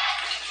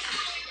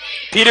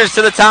 Peters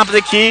to the top of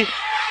the key.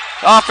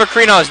 Off for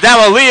Krinos. Now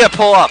Aaliyah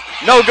pull up.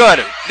 No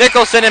good.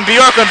 Nicholson and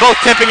Bjorklund both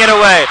tipping it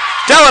away.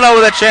 Delano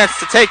with a chance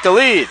to take the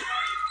lead.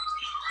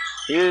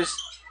 There's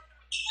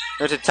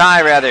a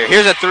tie, rather.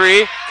 Here's a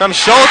 3 from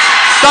Schultz.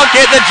 Sunk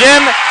it. The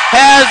gym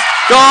has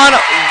gone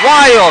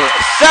wild.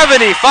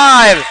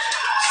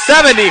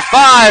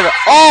 75-75,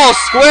 all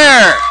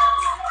square.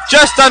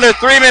 Just under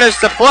 3 minutes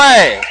to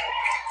play.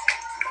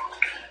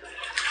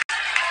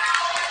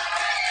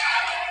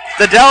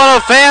 The Delano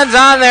fans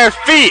on their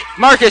feet.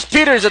 Marcus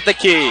Peters at the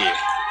key.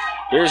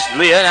 Here's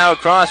Leah now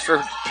across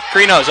for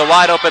Krinos. A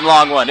wide open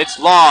long one. It's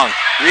long.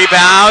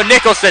 Rebound.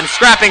 Nicholson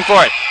scrapping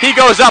for it. He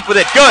goes up with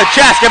it. Good.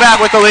 Chaska back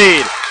with the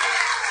lead.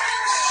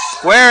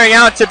 Squaring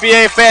out to be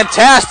a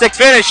fantastic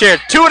finish here.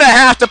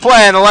 2.5 to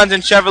play in the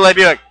London Chevrolet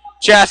Buick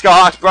Chaska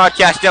Hawks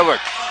Broadcast Network.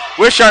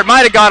 Wishart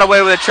might have got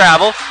away with a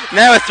travel.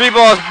 Now a 3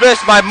 balls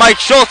missed by Mike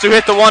Schultz, who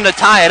hit the one to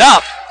tie it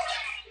up.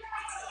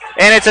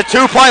 And it's a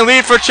 2-point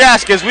lead for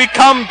Chaska as we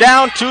come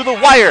down to the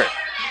wire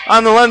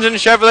on the London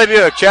Chevrolet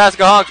Buick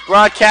Chaska Hawks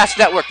Broadcast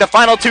Network. The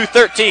final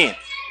 2:13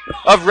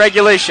 of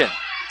regulation.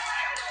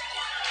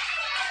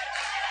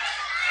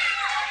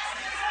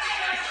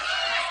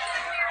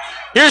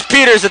 Here's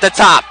Peters at the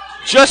top.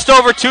 Just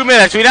over 2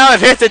 minutes. We now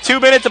have hit the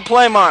 2-minute to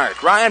play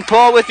mark. Ryan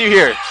Paul with you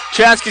here.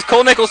 Chaska's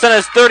Cole Nicholson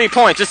has 30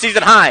 points, a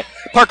season high.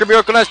 Parker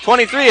Bjorklund has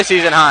 23, a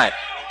season high.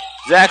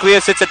 Zach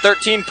Leah sits at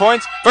 13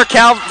 points. For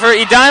Delano,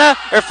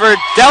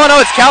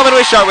 it's Calvin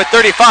Wishart with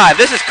 35.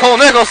 This is Cole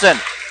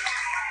Nicholson.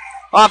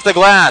 Off the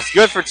glass.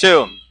 Good for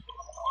 2.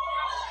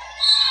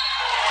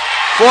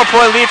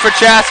 4-point lead for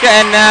Chaska,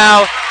 and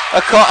now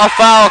a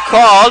foul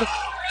called.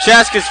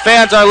 Chaska's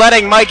fans are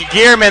letting Mike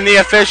Gearman, the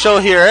official,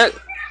 hear it.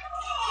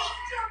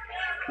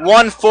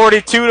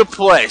 1:42 to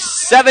play.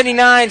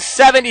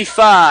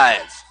 79-75.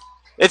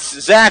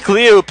 It's Zach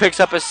Lee who picks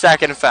up a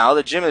second foul.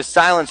 The gym is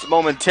silenced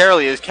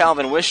momentarily as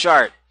Calvin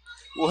Wishart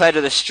will head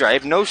to the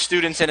stripe. No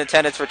students in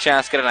attendance for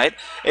Chaska tonight.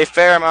 A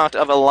fair amount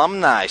of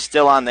alumni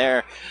still on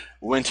their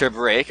winter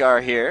break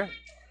are here.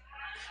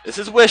 This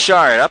is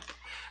Wishart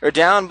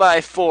down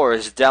by 4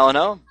 is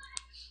Delano.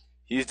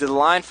 He's to the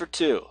line for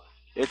 2.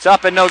 It's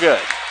up and no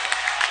good.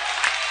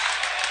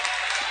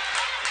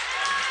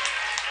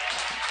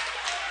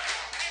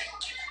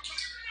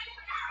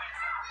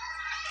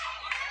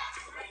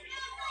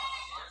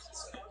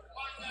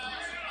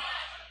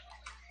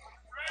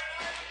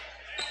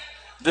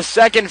 The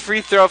second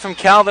free throw from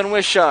Calvin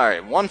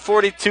Wishart.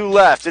 1:42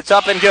 left. It's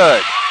up and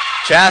good.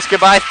 Chaska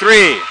by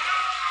 3.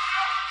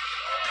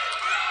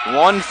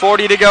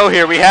 1:40 to go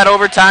here. We had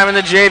overtime in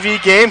the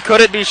JV game.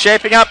 Could it be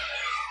shaping up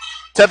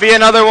to be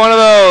another one of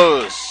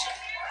those?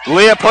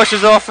 Leah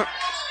pushes off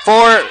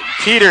for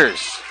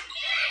Peters.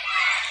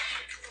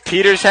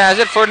 Peters has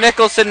it for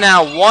Nicholson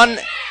now.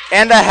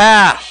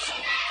 1.5.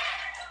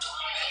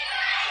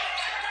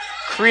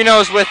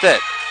 Krinos with it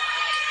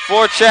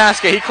for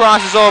Chaska. He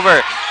crosses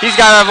over. He's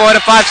got to avoid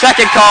a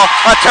 5-second call.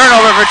 A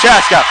turnover for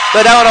Chaska.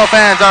 The Delano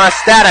fans are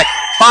ecstatic.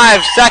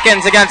 5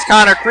 seconds against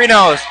Connor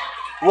Krinos.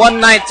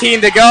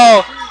 1:19 to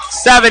go.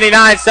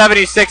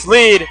 79-76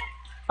 lead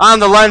on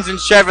the Lenzen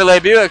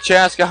Chevrolet Buick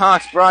Chaska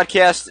Hawks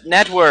Broadcast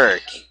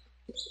Network.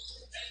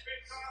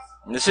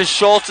 And this is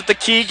Schultz at the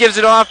key. Gives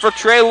it off for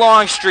Trey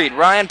Longstreet.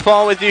 Ryan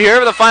Paul with you here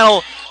for the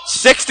final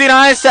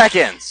 69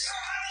 seconds.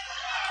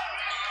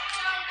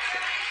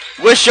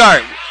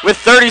 Wishart with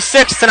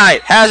 36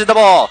 tonight has the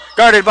ball,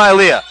 guarded by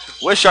Leah.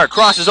 Wishart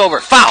crosses over,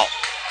 foul.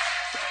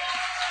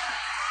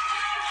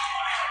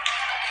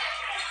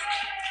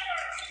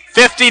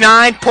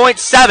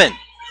 .7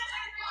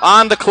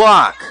 on the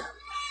clock.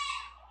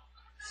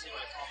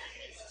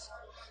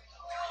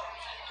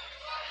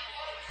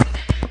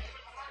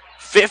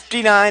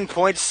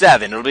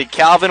 .7. It'll be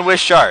Calvin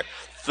Wishart,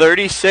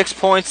 36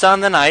 points on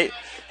the night,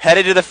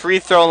 headed to the free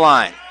throw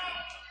line.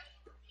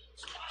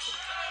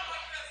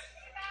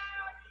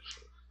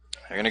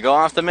 They're going to go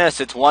off the miss.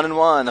 It's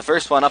 1-1. The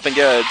first one up and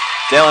good.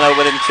 Delano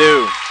within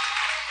 2.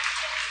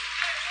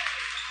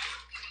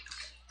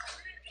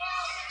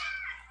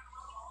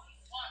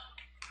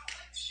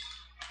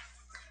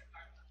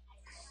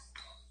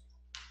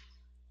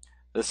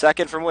 The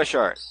second from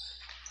Wishart.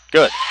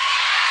 Good.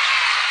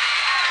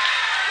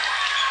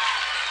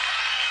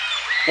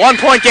 1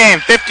 point game.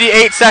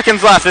 58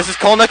 seconds left. This is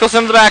Cole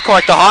Nicholson in the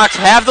backcourt. The Hawks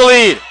have the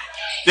lead.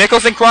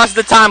 Nicholson crosses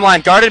the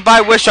timeline. Guarded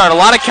by Wishart. A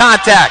lot of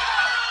contact.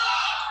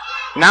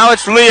 Now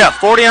it's Leah,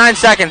 49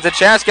 seconds. The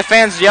Chaska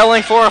fans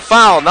yelling for a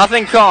foul.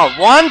 Nothing called.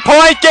 1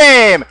 point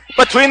game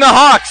between the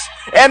Hawks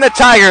and the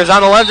Tigers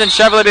on the Lenzen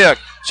Chevrolet Buick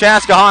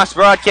Chaska Hawks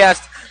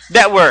Broadcast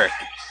Network.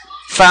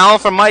 Foul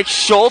from Mike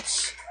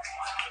Schultz.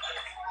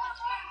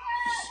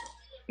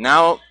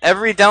 Now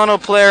every Delano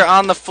player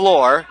on the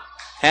floor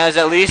has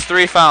at least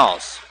 3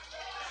 fouls.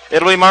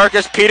 It'll be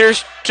Marcus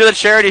Peters to the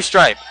charity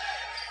stripe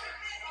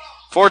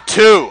for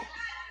 2.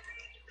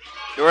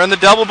 We're in the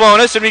double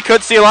bonus, and we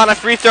could see a lot of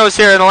free throws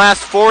here in the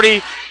last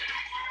 40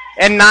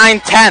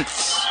 9/10.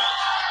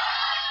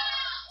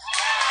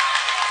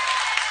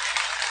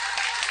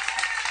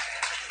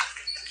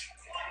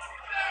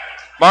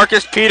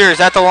 Marcus Peters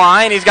at the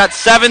line. He's got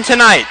 7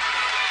 tonight.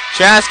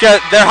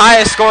 Chaska, their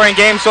highest scoring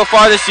game so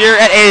far this year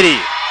at 80.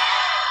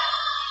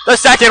 The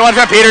second one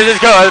from Peters is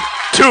good.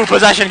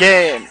 2-possession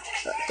game.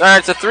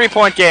 It's a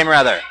 3-point game,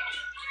 rather.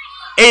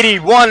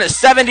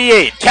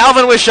 81-78.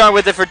 Calvin Wishart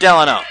with it for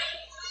Delano.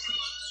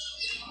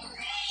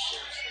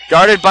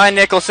 Guarded by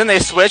Nicholson. They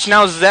switch.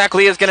 Now Zach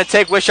Lee is going to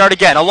take Wishart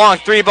again. A long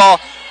 3 ball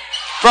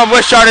from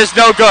Wishart is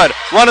no good.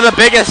 One of the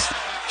biggest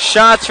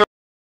shots for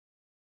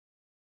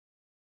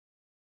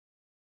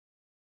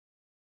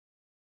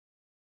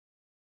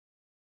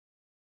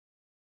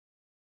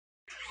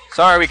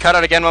Sorry, we cut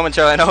out again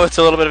momentarily. I know it's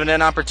a little bit of an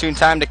inopportune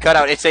time to cut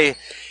out. It's a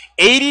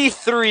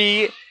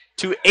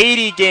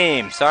 83-80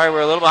 game. Sorry,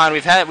 we're a little behind.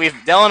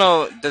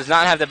 Delano does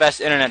not have the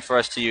best internet for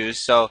us to use,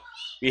 so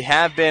we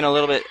have been a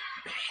little bit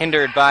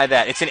hindered by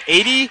that. It's an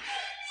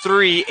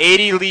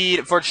 83-80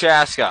 lead for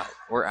Chaska.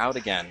 We're out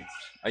again.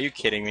 Are you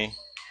kidding me?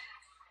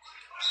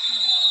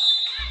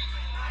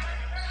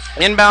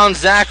 Inbound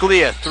Zach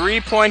Leah,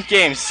 3-point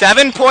game.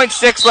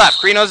 7.6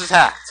 left. Krinos is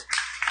hacked.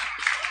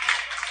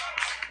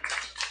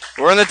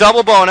 We're in the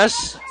double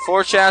bonus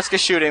for Chaska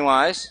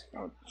shooting-wise.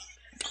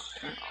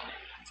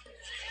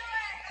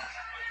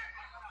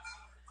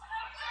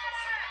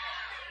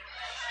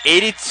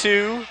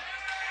 .82.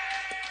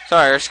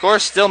 Sorry, our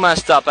score's still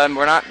messed up.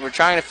 We're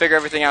trying to figure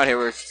everything out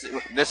here.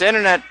 This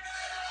internet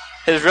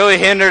has really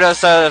hindered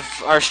us out of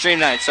our stream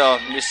night, so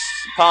just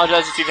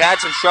apologize if you've had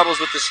some troubles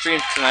with the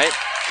stream tonight.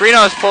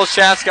 Krinos pulls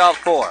Chaska out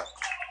 4.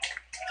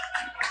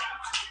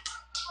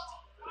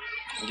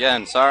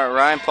 Again, sorry,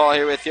 Ryan Paul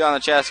here with you on the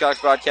Chaska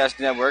Hawks Broadcast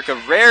Network. A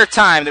rare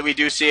time that we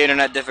do see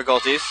internet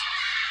difficulties.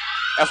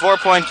 A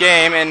 4-point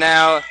game, and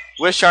now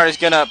Wishart is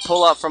going to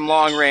pull up from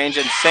long range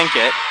and sink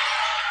it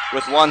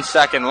with 1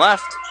 second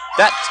left.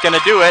 That's going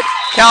to do it.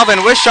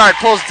 Calvin Wishart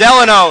pulls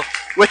Delano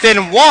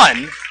within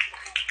 1,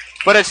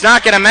 but it's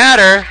not going to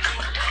matter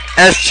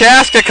as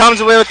Chaska comes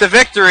away with the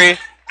victory,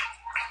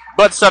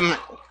 but some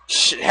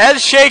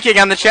head shaking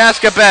on the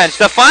Chaska bench.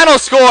 The final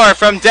score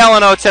from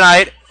Delano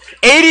tonight,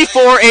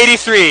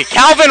 84-83.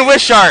 Calvin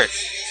Wishart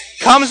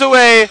comes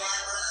away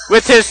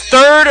with his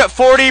third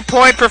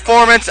 40-point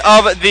performance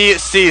of the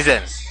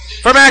season.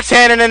 For Max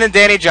Hannon and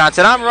Danny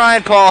Johnson, I'm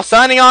Ryan Paul,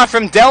 signing off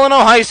from Delano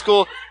High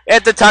School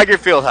at the Tiger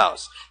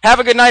Fieldhouse. Have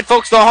a good night,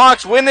 folks. The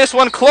Hawks win this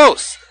one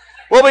close.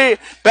 We'll be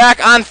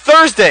back on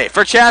Thursday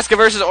for Chaska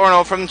versus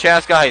Orono from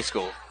Chaska High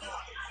School.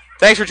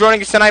 Thanks for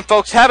joining us tonight,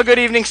 folks. Have a good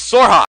evening. Soar Hawks.